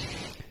phrase.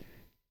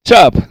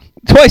 Shut up.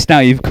 Twice now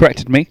you've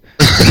corrected me.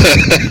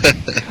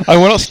 I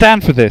will not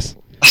stand for this.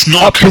 That's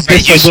not a correct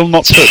this I will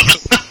not put.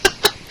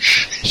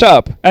 Shut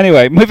up.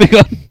 Anyway, moving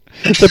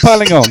on. So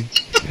piling on.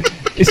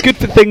 It's good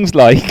for things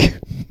like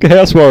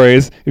Chaos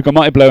Warriors, who've got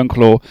Mighty Blow and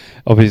Claw,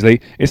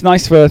 obviously. It's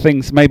nice for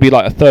things, maybe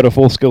like a third or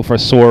fourth skill for a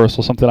Saurus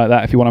or something like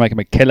that, if you want to make him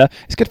a killer.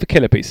 It's good for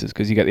killer pieces,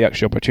 because you get the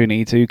extra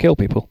opportunity to kill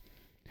people.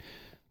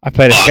 I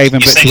played a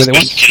Skaven Blitz with it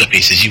once. Killer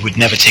pieces, you would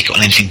never take it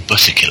on anything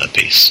but a killer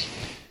piece.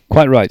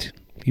 Quite right.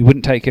 You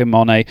wouldn't take him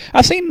on a...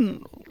 I've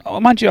seen...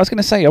 mind you, I was going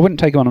to say I wouldn't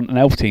take him on an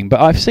elf team, but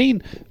I've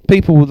seen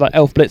people with like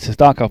elf blitzers,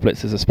 dark elf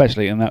blitzers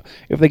especially, and that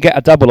if they get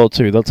a double or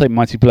two, they'll take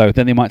Mighty Blow,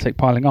 then they might take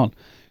piling on.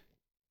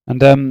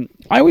 And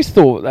I always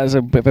thought that was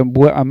a bit of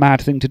a mad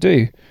thing to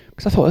do,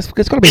 because I thought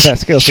there's got to be better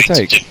skills to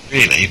take.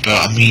 Really,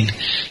 but I mean...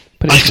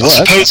 But I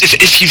suppose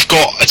if you've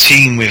got a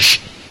team with,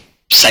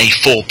 say,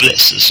 4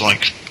 blitzers,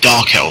 like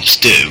Dark Elves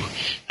do,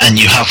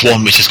 and you have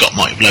one which has got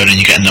Mighty Blow and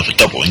you get another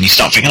double, and you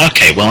start thinking,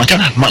 okay, well, I don't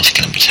have much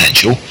killing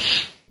potential,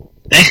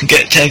 they can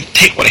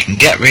take what they can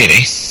get,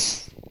 really.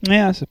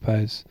 Yeah, I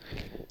suppose.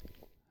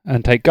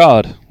 And take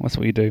guard. That's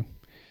what you do.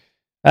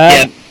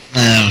 Yeah.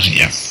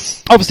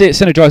 Obviously, it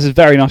synergizes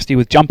very nicely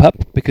with jump up,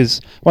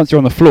 because once you're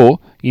on the floor,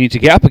 you need to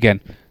get up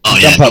again.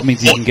 Jump up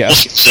means you can get up.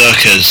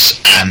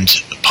 Berserkers and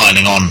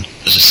piling on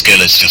as a skill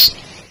is just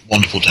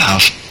wonderful to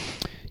have.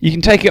 You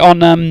can take it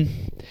on.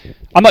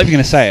 I'm not even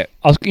going to say it.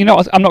 I'm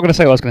not going to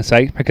say what I was going to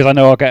say, because I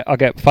know I'll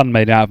get fun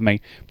made out of me.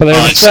 But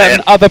there's a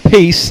certain other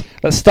piece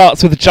that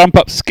starts with a jump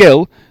up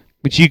skill,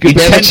 which you could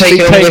potentially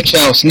take. Never take it on Witch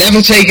Elves.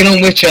 Never take it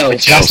on Witch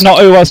Elves. That's not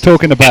who I was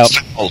talking about.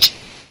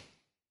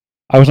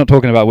 I was not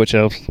talking about Witch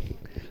Elves.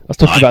 I was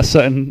talking about a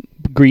certain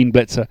green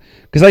blitzer,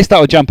 because they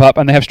start with jump up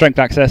and they have strength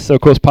access. So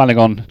of course piling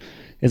on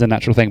is a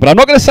natural thing. But I'm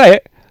not going to say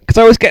it, because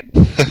I always get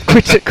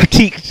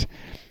critiqued.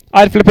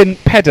 I'd flipping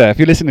Pedder if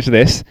you're listening to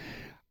this.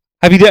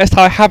 Have you noticed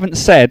how I haven't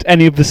said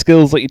any of the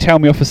skills that you tell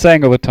me off for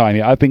saying all the time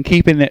yet? I've been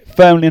keeping it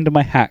firmly under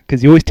my hat,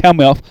 because you always tell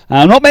me off, and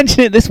I'm not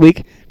mentioning it this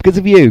week because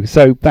of you,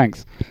 so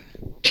thanks.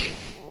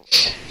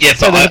 Yeah,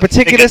 so there's a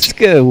particular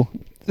skill,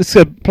 this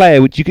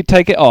player which you could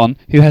take it on,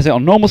 who has it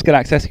on normal skill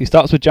access, who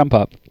starts with jump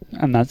up,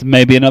 and that's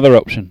maybe another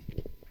option.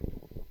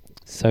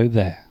 So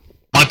there.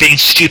 Am I being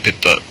stupid?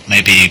 But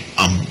maybe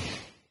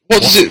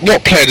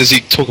What player does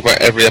he talk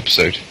about every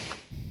episode?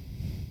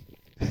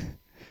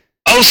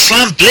 Oh,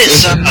 Slam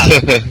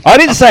Blitzer! I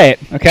didn't say it,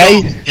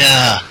 okay? Oh,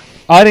 yeah.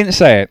 I didn't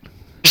say it.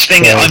 Just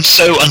thinking, I'm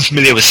so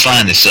unfamiliar with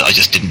Slandis that I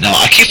just didn't know.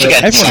 I keep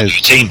forgetting Slandis'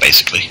 routine,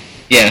 basically.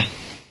 Yeah.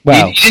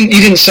 Well, you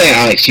didn't say it,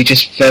 Alex. You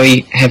just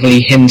very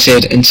heavily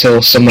hinted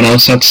until someone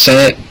else had to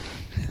say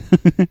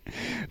it.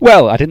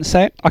 well, I didn't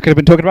say it. I could have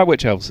been talking about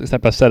witch elves,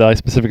 except I said I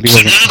specifically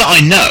So wasn't. now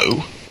that I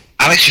know,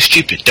 Alex, you're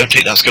stupid. Don't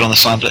take that skill on the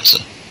Slam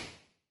Blitzer.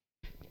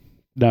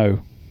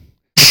 No.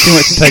 Too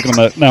much to take on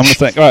that. No, I'm not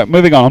saying. All right,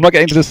 moving on. I'm not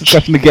getting into this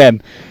discussion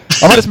again.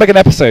 I might just make an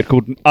episode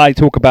called I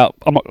Talk About...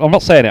 I'm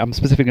not saying it. I'm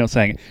specifically not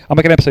saying it. I'll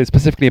make an episode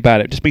specifically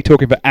about it. Just me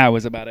talking for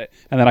hours about it.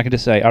 And then I can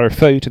just say, I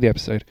refer you to the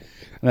episode.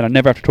 And then I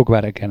never have to talk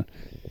about it again.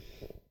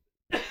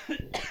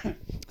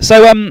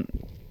 So,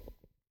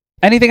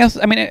 anything else?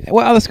 I mean,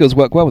 what other skills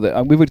work well with it?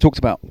 We've already talked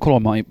about Claw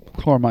and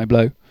Mighty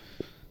Blow.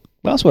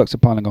 What else works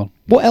at piling on?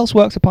 What else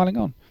works at piling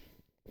on?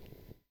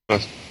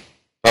 That's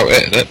about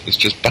it, isn't it? It's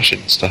just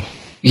bashing stuff.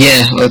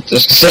 Yeah, I don't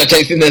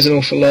think there's an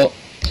awful lot.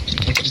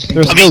 There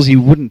are skills you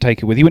wouldn't take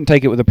it with. You wouldn't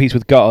take it with a piece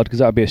with guard, because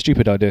that would be a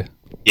stupid idea.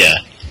 Yeah.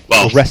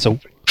 Well, or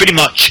wrestle. Pretty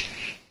much,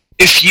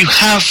 if you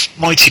have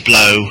Mighty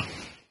Blow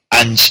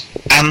and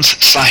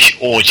 /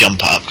 or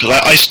jump up, because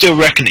I still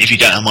reckon if you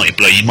don't have Mighty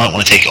Blow, you might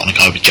want to take it on a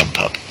guy with jump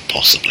up,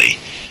 possibly.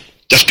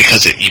 Just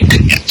because you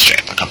can get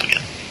straight back up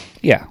again.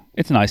 Yeah,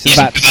 it's nice.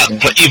 Even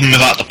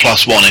without the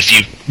 +1, if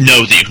you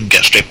know that you can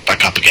get straight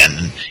back up again,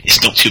 then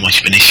it's not too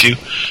much of an issue.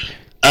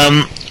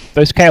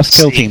 Those Chaos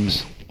skill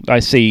teams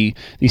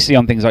you see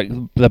on things like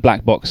the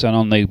Black Box and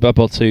on the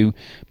Bubble 2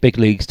 big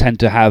leagues tend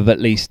to have at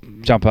least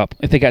jump up.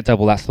 If they get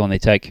double, that's the one they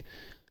take,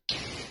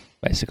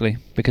 basically,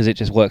 because it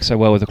just works so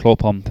well with the Claw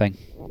Palm thing.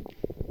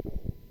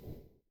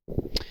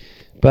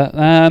 But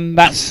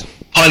that's...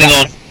 Piling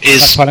on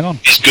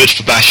is good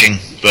for bashing,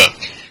 but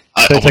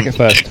take it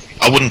first.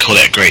 I wouldn't call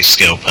it a great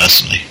skill,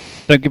 personally.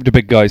 Don't give it to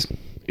big guys.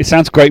 It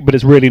sounds great, but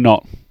it's really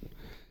not.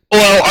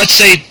 Well, I'd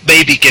say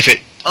maybe give it...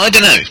 I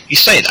don't know. You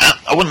say that.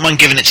 I wouldn't mind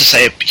giving it to,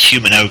 say, a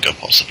human ogre,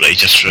 possibly,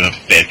 just for a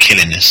bit of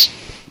killingness.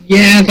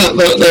 Yeah, that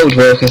would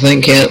work, I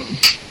think, yeah.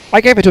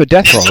 I gave it to a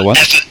Death Roller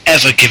once.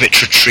 Ever give it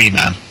to a Tree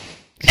Man.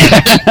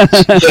 Yeah.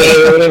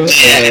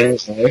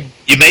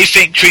 You may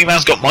think Tree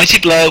Man's got Mighty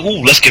Blow,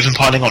 ooh, let's give him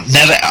piling on.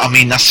 Never, I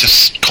mean, that's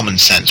just common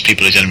sense.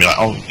 People are generally like,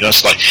 oh,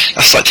 that's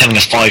like telling a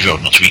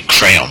 5-year-old not to eat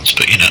crayons,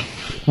 but, you know.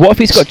 What if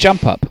he's got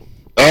jump up?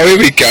 Oh, here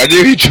we go. I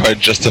knew he'd try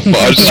and justify.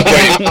 I was just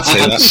waiting to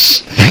say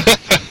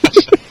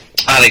that.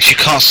 Alex, you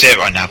can't see it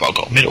right now, but I've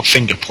got middle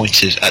finger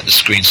pointed at the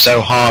screen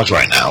so hard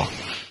right now.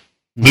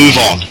 Move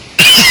on.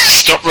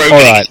 Stop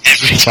roaming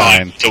every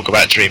time. Talk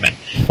about Tree Men.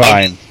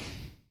 Fine.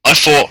 I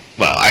thought,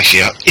 well,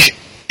 actually,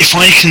 if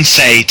I can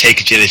say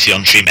take agility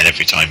on Tree Men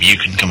every time, you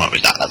can come up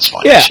with that, that's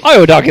fine. Yeah, actually. I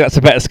would argue that's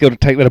a better skill to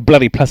take than a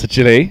bloody plus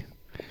agility.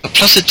 The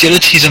plus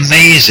agility's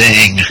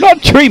amazing.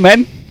 Not Tree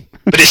Men!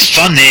 But it's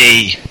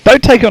funny.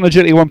 Don't take on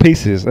agility 1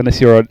 pieces unless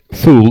you're a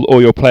fool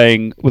or you're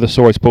playing with a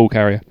Saurus ball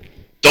carrier.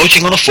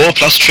 Dodging on a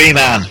 4+ Tree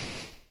Man.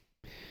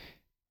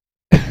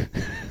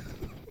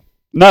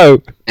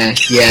 No.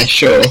 Yeah,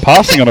 sure.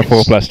 Passing on a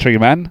 4+ Tree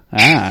Man.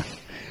 Ah.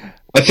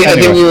 I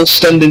think we were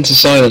stunned into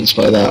silence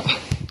by that.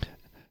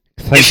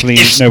 Thankfully,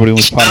 nobody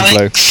was piling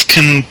blow. Alex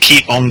can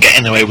keep on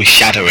getting away with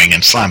shadowing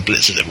and Slam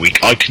Blitzers every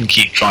week. I can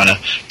keep trying to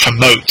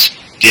promote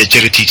the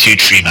agility 2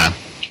 Tree Man.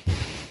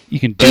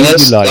 You can do what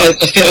you like.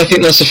 I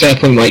think that's a fair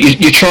point, Mike.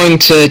 You're trying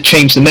to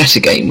change the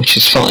metagame, which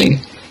is fine.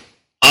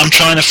 I'm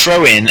trying to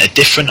throw in a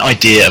different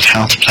idea of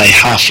how to play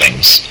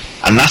halflings,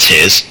 and that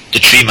is, the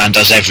Tree Man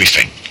does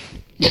everything.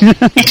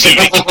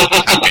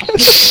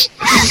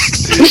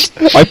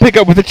 I pick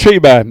up with the Tree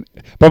Man.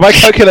 By my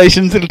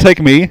calculations, it'll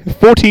take me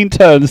 14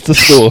 turns to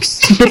score.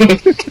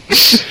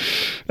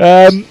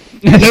 No,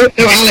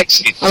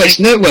 Alex,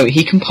 no, it won't.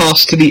 He can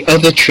pass to the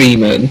other Tree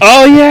Man.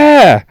 Oh,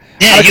 yeah!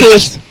 Yeah,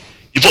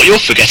 what you're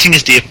forgetting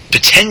is the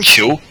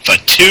potential for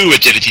 2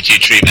 agility 2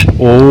 Tree Men.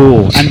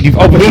 Oh, and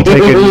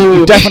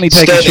you've definitely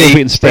taken Sure Beat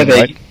and Sprint,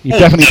 right? You've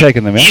definitely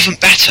taken them, yeah? Even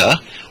better,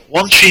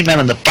 1 Tree Man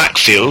in the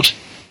backfield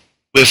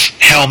with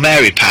Hail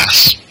Mary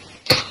pass.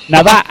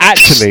 Now that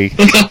actually...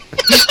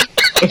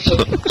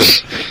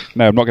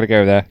 No, I'm not going to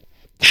go there.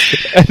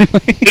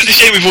 Anyway. It's a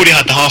shame we've already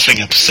had the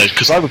halfling episode,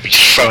 because I would be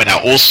just throwing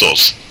out all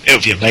sorts. It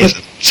would be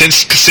amazing.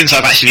 Since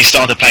I've actually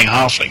started playing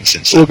halfling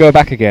since... We'll go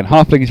back again.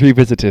 Halfling is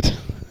revisited.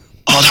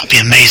 Oh, that'd be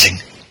amazing.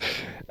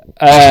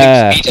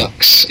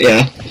 Ducks,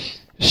 yeah.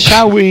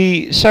 Shall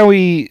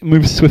we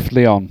move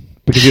swiftly on?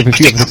 Because you have a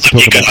few things to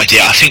talk about. Good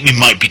idea. I think we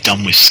might be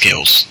done with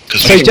skills.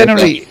 So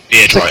generally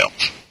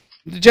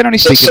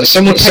speaking,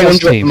 someone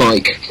drop the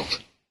mic.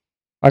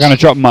 I'm going to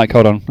drop Mike,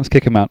 hold on, let's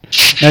kick him out.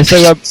 No,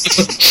 so,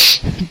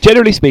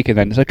 generally speaking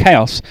then, so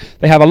Chaos,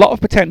 they have a lot of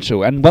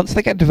potential, and once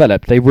they get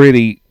developed, they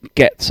really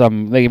get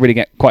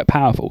quite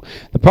powerful.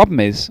 The problem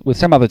is, with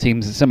some other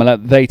teams it's similar,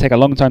 they take a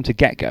long time to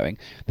get going.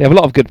 They have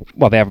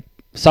they have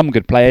some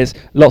good players,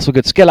 lots of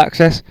good skill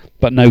access,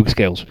 but no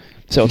skills.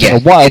 So it'll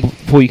take a while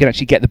before you can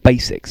actually get the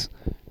basics.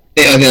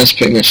 Yeah, I think that's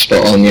pretty much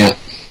spot on, yeah.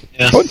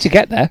 But once you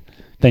get there,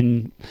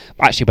 then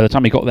actually by the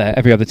time you got there,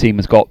 every other team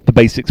has got the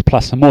basics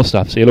plus some more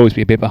stuff, so you'll always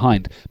be a bit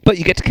behind. But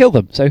you get to kill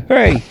them, so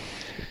hooray!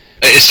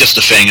 It's just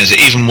the thing, is that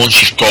even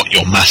once you've got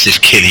your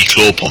massive killy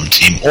Clawpom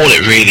team, all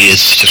it really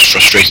is just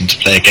frustrating to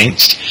play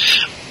against,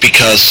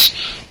 because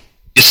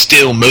you're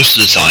still, most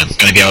of the time,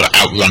 going to be able to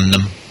outrun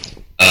them,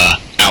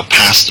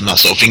 outpass them, that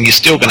sort of thing. You're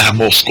still going to have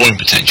more scoring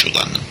potential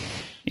than them.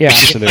 Yeah,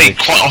 absolutely.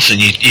 Quite often,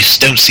 you just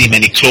don't see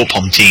many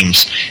Clawpom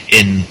teams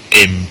in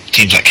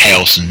teams like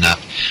Chaos and that,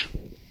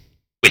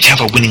 which have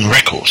a winning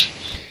record.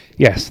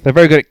 Yes, they're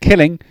very good at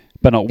killing,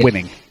 but not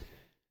winning.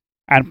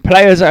 And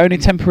players are only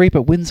temporary,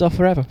 but wins are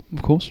forever,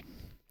 of course.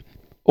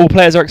 All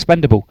players are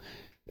expendable.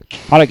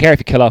 I don't care if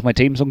you kill half my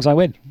team as long as I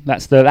win.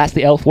 That's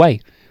the elf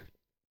way.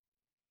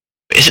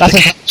 But is it the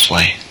Chaos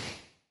way?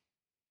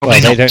 Well,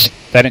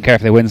 they don't care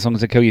if they win as long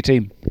as they kill your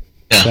team.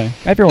 Yeah. So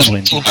everyone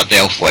wins. It's all about the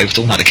elf way, it's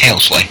all about the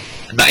Chaos way.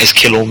 And that is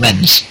kill all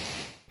men's.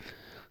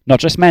 Not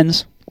just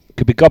men's.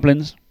 Could be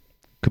goblins.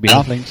 Could be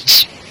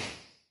halflings.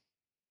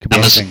 Could be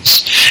anything.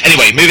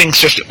 Anyway, moving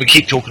swiftly, we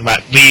keep talking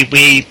about...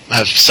 We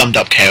have summed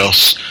up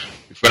Chaos.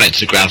 We've run it to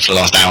the ground for the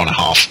last hour and a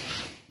half.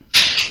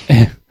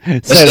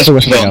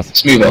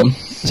 Let's move on.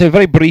 So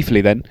very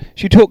briefly then,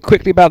 should you talk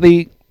quickly about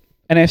the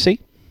NFC?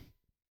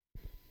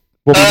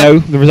 What we know,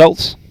 the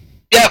results?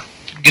 Yeah,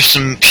 give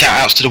some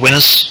shout-outs to the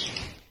winners.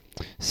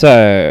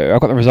 So, I've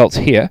got the results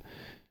here.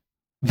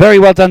 Very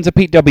well done to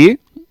Pete W.,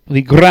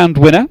 the grand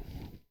winner.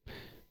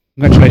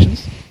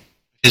 Congratulations.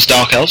 His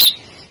Dark Elves.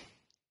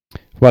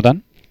 Well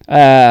done.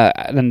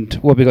 And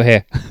what have we got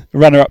here?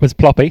 Runner-up was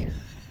Ploppy.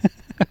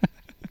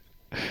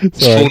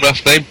 Full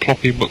enough name,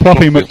 Ploppy McPloppy.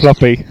 Ploppy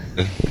McPloppy.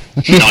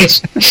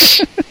 Nice.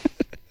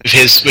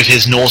 with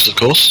his Norse, of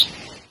course.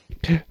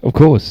 Of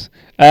course.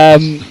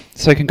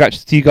 So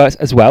congrats to you guys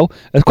as well.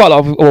 There's quite a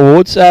lot of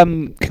awards.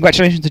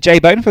 Congratulations to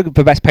J-Bone for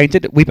Best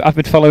Painted. I've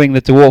been following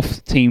the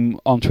Dwarf team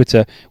on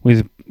Twitter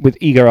with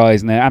eager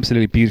eyes, and they're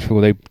absolutely beautiful.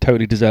 They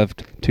totally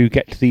deserved to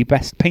get the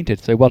Best Painted,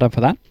 so well done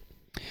for that.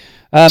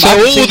 So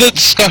all the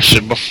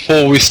discussion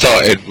before we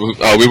started,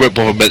 we won't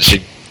bother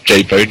mentioning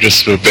J-Bone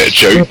just for a bit of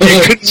joke.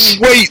 You couldn't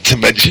wait to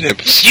mention him.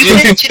 You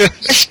mentioned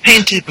Best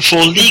Painted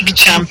before League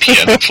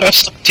Champion, before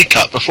Stunty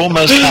Cup, before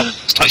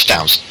most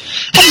touchdowns.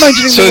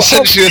 So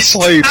essentially a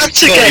side. Had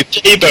to get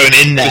J-Bone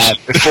in there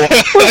before.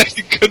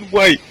 You couldn't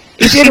wait.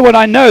 He's the only one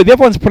I know. The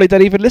other ones probably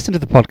don't even listen to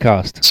the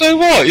podcast. So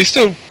what? You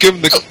still give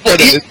him the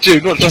credit due,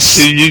 not just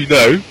who you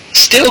know.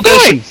 Still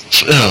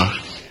goes.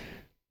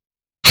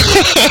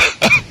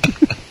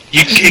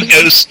 It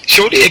goes.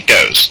 Surely it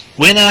goes.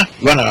 Winner,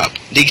 runner-up,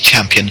 league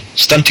champion,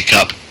 Stunty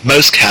Cup,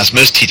 most CAS,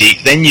 most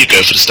TD. Then you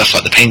go for the stuff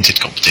like the painted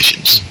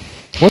competitions.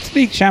 What's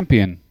league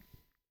champion?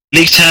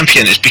 League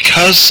champion is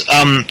because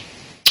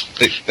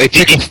they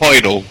pick a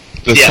final.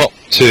 The top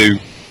two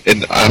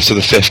after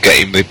the fifth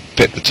game, they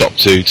pick the top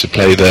two to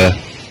play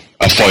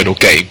a final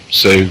game.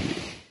 So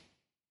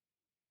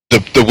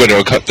the winner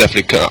will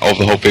definitely of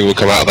the whole thing will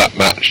come out of that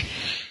match.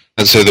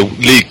 And so the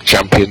league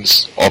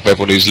champions of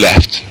everyone who's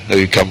left,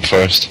 who come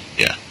first.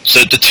 Yeah.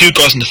 So the two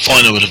guys in the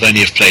final would have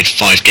only played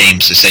 5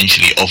 games,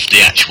 essentially, of the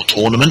actual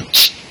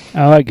tournament.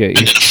 Oh, I get you.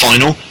 And in the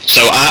final.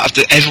 So out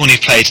of everyone who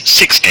played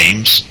 6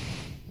 games,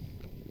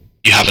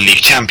 you have a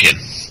league champion.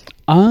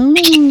 Oh.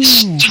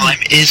 This time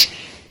is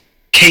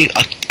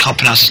I can't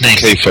pronounce his name.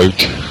 K-Folk.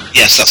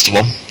 Yes, that's the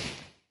one.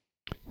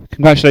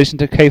 Congratulations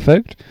to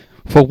K-Folk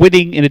for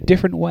winning in a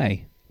different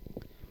way.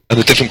 And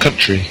a different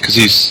country, because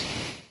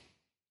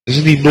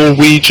isn't he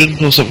Norwegian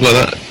or something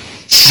like that?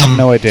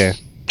 No idea.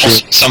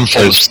 Some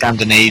form of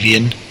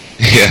Scandinavian.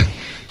 Yeah.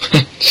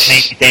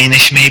 Maybe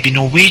Danish, maybe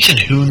Norwegian,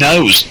 who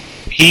knows?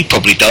 He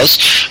probably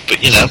does,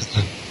 but you know.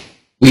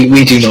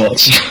 We do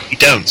not. We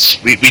don't.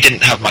 We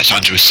didn't have much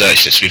time to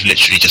research this. We've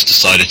literally just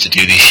decided to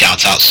do these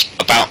shout-outs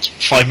about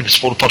 5 minutes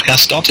before the podcast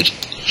started.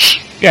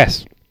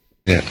 Yes.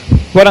 Yeah.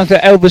 Well done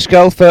to Elvish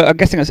Girl for, I'm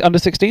guessing it's under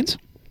 16s?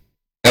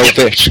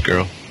 Elvish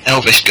Girl.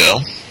 Elvish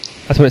Girl.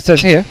 That's what it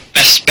says here.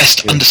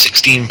 Best under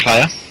 16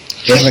 player.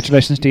 Yeah.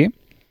 Congratulations to you.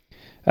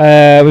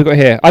 We've got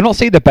here. I've not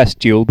seen the best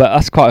duel, but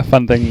that's quite a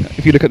fun thing.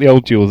 If you look at the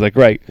old duels, they're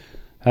great.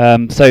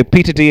 So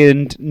Peter D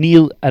and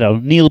Neil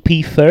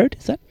P. Third,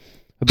 is that?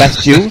 The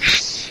best duel.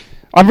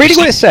 I'm reading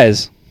what it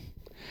says.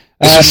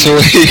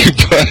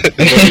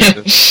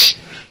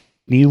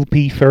 Neil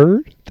P.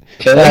 Third?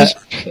 I'd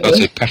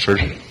say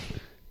Pefford.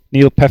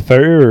 Neil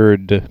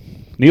Pefford.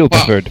 Neil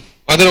Pefford.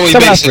 I don't know what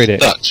Someone he else read it.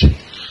 Dutch.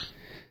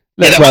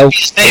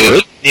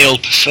 Neil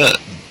Third?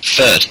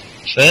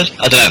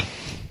 I don't know.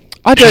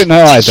 I don't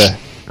know either.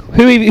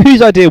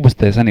 Whose idea was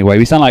this anyway?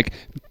 We sound like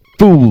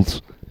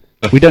fools.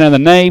 We don't know the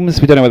names.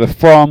 We don't know where they're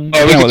from. We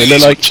don't know what they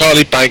look like.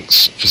 Charlie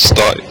Banks for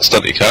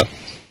Stunty Cup.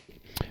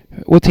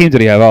 What team did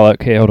he have? Oh,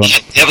 look here. Hold on.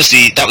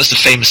 That was the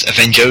famous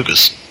Avenge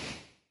Ogres.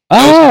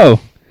 Oh,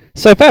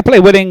 so fair play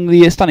winning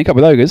the Stunty Cup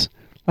with Ogres.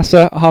 That's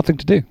a hard thing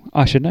to do.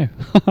 I should know.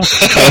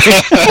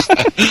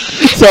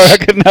 Sorry, I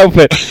couldn't help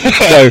it.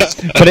 No,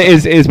 but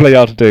it is bloody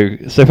hard to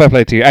do. So fair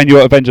play to you. And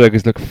your Avenge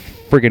Ogres look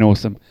friggin'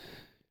 awesome.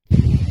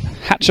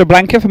 Hatcher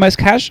Blanca for most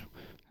cash.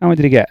 How many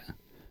did he get?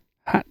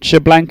 Hatcher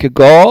Blanca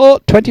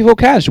got 24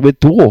 cash with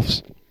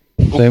dwarves.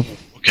 So,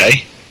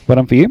 okay. Well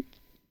done for you.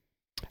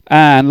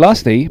 And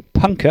lastly,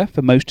 Punker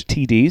for most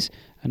TDs.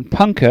 And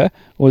Punker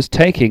was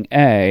taking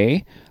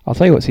I'll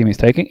tell you what team he's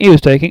taking. He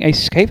was taking a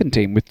Skaven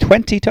team with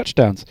 20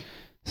 touchdowns.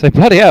 So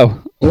bloody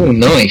hell. Oh,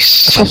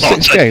 nice. Across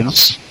 6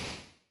 games.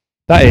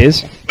 That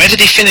is. Where did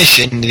he finish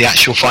in the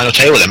actual final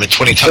table then with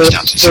 20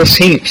 touchdowns?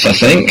 14th, I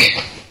think.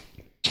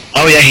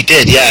 Oh yeah, he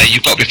did. Yeah,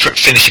 you've got to be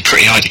finishing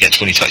pretty high to get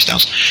 20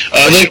 touchdowns.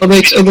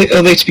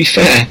 Although to be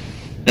fair,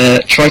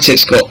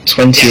 Tritix got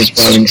 20 as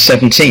well in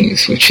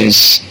 17th, which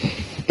is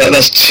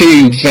that's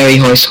 2 very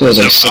high scores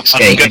over 6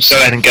 games. I'm going to go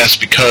ahead and guess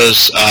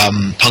because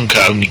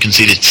Punker only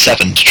conceded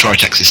 7 to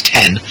Tritex's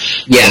 10.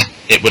 Yeah,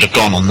 it would have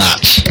gone on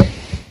that.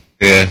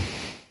 Yeah.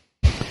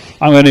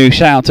 I'm going to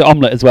shout out to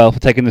Omelette as well for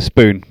taking the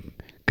spoon.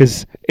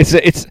 Because I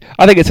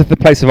think it's at the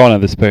place of honour,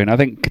 the spoon. I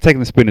think taking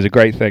the spoon is a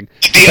great thing.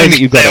 The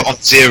only player on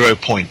 0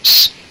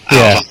 points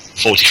out of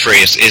 43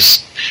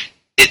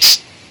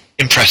 it's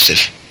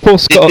impressive. Paul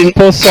Scott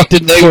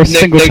didn't score a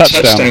single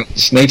touchdown.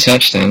 No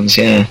touchdowns,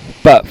 yeah.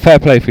 But fair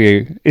play for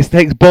you. It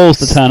takes balls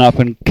to turn up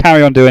and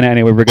carry on doing it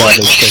anyway,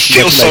 regardless.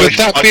 Would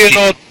that be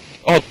an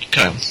odd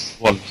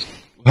one?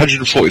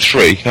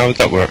 143? How would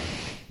that work?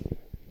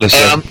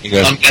 I'm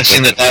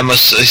guessing that there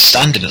must be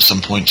standing at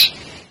some point.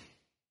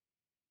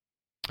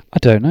 I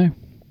don't know.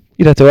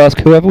 You'd have to ask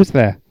whoever was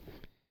there.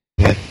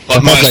 Yeah.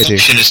 Well, my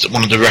assumption is that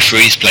one of the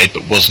referees played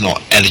but was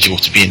not eligible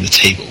to be in the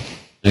table.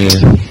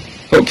 Yeah.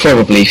 Well,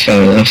 probably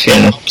fair enough,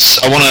 yeah.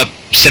 I want to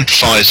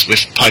sympathise with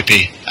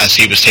Pipey as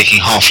he was taking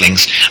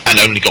halflings and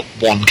only got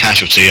 1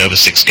 casualty over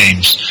 6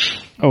 games.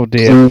 Oh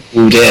dear.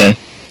 Oh dear.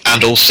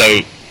 And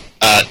also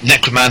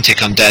Necromantic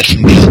Undead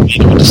from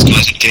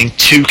Disguising getting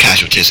 2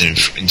 casualties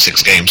in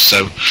 6 games,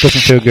 so...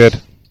 Doesn't feel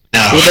good.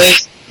 No.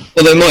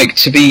 Although Mike,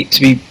 to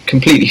be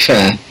completely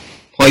fair,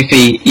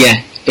 Pipey,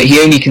 yeah, but he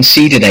only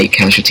conceded 8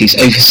 casualties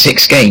over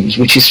 6 games,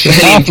 which is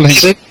fairly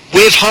impressive.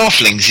 With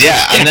halflings,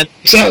 yeah. And then,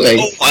 exactly.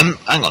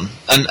 Hang on.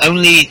 And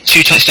only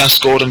 2 touchdowns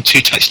scored and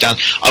 2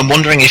 touchdowns. I'm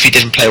wondering if he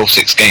didn't play all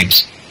 6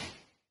 games.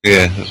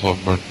 Yeah, that's what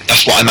I'm wondering.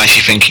 That's what I'm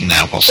actually thinking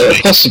now,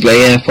 possibly.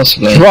 Possibly.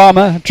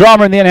 Drama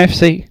in the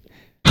NFC.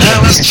 No,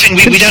 that's the thing.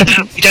 We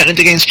don't know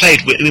the game's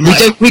played.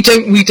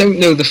 We don't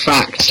know the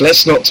facts.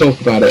 Let's not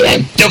talk about it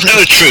then. Don't know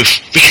the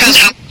truth. We can't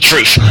handle the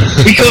truth.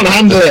 We can't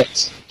handle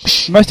it.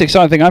 The most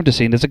exciting thing I've just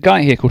seen, there's a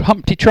guy here called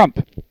Humpty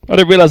Trump. I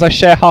didn't realise I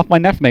share half my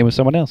NAF name with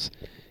someone else.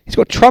 He's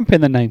got Trump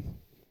in the name.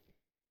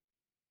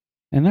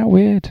 Isn't that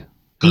weird?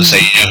 I was going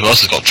to say, who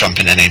else has got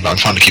Trump in their name, but I'm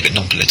trying to keep it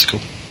non-political.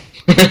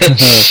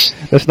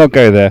 Let's not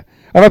go there.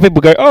 I know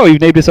people go, oh, you've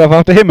named yourself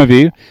after him, have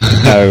you?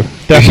 No,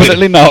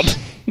 definitely not.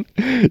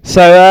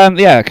 So,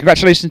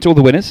 congratulations to all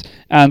the winners,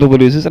 and all the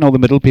losers, and all the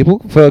middle people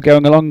for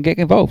going along and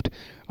getting involved.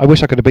 I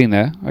wish I could have been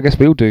there. I guess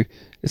we all do.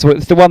 It's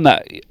the one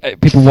that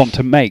people want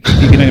to make.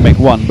 You can only make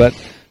one, but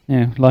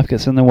life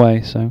gets in the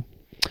way, so...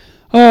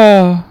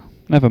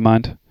 never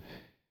mind.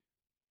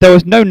 There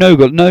was no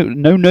Nurgle, no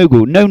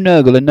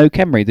Nurgle, and no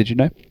Khemri, did you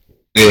know?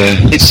 Yeah.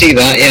 I did see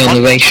that, on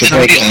the racial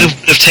breakdown. I would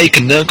have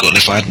taken Nurgle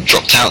if I hadn't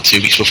dropped out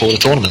 2 weeks before the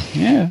tournament.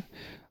 Yeah.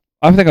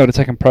 I think I would have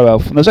taken Pro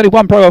Elf. And there's only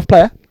one Pro Elf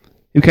player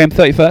who came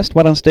 31st.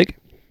 Well done, Stig.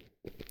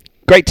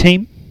 Great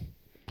team.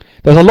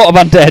 There was a lot of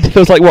undead.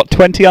 There was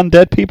 20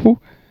 undead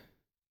people?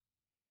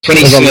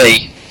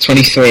 23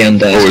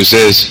 undead. Always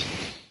is.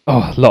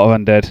 Oh, a lot of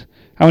undead.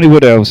 How many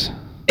Wood Elves?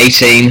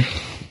 18.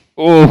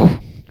 Oh,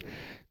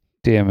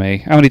 dear me.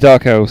 How many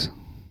Dark Elves?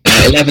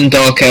 11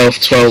 Dark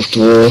Elf, 12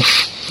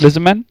 Dwarf.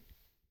 Lizardmen?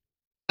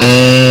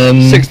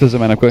 6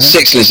 Lizardmen, I've got.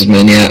 6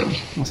 Lizardmen, yeah.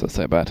 That's not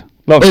so bad.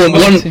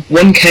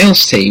 One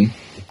Chaos team.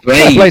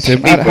 Brave.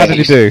 How did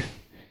he do?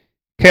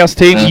 Chaos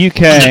team, you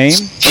came...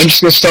 I'm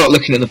just going to start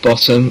looking at the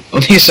bottom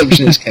on the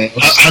assumption it's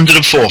Chaos.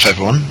 104th,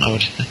 everyone.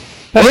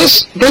 Well,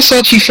 that's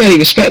actually fairly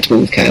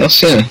respectable with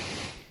Chaos, yeah.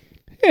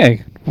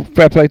 Yeah,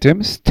 fair play to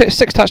him.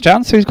 6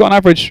 touchdowns, so he's got an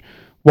average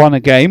 1 a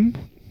game.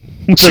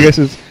 Which I guess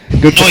is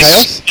good for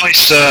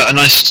Chaos. A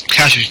nice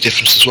casualty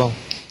difference as well.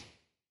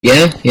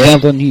 Yeah. Well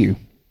done, you.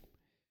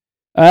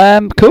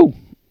 Cool.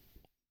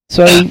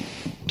 So,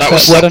 that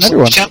was well done,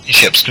 everyone.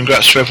 Championships.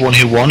 Congrats to everyone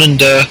who won,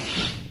 and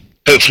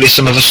hopefully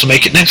some of us will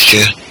make it next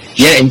year.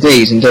 Yeah,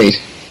 indeed.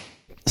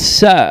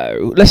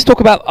 So,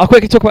 I'll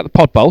quickly talk about the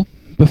Pod Bowl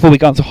before we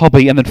go on to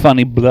hobby and then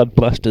finally blood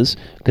blusters,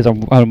 because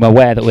I'm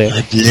aware that we're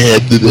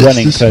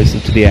running closer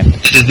to the end.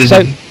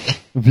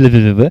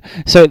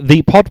 So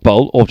the Pod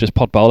Bowl, or just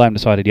Pod Bowl, I haven't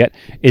decided yet,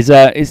 is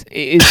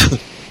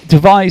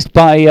devised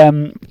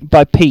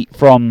by Pete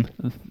from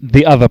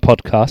the other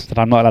podcast that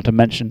I'm not allowed to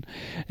mention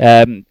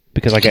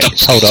because I get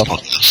told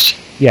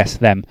off. Yes,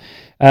 them.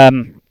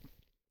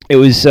 It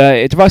was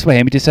devised by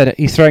him. He just said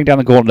he's throwing down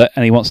the gauntlet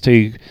and he wants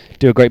to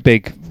do a great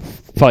big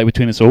fight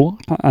between us all.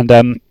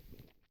 And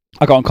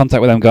I got in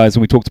contact with them guys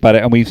and we talked about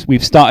it, and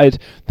we've started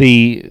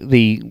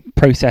the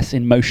process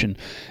in motion,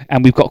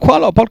 and we've got quite a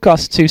lot of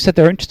podcasts who said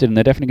they're interested and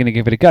they're definitely going to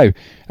give it a go.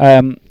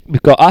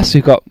 We've got us,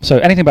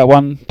 Anything About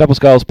One, Double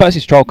Skulls,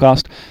 Percy's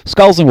Trollcast,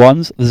 Skulls and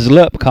Ones, the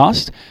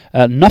Zlurpcast,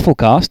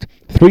 Nufflecast,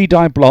 3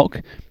 Die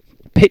Block,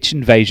 Pitch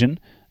Invasion,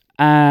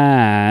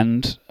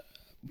 and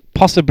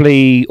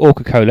possibly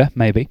Orca Cola,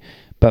 maybe,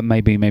 but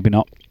maybe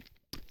not.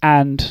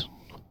 And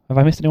have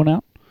I missed anyone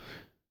out?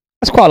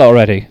 That's quite a lot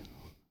already.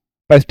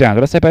 Both down.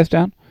 Did I say both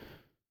down?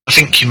 I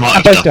think you might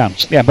have both done. Down.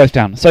 Yeah, both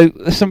down. So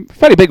there's some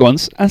fairly big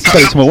ones and some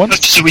fairly small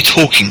ones. So we're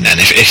talking then,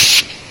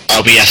 if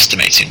are we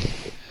estimating?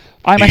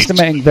 I'm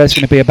estimating there's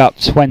going to be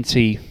about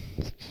 20...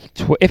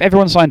 if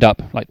everyone signed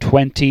up, like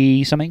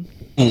 20-something.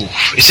 Ooh,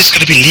 is this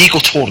going to be legal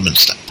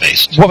tournaments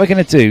based? What we're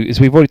going to do is,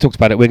 we've already talked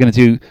about it, we're going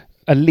to do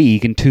a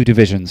league in 2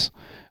 divisions.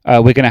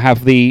 We're going to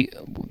have the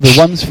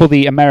ones for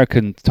the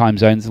American time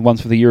zones and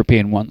ones for the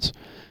European ones.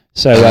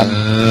 So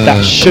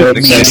that should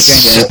mean the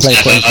game will play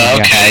quite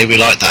okay, we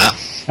like that.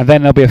 And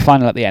then there'll be a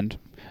final at the end.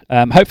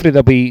 Hopefully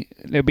there'll be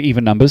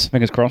even numbers,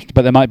 fingers crossed,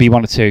 but there might be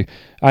 1 or 2.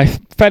 I'm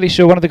fairly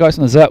sure one of the guys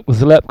on the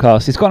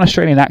Zlurpcast, he's got an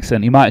Australian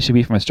accent. He might actually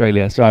be from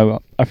Australia, so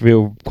I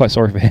feel quite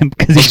sorry for him.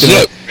 Because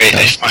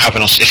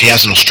if he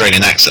has an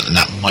Australian accent, then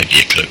that might be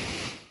a clue.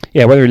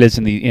 Yeah, whether he lives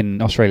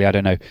in Australia, I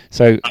don't know.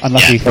 So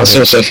unlucky for that's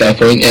also a fair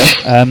point.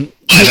 Yeah.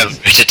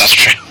 That's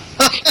true.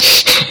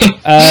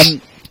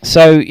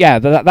 So yeah,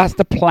 that's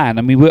the plan.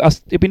 I mean,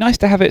 it'd be nice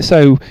to have it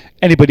so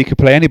anybody could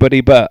play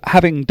anybody, but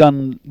having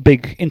done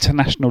big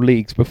international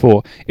leagues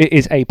before, it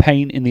is a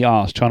pain in the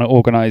arse trying to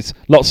organise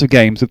lots of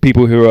games with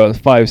people who are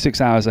 5-6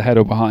 hours ahead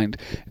or behind,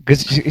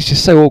 because it's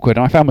just so awkward.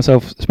 And I found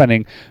myself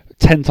spending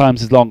 10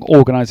 times as long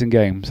organising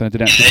games and I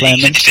didn't actually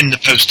play them. In the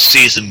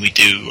post-season, we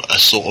do a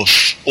sort of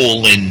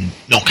all-in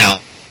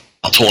knockout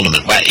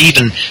tournament where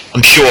even,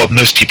 I'm sure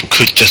most people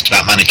could just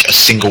about manage a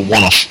single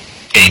one-off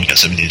game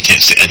against somebody in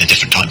a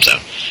different time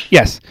zone.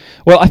 Yes.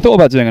 Well, I thought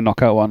about doing a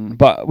knockout one,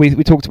 but we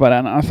talked about it,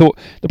 and I thought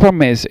the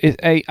problem is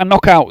a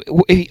knockout,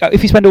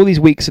 if you spend all these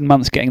weeks and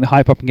months getting the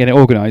hype up and getting it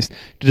organised,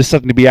 to just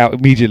suddenly be out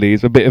immediately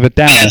is a bit of a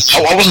downer. Yes.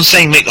 I wasn't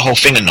saying make the whole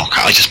thing a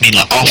knockout, I just mean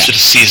like after the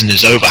season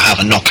is over, have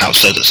a knockout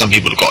so that some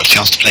people have got a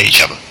chance to play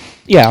each other.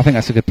 Yeah, I think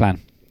that's a good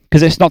plan.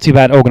 Because it's not too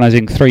bad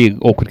organising 3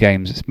 awkward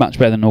games. It's much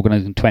better than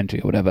organising 20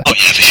 or whatever. Oh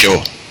yeah, for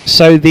sure.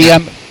 So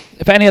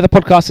for any other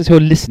podcasters who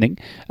are listening,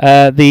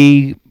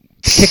 the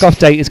kickoff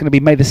date is going to be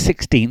May the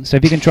 16th, so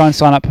if you can try and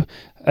sign up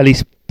at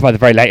least by the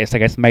very latest, I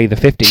guess, May the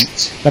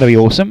 15th, that'll be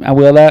awesome, and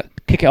we'll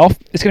kick it off.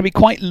 It's going to be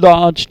quite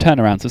large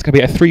turnaround, so it's going to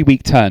be a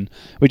 3-week turn,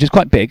 which is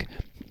quite big,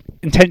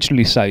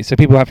 intentionally so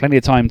people have plenty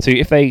of time to,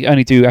 if they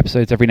only do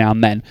episodes every now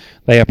and then,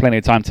 they have plenty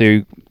of time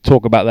to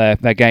talk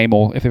about their game,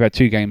 or if they've had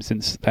 2 games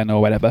since then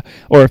or whatever,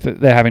 or if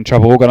they're having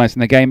trouble organising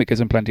the game, it gives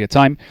them plenty of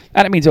time,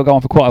 and it means it'll go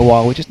on for quite a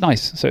while, which is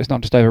nice, so it's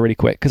not just over really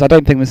quick, because I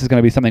don't think this is going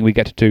to be something we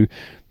get to do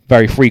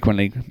very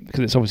frequently,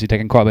 because it's obviously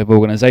taken quite a bit of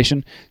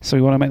organisation, so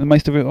we want to make the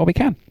most of it while we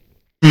can.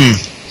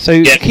 So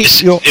yeah,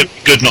 it's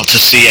good not to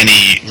see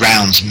any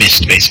rounds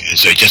missed, basically,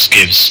 so it just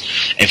gives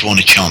everyone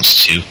a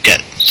chance to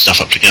get stuff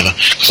up together.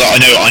 Because I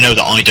know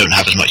that I don't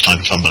have as much time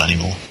for Fumble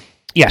anymore.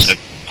 Yes. So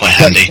quite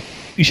handy.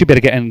 But you should be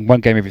able to get in 1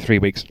 game every 3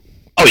 weeks.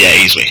 Oh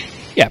yeah, easily.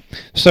 Yeah.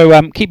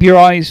 So keep your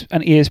eyes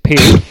and ears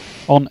peeled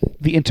on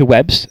the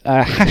interwebs.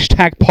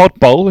 Hashtag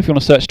PodBowl if you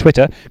want to search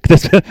Twitter,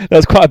 because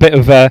there's quite a bit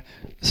of...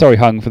 sorry,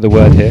 Hung, for the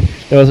word here.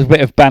 There was a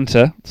bit of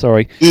banter,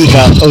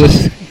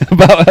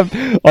 about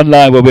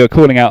online where we were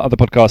calling out other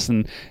podcasts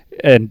and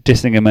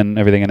dissing them and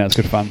everything, and that was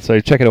good fun. So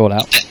check it all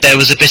out. There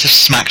was a bit of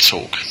smack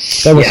talk.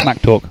 There was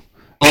smack talk.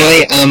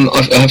 I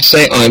have to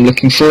say, I'm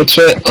looking forward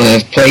to it. I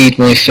have played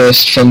my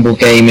first Fumble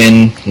game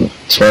in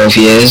 12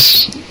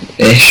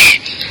 years-ish.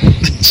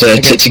 So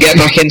to get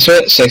back into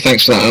it, so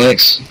thanks for that,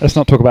 Alex. Let's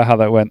not talk about how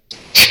that went.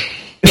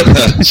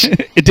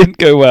 It didn't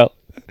go well,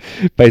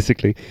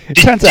 basically. It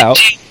turns out...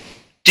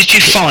 Did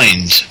you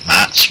find,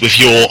 Matt, with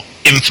your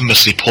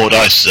infamously poor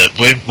dice, that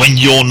when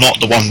you're not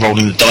the one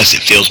rolling the dice,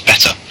 it feels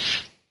better?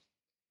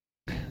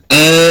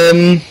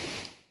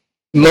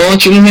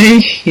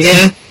 Marginally,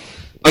 yeah.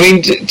 I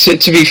mean,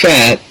 to be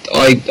fair,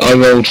 I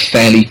rolled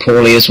fairly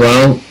poorly as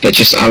well, but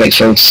just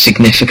Alex rolled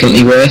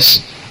significantly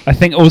worse. I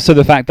think also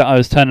the fact that I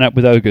was turning up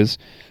with ogres,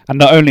 and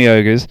not only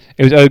ogres,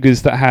 it was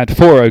ogres that had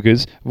 4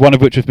 ogres, one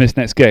of which was missed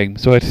next game.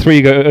 So I had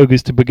 3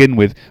 ogres to begin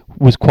with,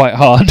 was quite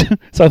hard.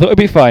 So I thought it'd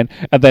be fine.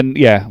 And then,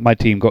 yeah, my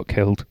team got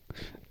killed.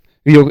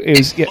 It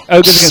was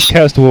ogres against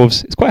Chaos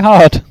Dwarves. It's quite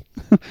hard.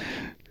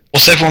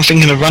 What's everyone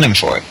thinking of running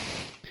for it?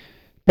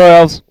 Pro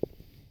Elves.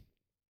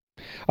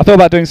 I thought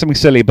about doing something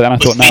silly, but then I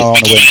thought, now I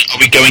want to win. Are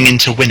we going in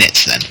to win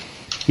it then?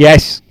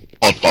 Yes.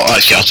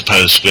 Actually, I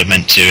suppose we're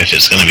meant to if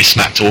it's going to be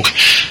smack talk.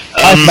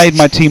 I've made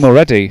my team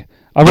already.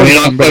 I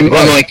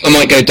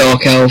might go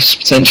Dark Elves,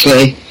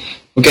 potentially.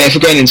 If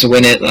we're going in to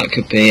win it, that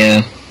could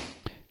be...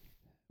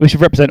 We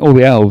should represent all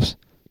the elves.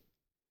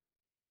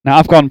 Now,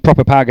 I've gone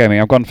proper power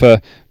gaming. I've gone for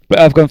Pro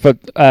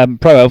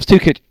Elves, 2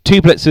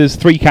 blitzers,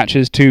 3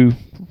 catches, 2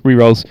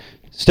 rerolls.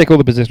 Stick all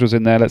the positionals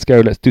in there. Let's go.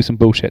 Let's do some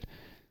bullshit.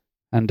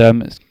 And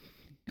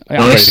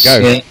I'm ready to go.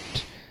 Yeah.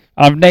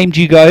 I've named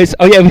you guys.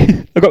 Oh yeah,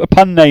 I've got the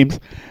pun names.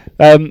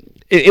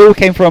 It all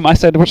came from, I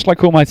said, what should I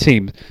call my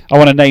team? I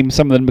want to name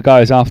some of the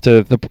guys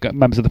after the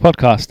members of the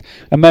podcast.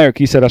 And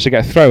Merrick, you said I should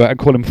get a thrower and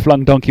call him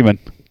Flung Donkeyman.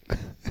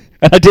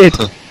 And I did.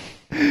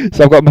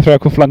 So I've got my thrower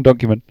called Flung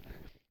Donkeyman.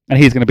 And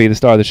he's going to be the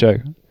star of the show.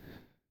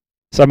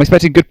 So I'm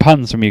expecting good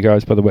puns from you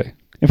guys, by the way.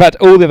 In fact,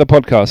 all the other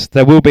podcasts,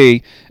 there will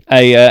be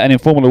an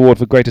informal award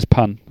for greatest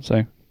pun.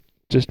 So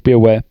just be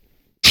aware.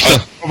 I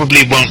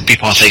probably won't be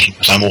partaking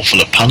because I'm awful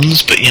at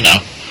puns, but you know.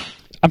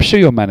 I'm sure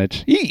you'll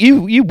manage.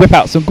 You whip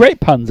out some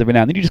great puns every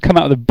now and then. You just come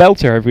out with a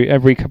belter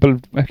every couple of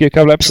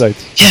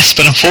episodes. Yes,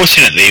 but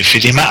unfortunately, for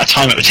the amount of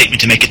time it would take me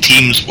to make a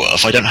team's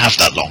worth, I don't have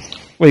that long.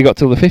 Well, you got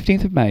till the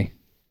 15th of May.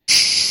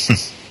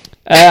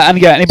 And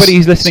yeah, anybody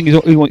who's listening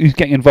who's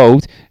getting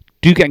involved,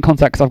 do get in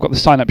contact because I've got the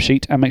sign-up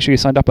sheet and make sure you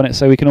signed up on it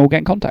so we can all get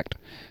in contact.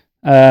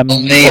 I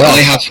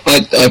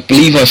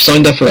believe I've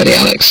signed up already,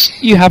 Alex.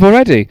 You have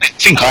already? I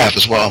think I have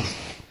as well.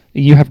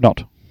 You have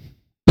not.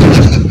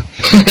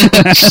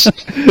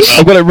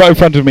 I've got it right in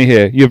front of me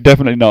here. You have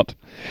definitely not.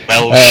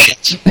 Well,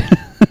 shit.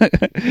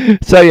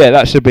 So yeah,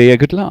 that should be a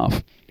good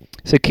laugh.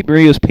 So keep your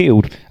ears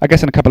peeled. I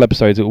guess in a couple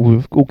episodes it will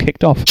have all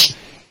kicked off.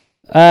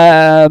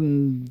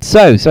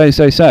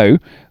 So.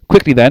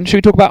 Quickly then, should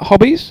we talk about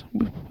hobbies?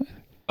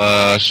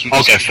 I'll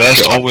go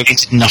first. I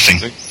painted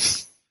nothing.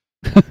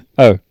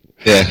 Oh.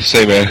 Yeah,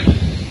 same here.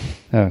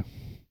 Oh.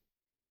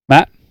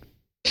 Matt?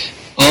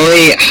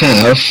 I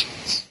have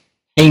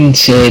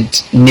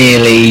painted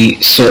nearly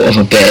sort of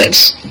a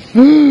bit.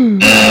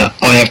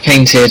 I have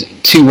painted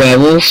 2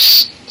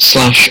 werewolves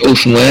 /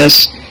 orphan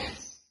wares,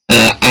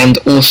 and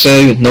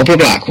also Nobler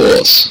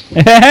Blackwards.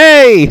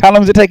 Hey! How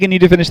long is it taking you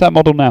to finish that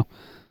model now?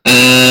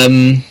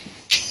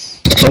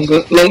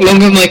 Longer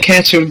than I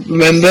care to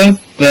remember,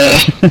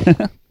 but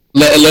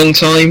a long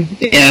time.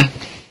 Yeah.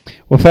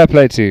 Well, fair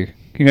play to you.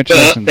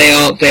 Congratulations.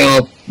 But they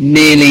are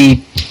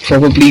nearly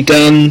probably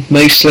done.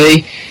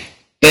 Mostly,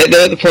 they're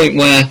at the point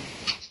where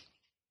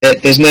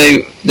there's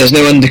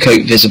no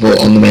undercoat visible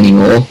on them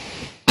anymore,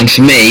 and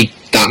for me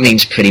that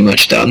means pretty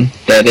much done.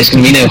 There's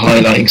going to be no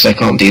highlighting because I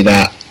can't do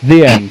that.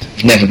 The end.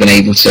 I've never been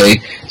able to,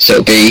 so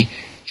it'll be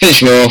finish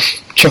them off,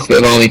 chuck a bit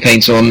of army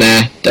paint on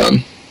there,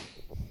 done.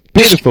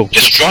 Beautiful.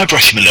 Just dry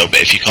brush him a little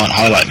bit if you can't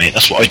highlight me.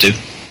 That's what I do.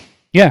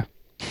 Yeah.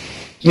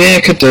 Yeah,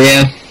 I could do,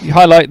 yeah. You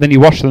highlight, then you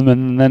wash them,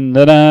 and then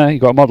you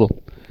got a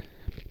model.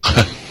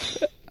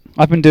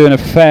 I've been doing a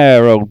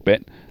fair old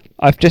bit.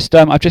 I've just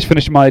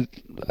finished my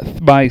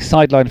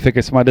sideline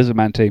figures for my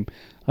Lizardman team.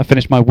 I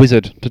finished my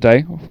wizard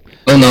today.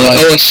 Oh no!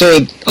 I saw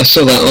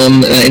that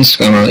on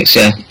Instagram, Alex.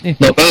 Yeah,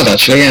 not bad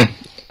actually. Yeah.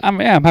 I'm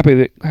happy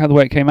with how the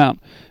way it came out.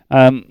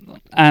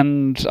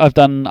 And I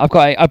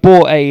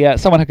bought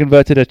someone had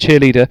converted a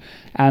cheerleader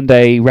and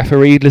a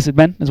referee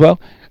Lizardmen as well.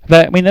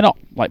 They're not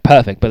like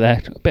perfect, but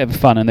they're a bit of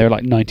fun, and they're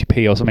like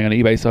 90p or something on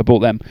eBay, so I bought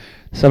them.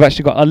 So I've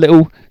actually got a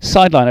little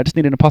sideline. I just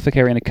need an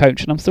apothecary and a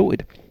coach, and I'm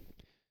sorted.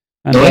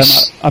 And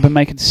nice. I've been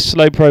making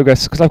slow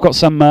progress because I've got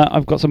some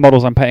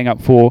models I'm painting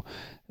up for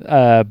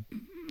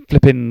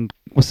flipping.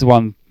 What's the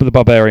one with the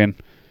barbarian?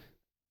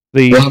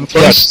 The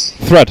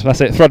Thrud.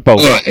 That's it. Thrud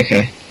Bolt. Oh, right,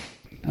 okay.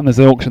 And there's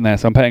an auction there,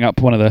 so I'm putting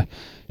up one of the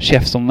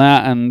chefs on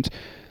that, and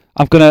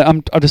I've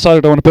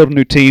decided I want to build a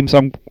new team.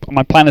 So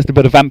my plan is to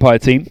build a vampire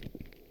team,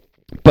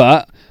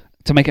 but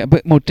to make it a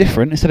bit more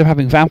different, instead of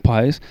having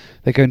vampires,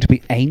 they're going to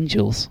be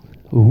angels.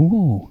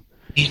 Ooh.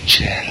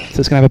 Angel. So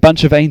it's going to have a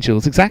bunch of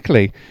angels,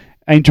 exactly.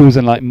 Angels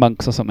and like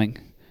monks or something.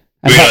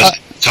 And realise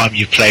the time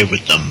you play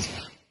with them,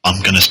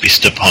 I'm going to be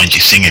stood behind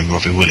you singing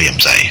Robbie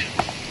Williams, eh?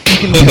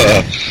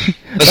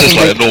 That's just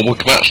like a normal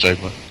match, though,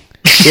 man.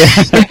 Yeah,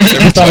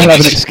 every time I have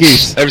an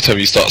excuse. Every time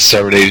you start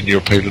serenading your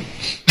opponent.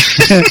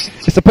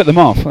 Just to put them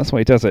off, that's why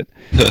he does it.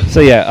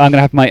 So yeah, I'm going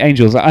to have my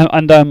angels,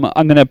 and I'm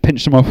going to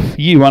pinch them off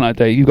you, aren't I,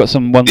 Dave? You've got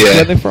some ones. Yeah.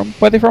 Where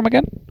are they from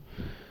again?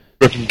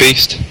 Griffin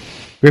Beast.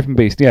 Griffin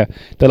Beast, yeah.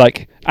 They're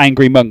like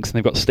angry monks, and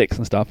they've got sticks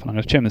and stuff, and I'm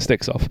going to trim the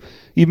sticks off.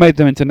 You made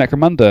them into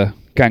Necromunda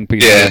gang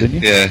pieces,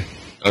 didn't you? Yeah.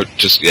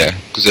 Because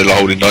they're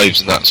holding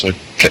knives and that, so I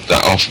clipped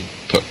that off and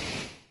put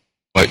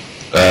like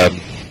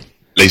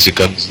laser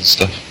guns and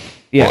stuff.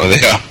 Yeah. What are they?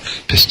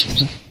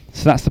 Pistols.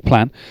 So that's the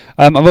plan.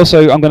 I'm going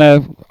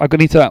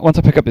to once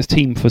I pick up this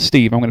team for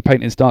Steve, I'm going to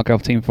paint his Dark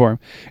Elf team for him.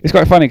 It's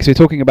quite funny because we're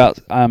talking about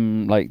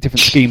like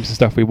different schemes and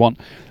stuff we want,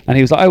 and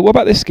he was like, "Oh, what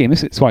about this scheme?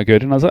 This is quite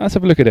good." And I was like, "Let's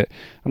have a look at it."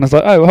 And I was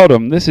like, "Oh, hold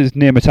on, this is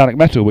near metallic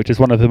metal, which is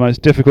one of the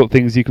most difficult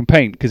things you can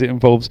paint because it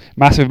involves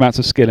massive amounts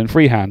of skill and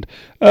freehand."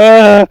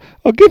 I'll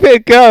give it a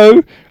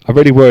go. I'm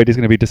really worried he's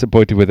going to be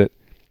disappointed with it.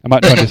 I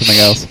might try and do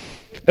something else.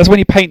 That's when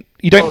you paint.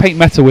 You don't paint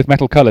metal with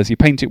metal colours. You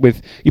paint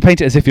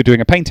it as if you're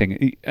doing a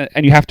painting,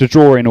 and you have to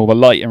draw in all the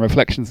light and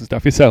reflections and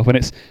stuff yourself. And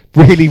it's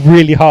really,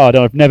 really hard.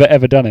 And I've never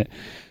ever done it.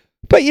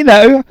 But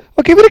I'll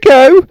give it a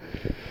go.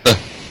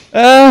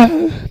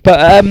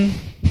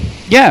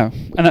 Yeah,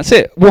 and that's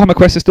it. Warhammer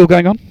Quest is still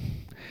going on.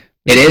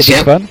 It is,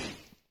 yeah. Fun.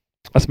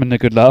 That's been a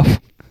good laugh.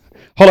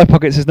 Hollow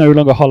Pockets is no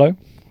longer hollow.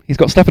 He's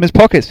got stuff in his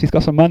pockets. He's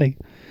got some money.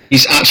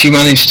 He's actually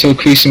managed to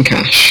accrue some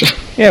cash.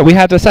 Yeah, we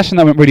had a session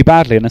that went really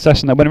badly and a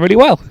session that went really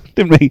well,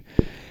 didn't we?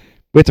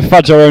 We had to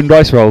fudge our own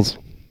dice rolls.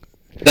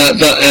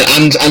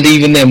 And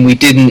even then, we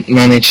didn't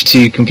manage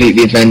to complete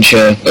the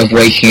adventure of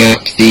waking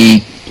up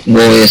the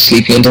warrior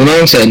sleeping under the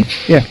mountain.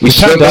 Yeah, we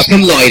turned up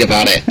and lied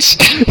about it.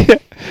 Yeah,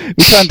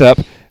 we turned up,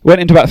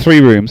 went into about 3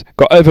 rooms,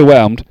 got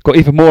overwhelmed, got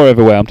even more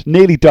overwhelmed,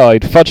 nearly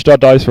died, fudged our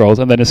dice rolls,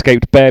 and then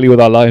escaped barely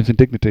with our lives and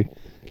dignity.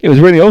 It was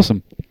really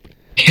awesome.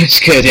 It's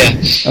good, yeah.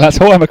 And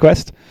that's all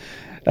EverQuest.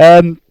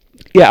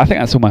 Yeah, I think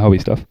that's all my hobby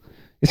stuff.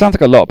 It sounds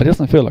like a lot, but it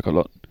doesn't feel like a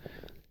lot.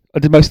 I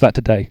did most of that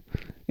today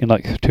in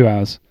like 2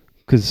 hours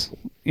because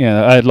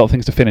I had a lot of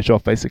things to finish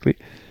off basically.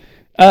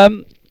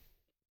 So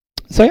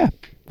yeah,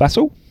 that's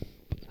all.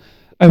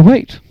 Oh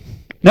wait,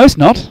 no, it's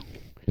not.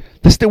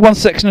 There's still one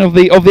section of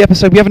the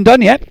episode we haven't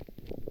done yet.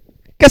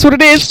 Guess what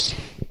it is?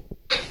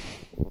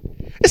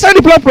 It's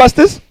only Blood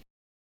Blusters.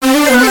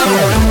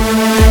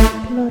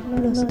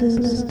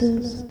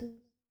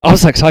 I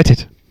was so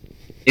excited.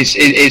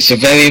 It's a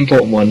very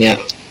important one, yeah.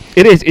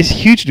 It is. It's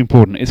hugely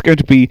important. It's going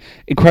to be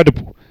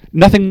incredible.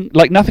 Nothing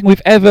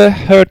we've ever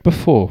heard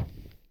before.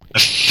 I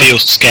feel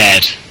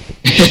scared.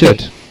 You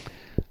should.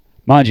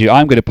 Mind you,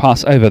 I'm going to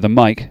pass over the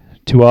mic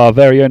to our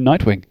very own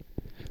Nightwing.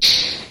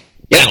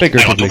 Yeah,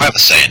 figuratively. I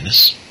was saying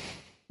this.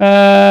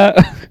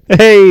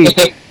 Hey,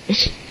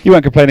 you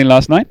weren't complaining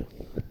last night.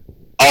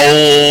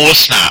 Oh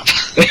snap!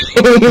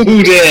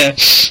 Oh dear.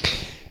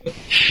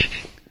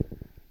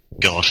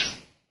 God.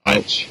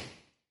 Ouch.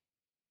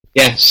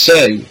 Yeah,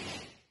 so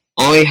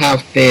I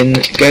have been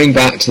going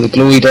back to the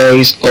glory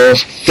days of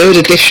 3rd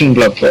edition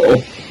Blood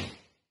Bowl.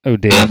 Oh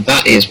dear. And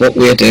that is what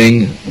we're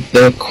doing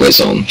the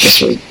quiz on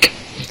this week.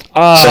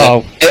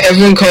 Oh. So,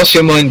 everyone cast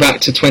your mind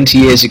back to 20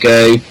 years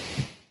ago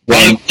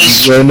when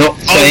you were not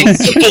playing.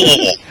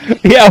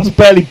 Yeah, I was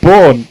barely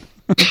born.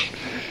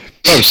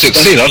 I was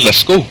 16, I left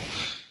school.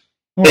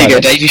 There you go,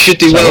 Dave, you should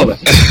do well then.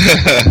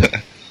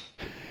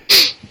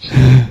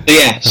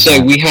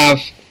 So we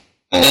have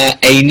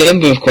a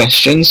number of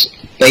questions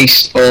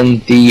based on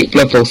the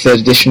Blood Bowl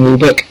 3rd edition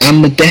rulebook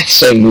and the Death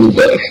Zone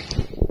rulebook.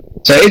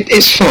 So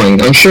it's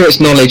fine. I'm sure it's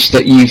knowledge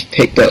that you've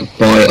picked up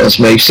by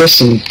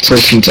osmosis and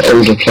talking to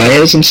older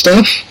players and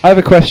stuff. I have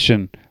a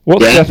question.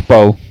 What's Death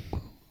Bowl?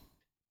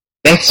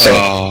 Death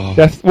Zone.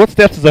 What's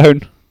Death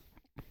Zone?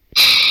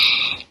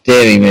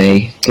 Deary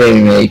me. I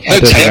don't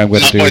think I'm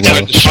going to do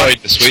well.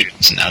 This week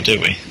now, do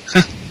we?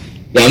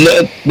 Yeah,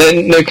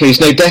 no clues.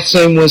 No, Death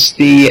Zone was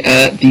the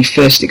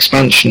first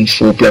expansion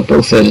for Blood Bowl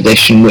 3rd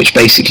edition, which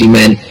basically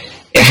meant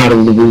it had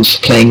all the rules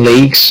for playing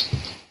leagues.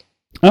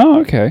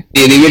 Oh, okay.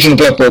 The original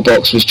Blood Bowl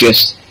box was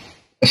just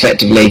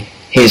effectively,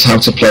 here's how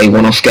to play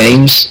one-off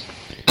games,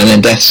 and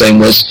then Death Zone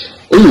was,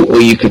 or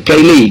you could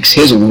play leagues,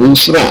 here's all the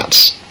rules for that.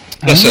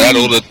 So it had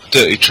all the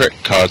dirty trick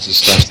cards and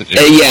stuff, didn't it?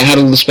 Yeah, it had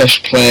all the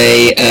special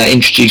play,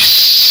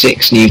 introduced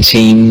 6 new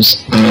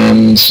teams,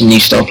 and some new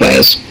star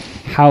players.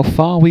 How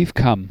far we've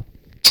come.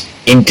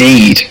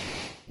 Indeed.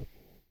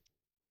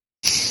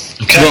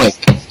 Okay. Right.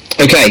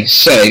 Okay,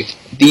 so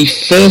the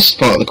first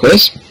part of the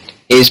quiz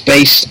is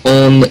based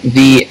on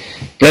the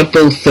Blood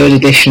Bowl 3rd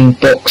edition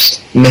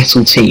boxed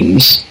metal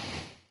teams.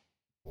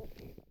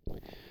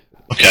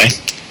 Okay.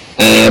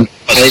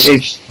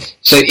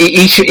 So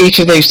each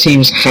of those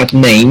teams had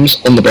names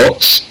on the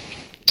box,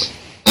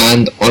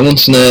 and I want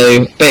to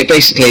know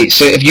basically.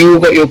 So have you all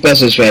got your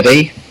buzzers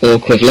ready or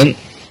equivalent?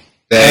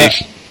 Dave.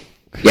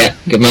 Yeah,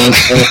 good man.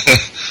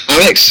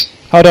 Alex.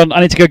 Hold on,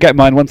 I need to go get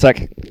mine. 1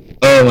 sec.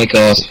 Oh my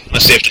god.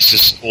 Let's see if this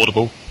is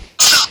audible.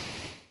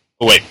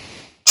 Oh wait.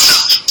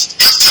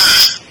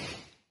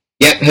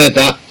 Yep, heard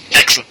that.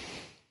 Excellent.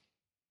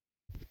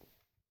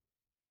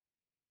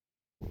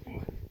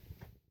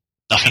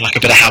 Nothing like a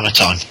bit of hammer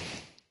time.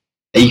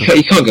 You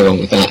can't go wrong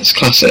with that. It's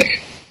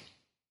classic.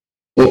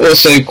 Well,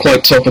 also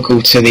quite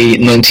topical to the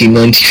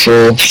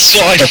 1994. That's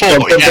what I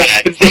thought.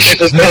 Yeah,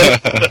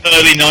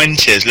 early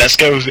 90s. Let's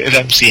go with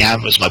MC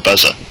Hammer as my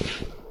buzzer.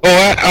 Oh,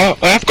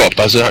 I have got a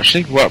buzzer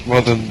actually.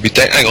 Rather than be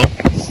dead. Hang on.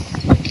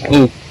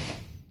 Ooh.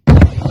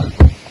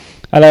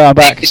 Hello, I'm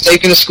back. Is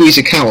Dave going to squeeze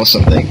a cow or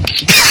something?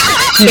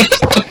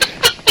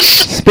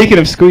 Speaking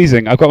of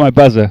squeezing, I've got my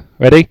buzzer.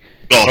 Ready?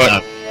 God,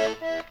 no.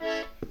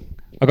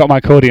 I've got my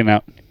accordion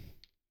out.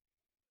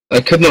 I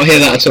could not hear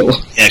that at all.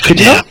 Yeah, couldn't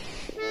hear that.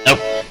 Nope.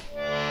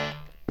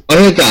 I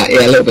heard that,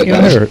 yeah, a little bit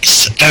better.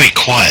 It's very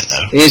quiet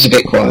though. It is a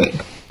bit quiet.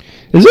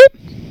 Is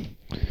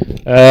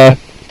it?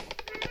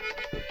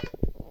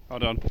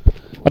 Hold on.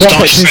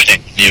 Start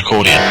shredding the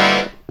accordion.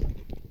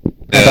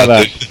 How about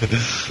that?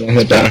 Yeah, I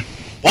heard that.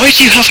 Why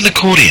do you have an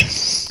accordion?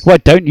 Why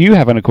don't you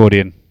have an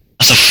accordion?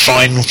 That's a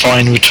fine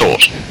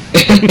retort.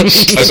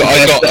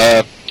 I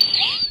got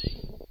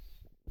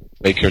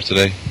Baker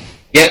today.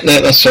 Yeah, no,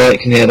 that's right, I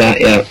can hear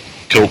that, yeah.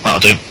 Cool, that'll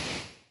do.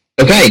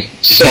 Okay,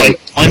 so...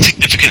 I'm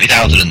significantly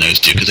louder than those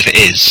two, because if it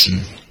is...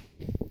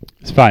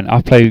 It's fine,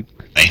 I'll play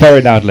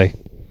very loudly.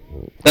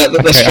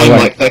 That's fine,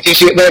 Mike. That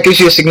gives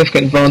you a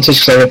significant advantage,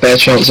 because I have a better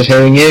chance of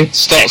hearing you.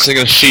 Start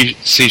singing a sea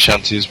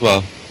shanty as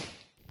well.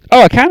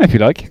 Oh, I can if you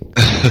like.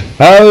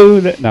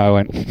 No, I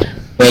won't.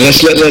 Well,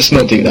 let's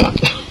not do that.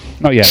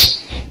 Not yet.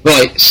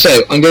 Right,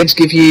 so I'm going to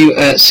give you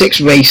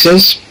 6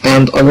 racers,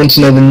 and I want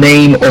to know the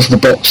name of the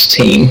box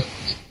team.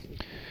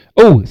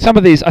 Oh, some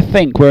of these I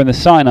think were in the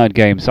Cyanide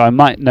game, so I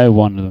might know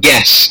one of them.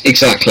 Yes,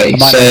 exactly. I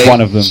might know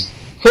one of them.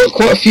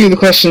 Quite a few of the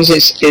questions are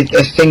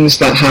things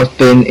that have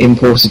been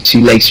imported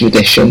to later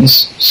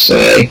editions. So,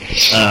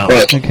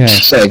 right. Okay.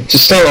 So to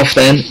start off,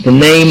 then, the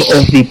name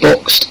of the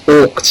boxed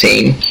Orc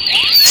team.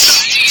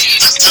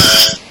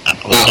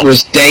 That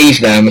was Dave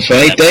there, I'm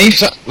afraid.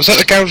 Dave? Was that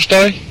the Gouge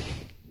Die?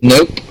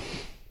 Nope.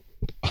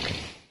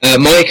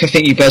 Mike, I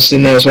think you buzzed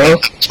in there as well.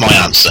 That's my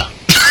answer.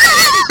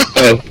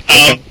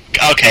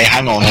 Okay,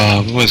 hang on.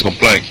 Oh, my mind's gone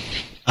blank.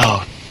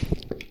 Oh.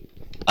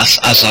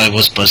 As I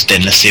was buzzed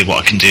in, let's see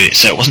what I can do.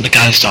 So it wasn't the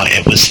Gouge Die,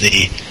 it was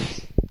the...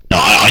 No,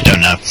 I don't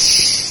know.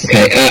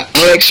 Okay,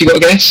 Alex, you got a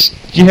guess?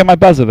 Did you hear my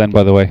buzzer then,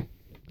 by the way?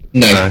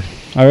 No.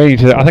 I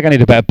think I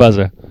need a better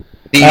buzzer.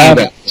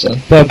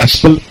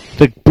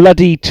 The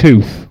Bloody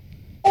Tooth.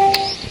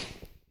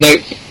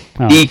 Nope.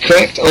 Oh. The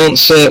correct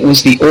answer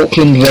was the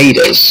Auckland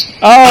Raiders.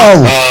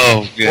 Oh!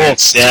 Oh,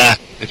 yes. Yeah.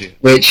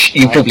 Which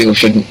you probably all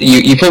shouldn't.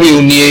 You probably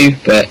all knew,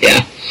 but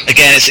yeah.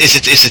 Again,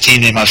 it's a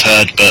team name I've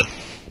heard, but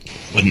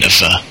wouldn't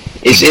have...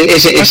 It's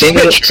in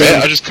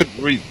I just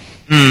couldn't read.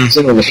 It's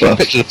in all the fluff.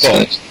 Picture the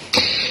box.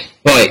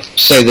 Right,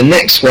 so the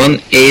next one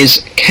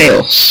is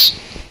Chaos.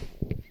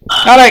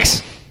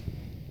 Alex!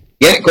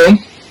 Yeah, go on.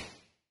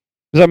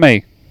 Is that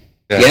me?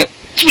 Yeah. What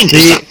do you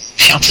mean?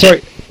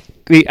 Sorry.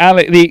 The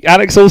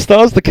Alex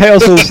All-Stars? The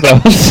Chaos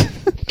All-Stars?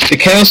 The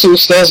Chaos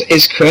All-Stars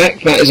is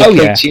correct. That is a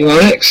point to you,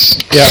 Alex.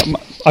 Yeah,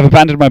 I've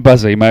abandoned my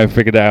buzzer. You might have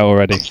figured it out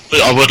already.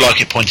 I would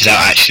like it pointed out,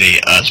 actually,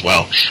 as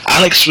well.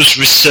 Alex was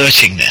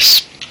researching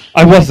this.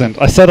 I wasn't.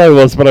 I said I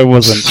was, but I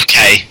wasn't.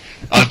 Okay,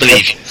 I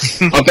believe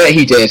you. I bet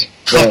he did.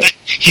 Yeah.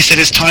 He said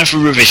it's time for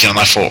revision, and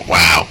I thought,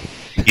 wow,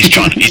 he's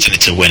in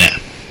it to win it.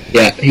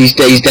 Yeah, he's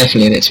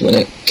definitely in it to win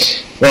it.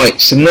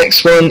 Right, so the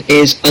next one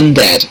is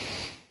Undead.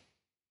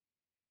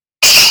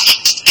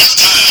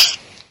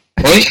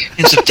 Right?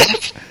 Champions of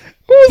Death?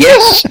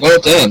 Yes, well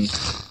done.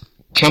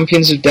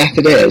 Champions of Death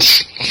it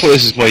is. I thought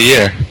this is my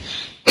year.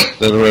 I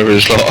don't know whether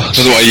it's not. I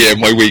don't know my year,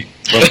 my week.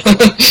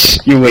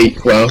 Your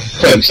week, well,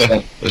 close.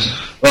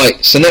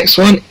 Right, so next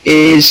one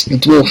is the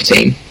Dwarf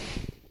team.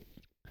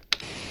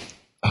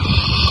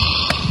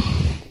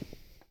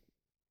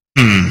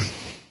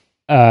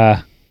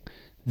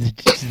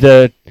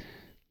 The...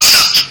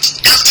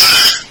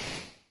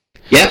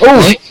 Yeah,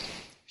 right.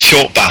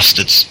 Short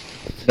bastards.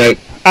 No.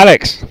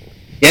 Alex.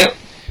 Yeah.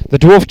 The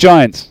Dwarf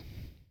Giants.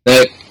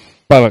 No.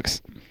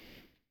 Bollocks.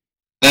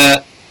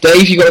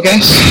 Dave, you got a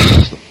guess?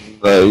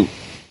 No.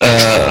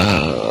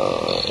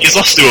 He's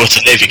lost the will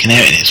to live, you can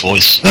hear it in his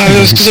voice. No,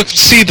 it's because I can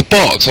see the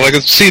box, and I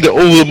can see all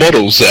the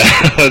models there.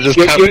 I just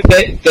can't...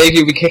 Dave,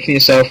 you'll be kicking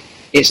yourself.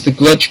 It's the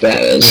Grudge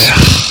Bearers.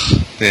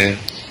 Yeah.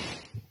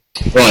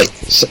 Right,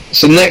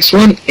 so the next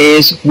one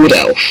is Wood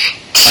Elf.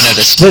 I know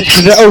this.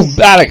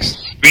 Alex.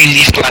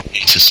 Greenleaf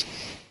Gladiators.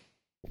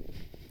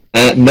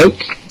 Nope. No!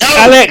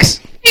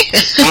 Alex!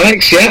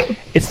 Alex, yeah?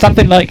 It's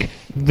something like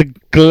the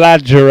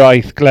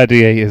Gladgerite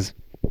Gladiators.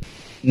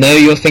 No,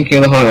 you're thinking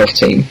of the High Elf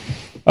team.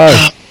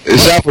 Oh.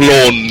 Is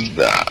Avalon...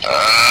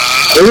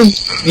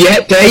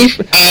 Yeah,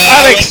 Dave?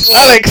 Alex!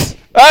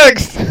 Hang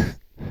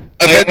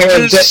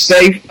on,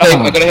 Dave,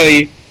 I'm going to hear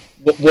you.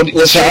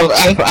 What's your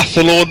answer?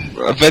 Athlon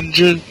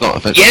Avengers? Not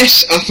Avengers.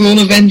 Yes,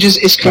 Athlon Avengers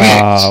is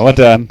correct. Ah, well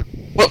done.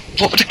 What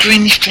were the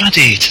Greenleaf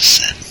Gladiators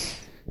then?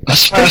 I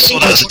swear I saw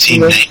that as a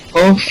team name.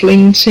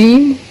 Halfling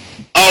team?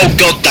 Oh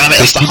god damn it,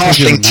 that's the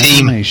Halfling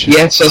team.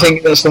 Yes, I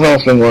think that's the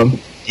Halfling one.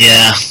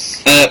 Yeah.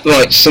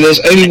 Right, so there's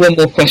only one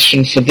more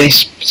question for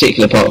this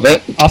particular part of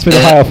it. Ask me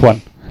the High Elf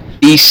one.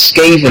 The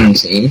Skaven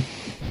team.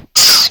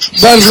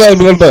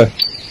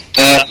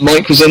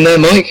 Mike was in there,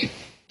 Mike?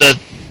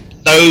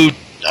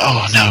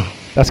 Oh no.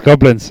 That's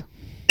goblins.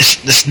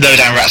 This no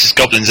damn rats, it's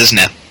goblins, isn't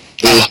it?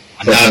 Oh,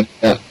 no.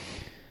 Yeah.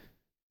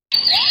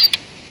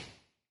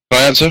 Can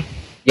I answer?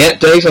 Yeah,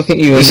 Dave, I think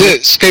you... Is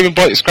it Skaven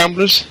Bite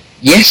Scramblers?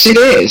 Yes, it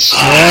is.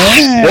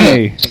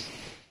 Hey.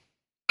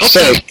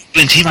 So,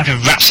 goblin team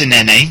having rats in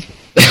their name.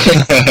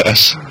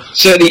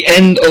 So at the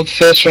end of the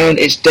first round,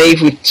 it's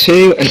Dave with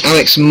 2 and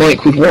Alex and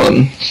Mike with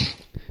 1.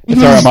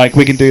 It's alright, Mike,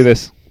 we can do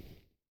this.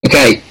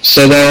 Okay,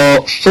 so there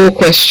are 4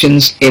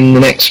 questions in the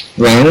next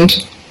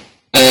round.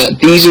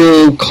 These are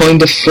all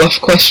kind of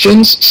fluff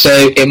questions,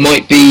 so it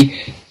might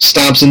be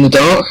stabs in the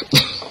dark.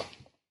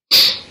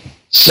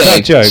 Is that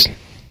a joke?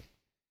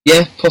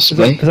 Yeah,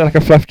 possibly. Is that like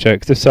a fluff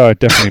joke? If so, I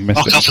definitely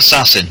missed Mock-up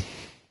assassin.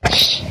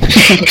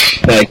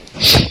 No.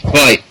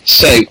 Right,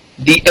 so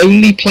the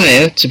only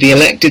player to be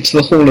elected to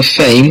the Hall of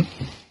Fame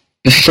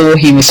before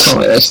he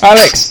retires.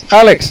 Alex!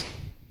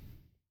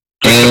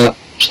 I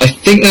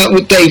think that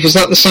would... Dave, was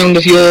that the sound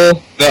of your...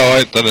 No,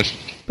 I don't know.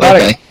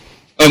 Okay.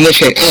 In which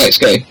case, Alex,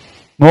 go.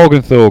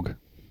 Morgenthau.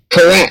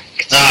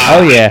 Correct.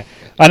 Oh yeah,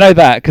 I know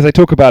that because they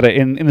talk about it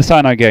in the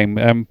Cyanide game.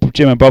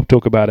 Jim and Bob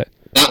talk about it.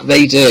 That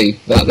they do.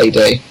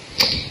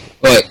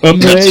 Right.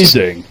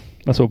 Amazing.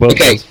 That's what Bob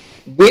says.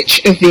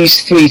 which of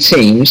these three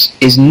teams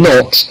is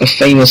not a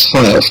famous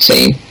High Elf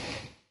team?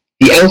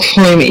 The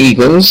Elfheim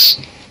Eagles,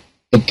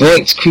 the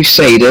Bright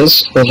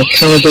Crusaders, or the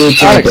Caledor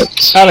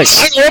Dragons? Alex.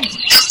 Hang on!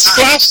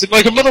 Blasted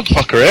like a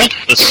motherfucker here.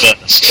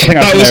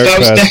 That was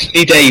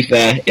definitely Dave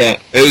there, yeah.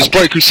 It was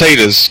Bright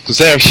Crusaders, because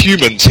they're a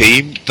human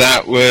team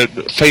that were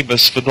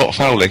famous for not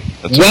fouling.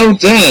 Well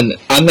done,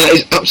 and that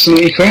is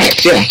absolutely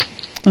correct, yeah.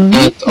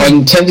 And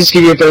I'm tempted to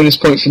give you a bonus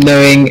point for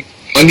knowing...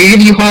 I'm going to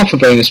give you half a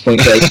bonus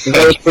point, Dave, because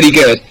that was pretty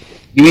good.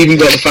 You even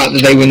got the fact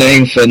that they were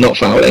known for not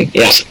fouling,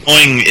 yeah. What's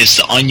annoying is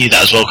that I knew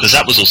that as well, because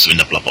that was also in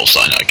the Blood Bowl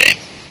Sinai game.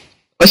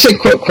 I said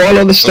quite a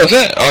lot of stuff.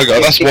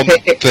 That's one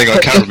thing I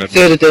can't remember.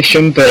 Third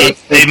edition, but...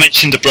 They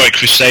mentioned the Bright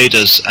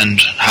Crusaders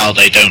and how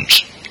they don't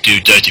do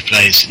dirty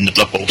plays in the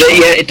Blood Bowl.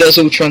 Yeah, it does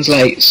all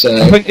translate, so...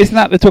 I think, isn't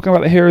that they're talking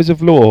about the Heroes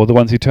of Law, the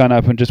ones who turn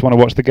up and just want to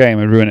watch the game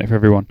and ruin it for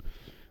everyone?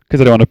 Because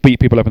they don't want to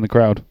beat people up in the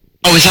crowd.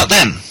 Oh, is that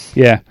them?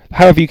 Yeah.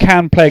 However, you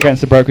can play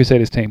against the Bright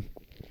Crusaders team.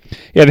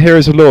 Yeah, the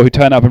Heroes of Law who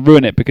turn up and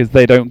ruin it because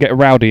they don't get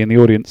rowdy in the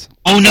audience.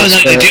 Oh, no,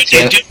 they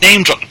do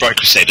name drop the Bright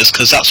Crusaders,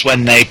 because that's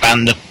when they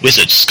banned the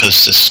Wizards,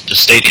 because the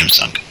stadium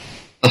sunk.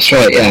 That's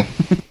right, yeah.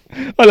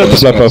 I love the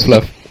Blood Bowl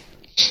fluff.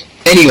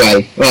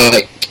 Anyway,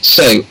 right,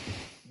 so,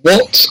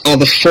 what are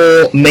the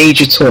 4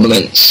 major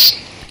tournaments?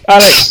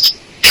 Alex!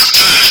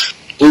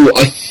 Ooh,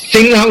 I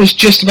think that was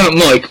just about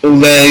Mike,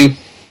 although...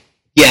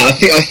 Yeah, I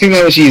think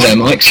that was you there,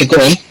 Mike, so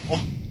go on.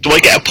 Do I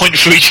get a point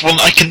for each one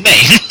I can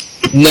name?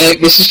 No,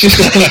 this is just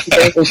a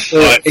point for...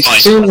 Right,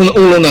 it's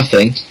all or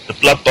nothing. The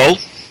Blood Bowl?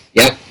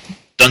 Yep.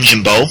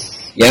 Dungeon Bowl?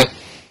 Yep.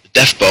 The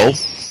Death Bowl?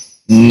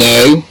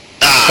 No.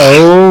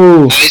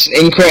 Oh! That is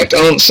an incorrect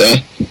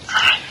answer.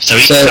 So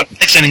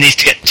Alex only needs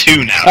to get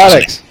 2 now,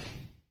 Alex!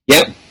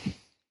 Yep.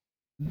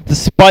 The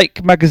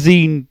Spike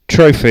Magazine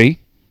Trophy.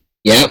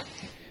 Yep.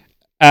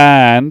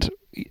 And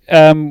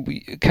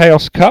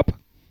Chaos Cup.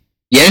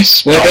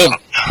 Yes, well done.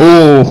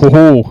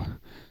 Oh.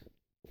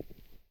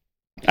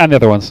 And the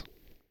other ones.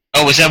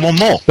 Oh, is there one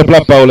more? The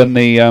Blood Bowl and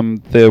the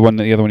other one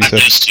you said.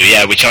 Those 2,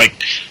 yeah, which I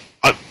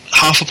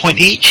half a point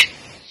each.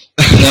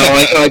 No,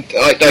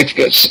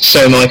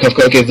 sorry, Mike, I've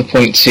got to give the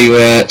point to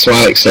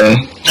Alex there.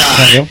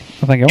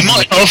 Thank you. He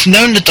might not have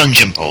known the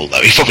Dungeon Bowl,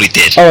 though. He probably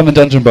did. Oh, and the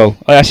Dungeon Bowl.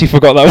 I actually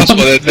forgot that That's one.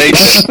 what they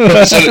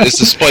said. It's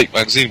the Spike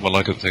magazine one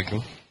I can think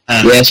of.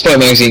 Yeah, Spike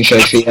Magazine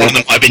Trophy, One of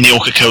them might have been the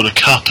Coca-Cola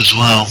Cup as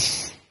well.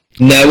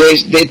 No,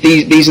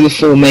 these are the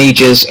 4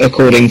 majors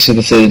according to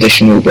the 3rd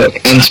edition rulebook.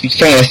 And to be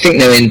fair, I think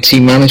they're in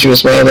Team Manager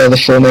as well. They're the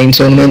 4 main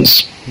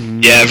tournaments.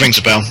 Yeah, it rings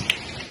a bell.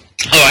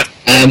 Alright,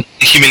 the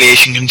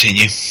humiliation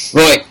continue.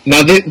 Right,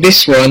 now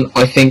this one,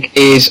 I think,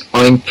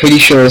 I'm pretty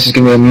sure this is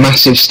going to be a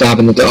massive stab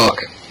in the dark.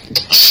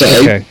 So,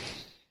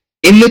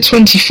 in the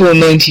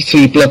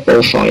 24-93 Blood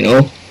Bowl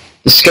final,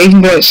 the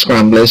Skaven Blight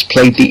Scramblers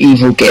played the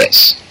Evil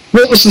Gits.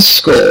 What was the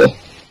score?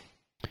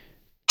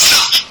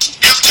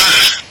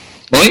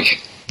 Mike?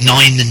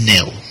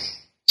 9-0.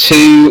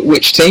 To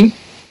which team?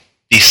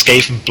 The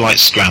Skaven Blight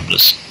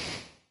Scramblers.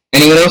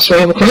 Anyone else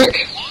want to have a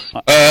crack?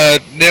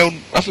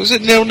 Was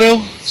it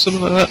 0-0?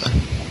 Something like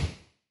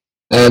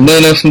that?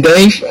 No from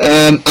Dave.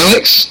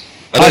 Alex?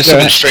 I know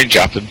something strange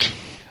happened.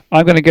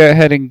 I'm going to go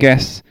ahead and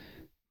guess,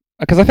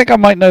 because I think I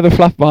might know the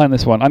fluff behind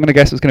this one. I'm going to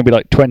guess it's going to be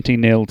like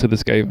 20-0 to the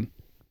Skaven.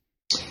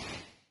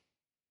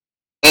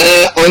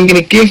 I'm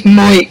going to give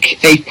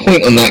Mike a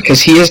point on that,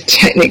 because he is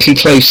technically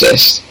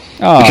closest.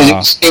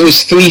 Because it was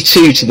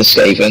 3-2 to the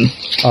Skaven.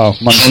 Oh,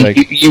 my mistake.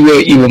 And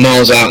you were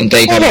miles out and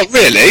Dave... Oh, not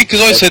really,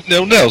 because I said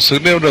 0-0, so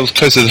 0-0's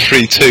closer to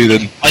 3-2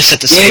 than... I said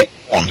the same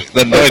one.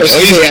 Then Mike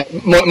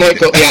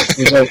got the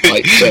actual result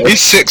right, so...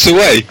 He's 6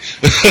 away.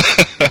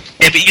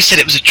 Yeah, but you said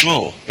it was a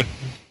draw.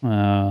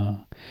 I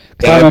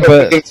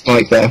remember... It's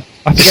Mike there.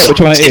 I forget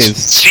which one it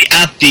is. So we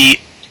add the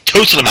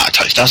total amount of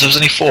touchdowns, there was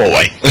only 4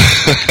 away.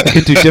 We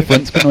could do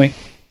difference, couldn't we?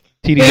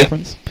 TD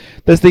difference.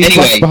 There's the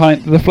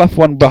fluff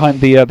one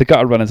behind the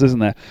gutter runners, isn't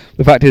there?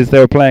 The fact is, some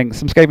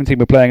Skaven team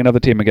were playing another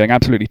team and getting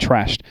absolutely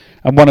trashed.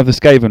 And one of the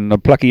Skaven, a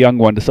plucky young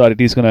one, decided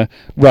he's going to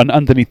run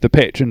underneath the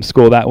pitch and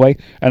score that way,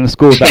 and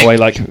scored that way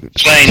like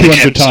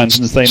 200 times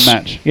in the same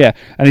match. Yeah,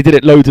 and he did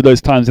it loads of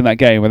those times in that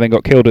game, and then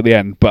got killed at the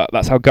end. But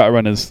that's how gutter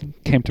runners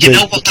came to be. You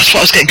know what? That's what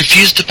I was getting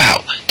confused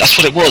about. That's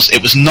what it was.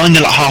 It was 9-0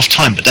 at half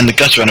time, but then the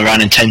gutter runner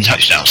ran in 10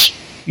 touchdowns.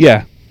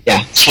 Yeah.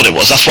 That's what it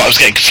was. That's what I was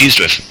getting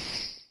confused with.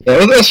 Yeah,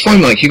 well, that's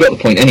fine, Mike. You got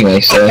the point anyway.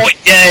 So. Oh,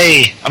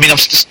 yay! I mean, I'm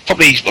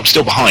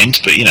still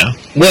behind, but you know.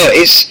 Well,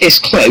 it's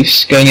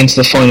close going into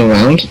the final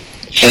round.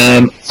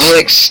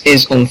 Alex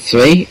is on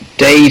 3.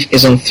 Dave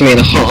is on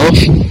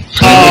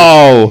 3.5.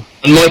 Oh!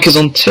 And Mike is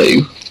on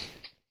 2.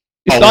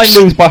 If I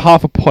lose by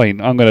half a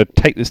point, I'm going to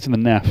take this to the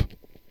naff.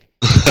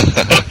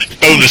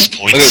 Bonus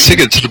points. I'm going to take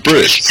it to the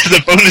bridge.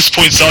 The bonus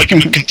points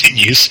argument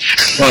continues.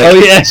 Right. Oh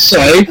yeah. So,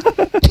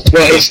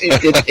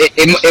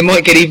 it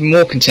might get even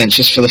more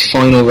contentious for the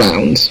final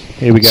round.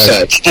 Here we go.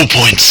 So, 4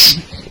 points.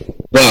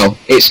 Well,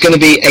 it's going to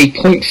be a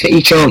point for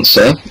each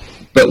answer,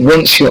 but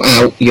once you're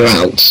out, you're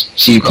out.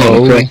 So you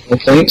can't collect more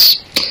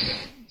points.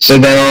 So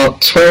there are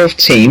 12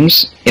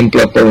 teams in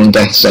Blood Bowl and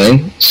Death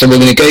Zone. So we're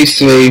going to go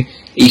through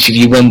each of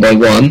you one by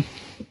one.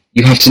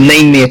 You have to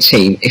name me a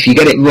team. If you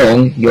get it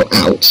wrong, you're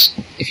out.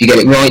 If you get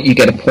it right, you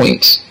get a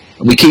point.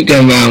 And we keep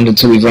going round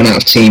until we've run out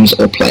of teams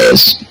or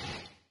players.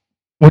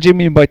 What do you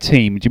mean by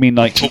team? Do you mean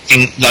like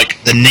talking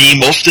like the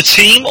name of the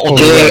team or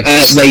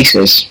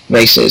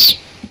races?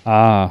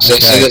 Ah,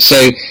 okay.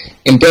 So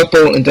in Blood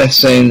Bowl and Death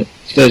Zone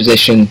 3rd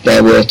edition,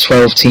 there were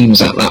 12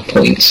 teams at that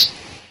point.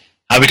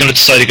 How are we going to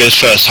decide who goes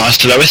first?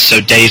 Highest to lowest?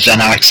 So Dave, then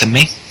Alex, and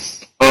me.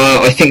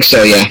 I think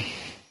so. Yeah.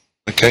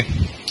 Okay.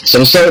 So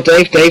we'll start with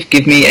Dave. Dave,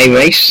 give me a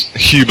race.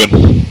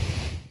 Human.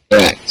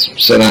 Correct.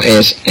 So that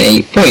is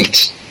a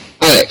point.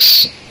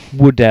 Alex.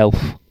 Wood elf.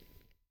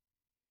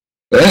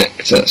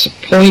 Correct. That's a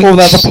point. Oh,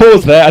 there's a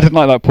pause there. I didn't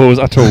like that pause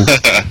at all.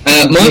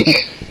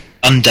 Mike.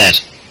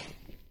 Undead.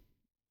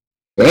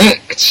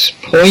 Correct.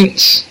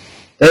 Point.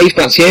 Dave,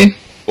 back to you.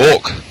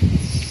 Orc.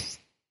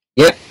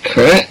 Yep.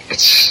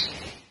 Correct.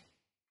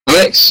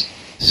 Alex.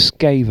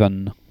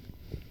 Skaven.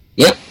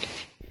 Yep.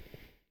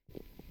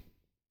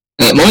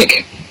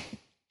 Mike.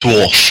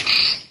 Dwarf.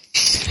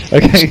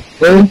 Okay,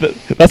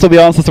 that's all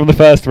the answers from the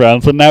first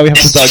round, so now we have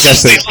to start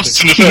guessing.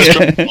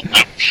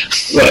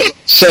 Right,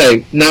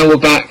 so now we're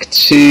back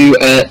to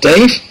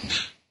Dave.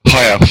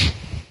 High elf.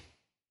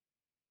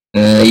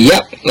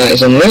 Yep, that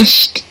is on the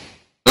list.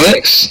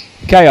 Alex.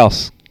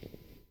 Chaos.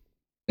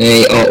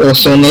 They are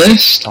also on the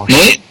list. Oh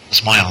shit,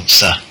 that's my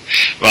answer.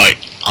 Right,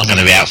 I'm going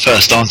to be out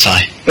first, aren't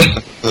I?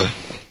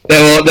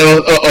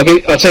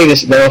 I'll tell you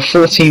this, there are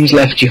 4 teams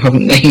left you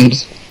haven't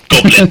named.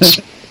 Goblins.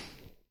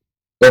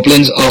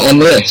 Goblins are on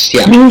the list,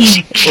 yeah.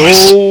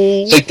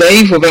 Oh. So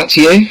Dave, we're back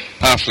to you.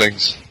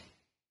 Halflings.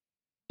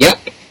 Yep.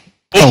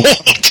 Oh,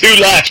 2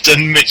 left,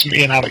 and it's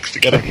me and Alex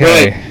together.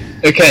 Okay.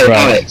 Okay, Right.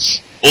 Alex.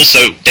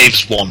 Also,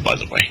 Dave's won, by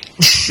the way.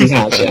 He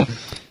has, yeah.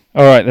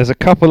 Alright, there's a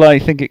couple I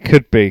think it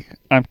could be.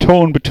 I'm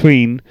torn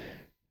between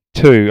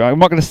 2. I'm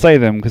not going to say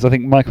them because I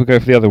think Mike will go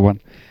for the other one.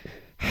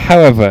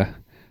 However,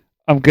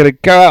 I'm going to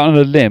go out on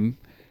a limb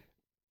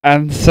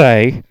and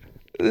say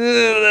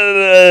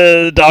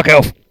Dark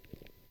Elf.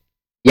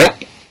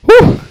 Yep.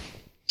 Whew.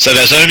 So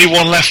there's only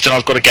one left, and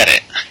I've got to get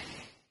it.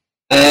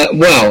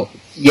 Well,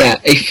 yeah,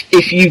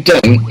 if you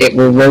don't, it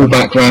will roll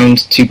back round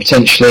to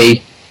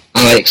potentially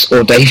Alex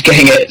or Dave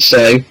getting it,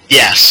 so...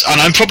 Yes,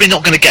 and I'm probably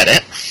not going to get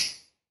it.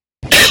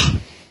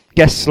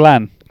 Guess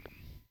Slan.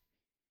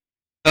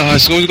 Oh,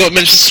 so we've got to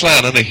mention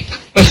Slan, hasn't he?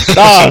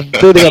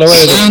 Really got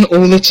away with it. Slan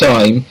all the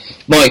time.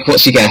 Mike,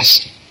 what's your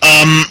guess?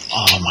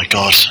 Oh my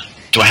god.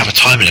 Do I have a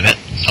time limit?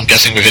 I'm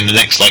guessing within the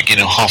next,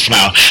 half an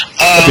hour.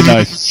 That'd be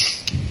nice.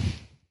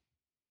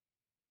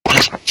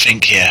 I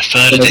think here.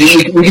 Third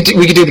We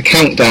could do the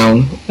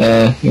countdown.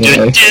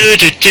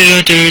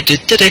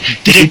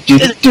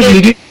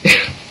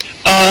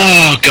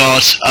 Oh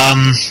god.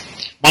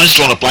 Mine's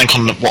drawn a blank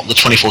on what the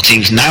 24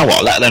 teams now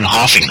are, let alone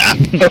halving that.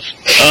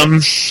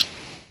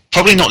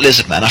 Probably not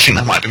Lizardmen. I think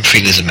that might have been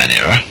pre-Lizardmen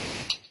era.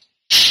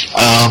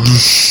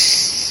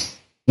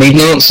 Need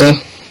an answer?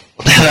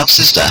 What the hell else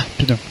is there?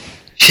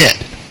 Shit.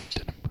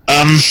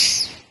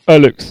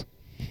 Lux.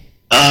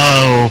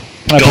 Oh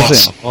Can I god.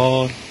 pass in?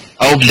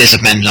 Oh,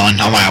 Lizardmen line.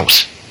 I'm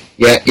out.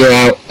 Yeah, you're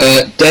out.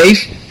 Dave?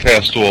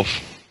 Chaos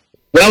Dwarf.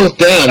 Well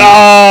done.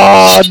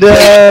 Oh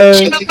no!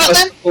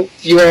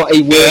 You are a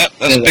Yeah, word.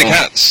 that's Big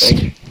Hats. Do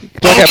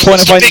I get a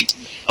point if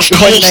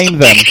I name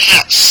them? Big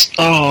hats.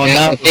 Oh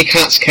Yeah, no. Big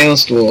Hats,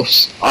 Chaos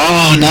Dwarfs.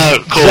 Oh no.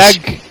 Of course.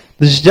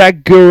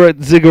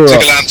 Zaggurat Ziggurat.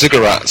 Ziggurat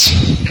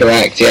Ziggurats.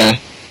 Correct, yeah.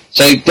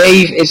 So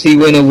Dave is the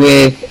winner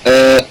with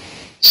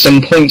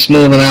some points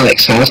more than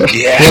Alex had.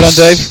 Yes. Well done,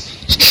 Dave.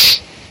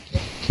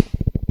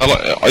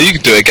 You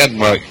can do it again,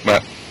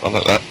 Matt. I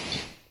like that.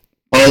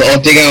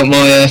 I'll dig out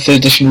my 3rd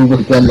edition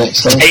rulebook again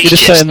next time. You're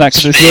just saying that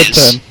because it's your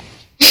turn.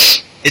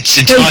 It's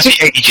entirely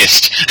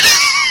ageist.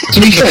 To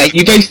be fair,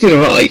 you both did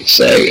alright,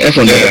 so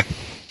everyone did it.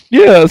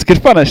 Yeah, it was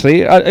good fun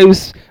actually. I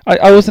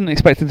wasn't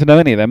expecting to know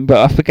any of them, but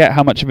I forget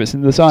how much of it's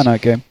in the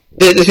Cyanide game.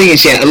 The thing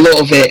is, yeah, a lot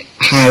of it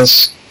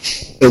has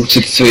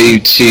filtered through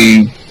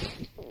to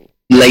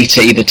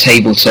later either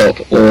tabletop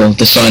or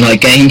the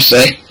Cyanide game,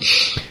 so...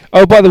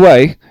 Oh, by the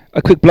way,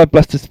 a quick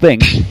Bloodbusters thing.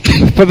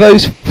 For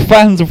those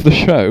fans of the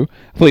show,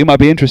 I thought you might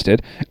be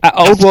interested. At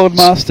Old World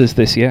Masters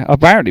this year,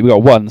 apparently we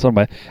got one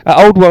somewhere. At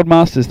Old World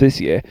Masters this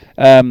year,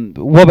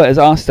 Wobbett has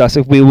asked us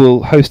if we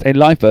will host a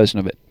live version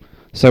of it.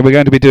 So we're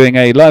going to be doing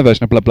a live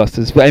version of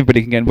Bloodbusters where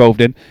everybody can get involved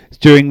in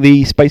during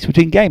the space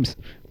between games.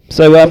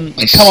 So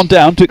come on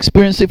down to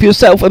experience it for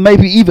yourself and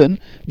maybe even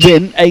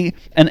win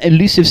an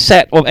elusive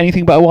set of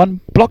anything but one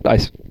block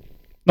dice.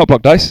 Not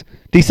block dice.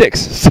 D6,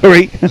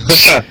 sorry.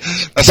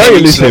 That's Very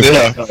elusive,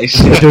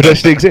 elusive. yeah. They don't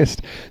actually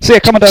exist. So yeah,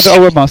 come on down to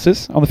Old World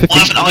Masters on the Why 15th.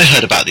 haven't I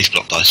heard about these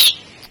block dice?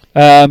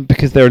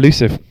 Because they're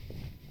elusive.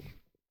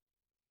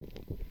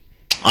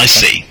 I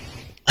see.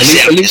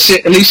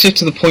 Elusive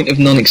to the point of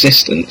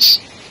non-existence.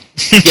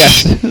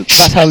 Yes,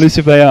 that's how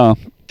elusive they are.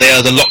 They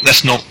are the Loch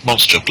Ness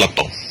monster of Blood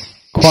Bowl.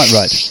 Quite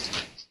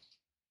right.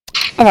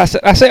 And that's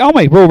it, aren't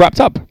we? We're all wrapped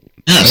up.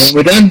 Yes.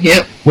 We're done,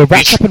 yep. We're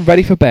wrapped up and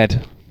ready for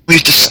bed.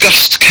 We've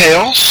discussed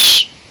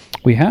chaos.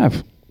 We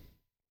have.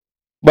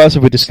 What else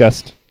have we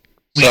discussed?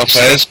 Star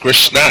players,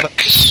 Grish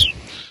snacks.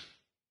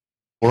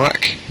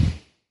 Borak.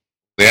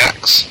 The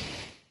axe.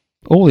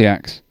 All the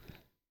acts.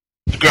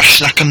 The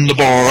Grashnak and the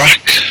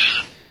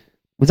Borak.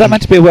 Was that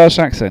meant to be a Welsh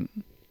accent?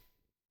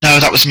 No,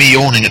 that was me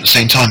yawning at the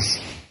same time.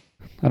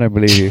 I don't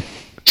believe you.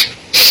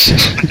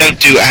 I don't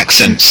do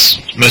accents,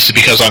 mostly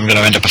because I'm going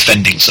to end up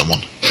offending someone.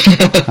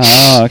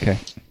 Ah, okay.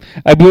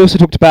 We also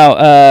talked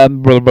about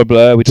blah blah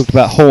blah. We talked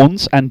about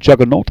Horns and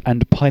Juggernaut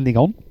and piling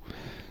on.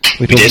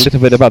 We talked a little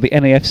bit about the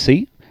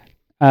NAFC.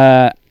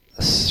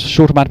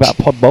 Short amount about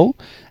Pod Bowl,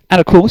 and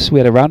of course we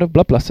had a round of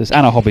Bloodblusters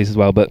and our hobbies as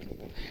well. But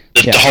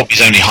the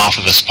hobbies only half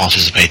of us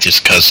participated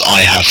because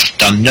I have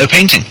done no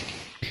painting.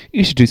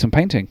 You should do some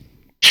painting.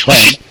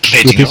 Well,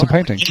 you'll do some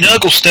painting.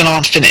 Nurgle still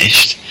aren't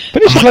finished.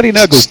 Finish your bloody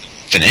Nurgle.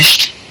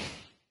 Finished.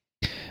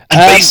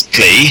 And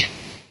basically,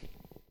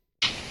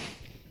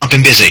 I've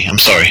been busy. I'm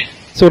sorry.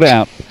 Sort it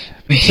out.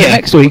 So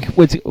next week,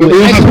 we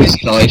all have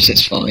busy lives.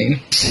 It's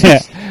fine.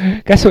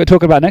 Yeah. Guess what we're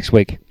talking about next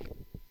week?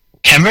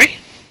 Khemri?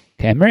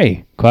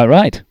 Khemri. Quite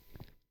right.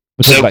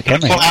 We're talking about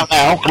Khemri. Out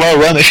now,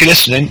 Gloria, if you're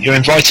listening, you're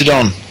invited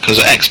on because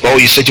at Expo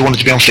you said you wanted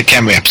to be on for the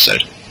Khemri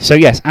episode. So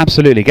yes,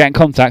 absolutely. Get in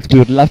contact. We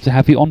would love to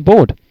have you on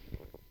board.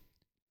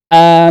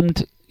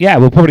 And yeah,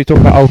 we'll probably talk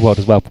about Old World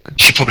as well. You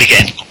should probably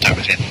get in contact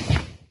with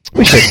him.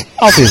 We should.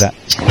 I'll do that.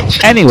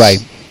 Anyway,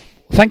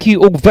 thank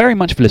you all very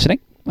much for listening.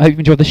 I hope you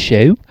enjoyed the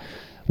show.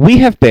 We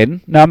have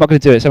been... No, I'm not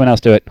going to do it. Someone else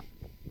do it.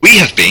 We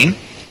have been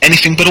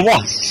anything but a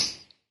one.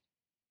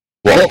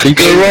 What could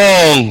go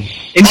wrong?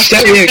 In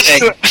stereo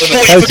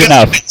Close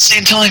enough. At the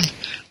same time.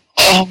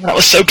 Oh, that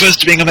was so close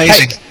to being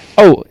amazing.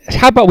 Hey,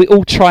 how about we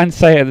all try and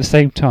say it at the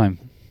same time?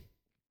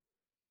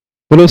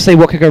 We'll all say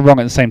what could go wrong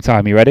at the same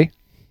time. You ready?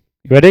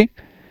 You ready?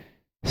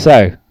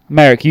 So,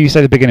 Merrick, you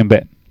say the beginning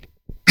bit.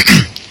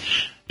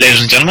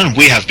 Ladies and gentlemen,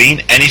 we have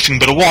been anything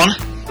but a one.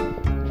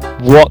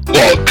 What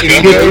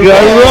could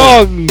go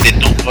wrong? Did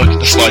not work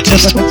the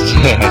slightest.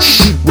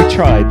 We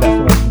tried. That's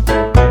the most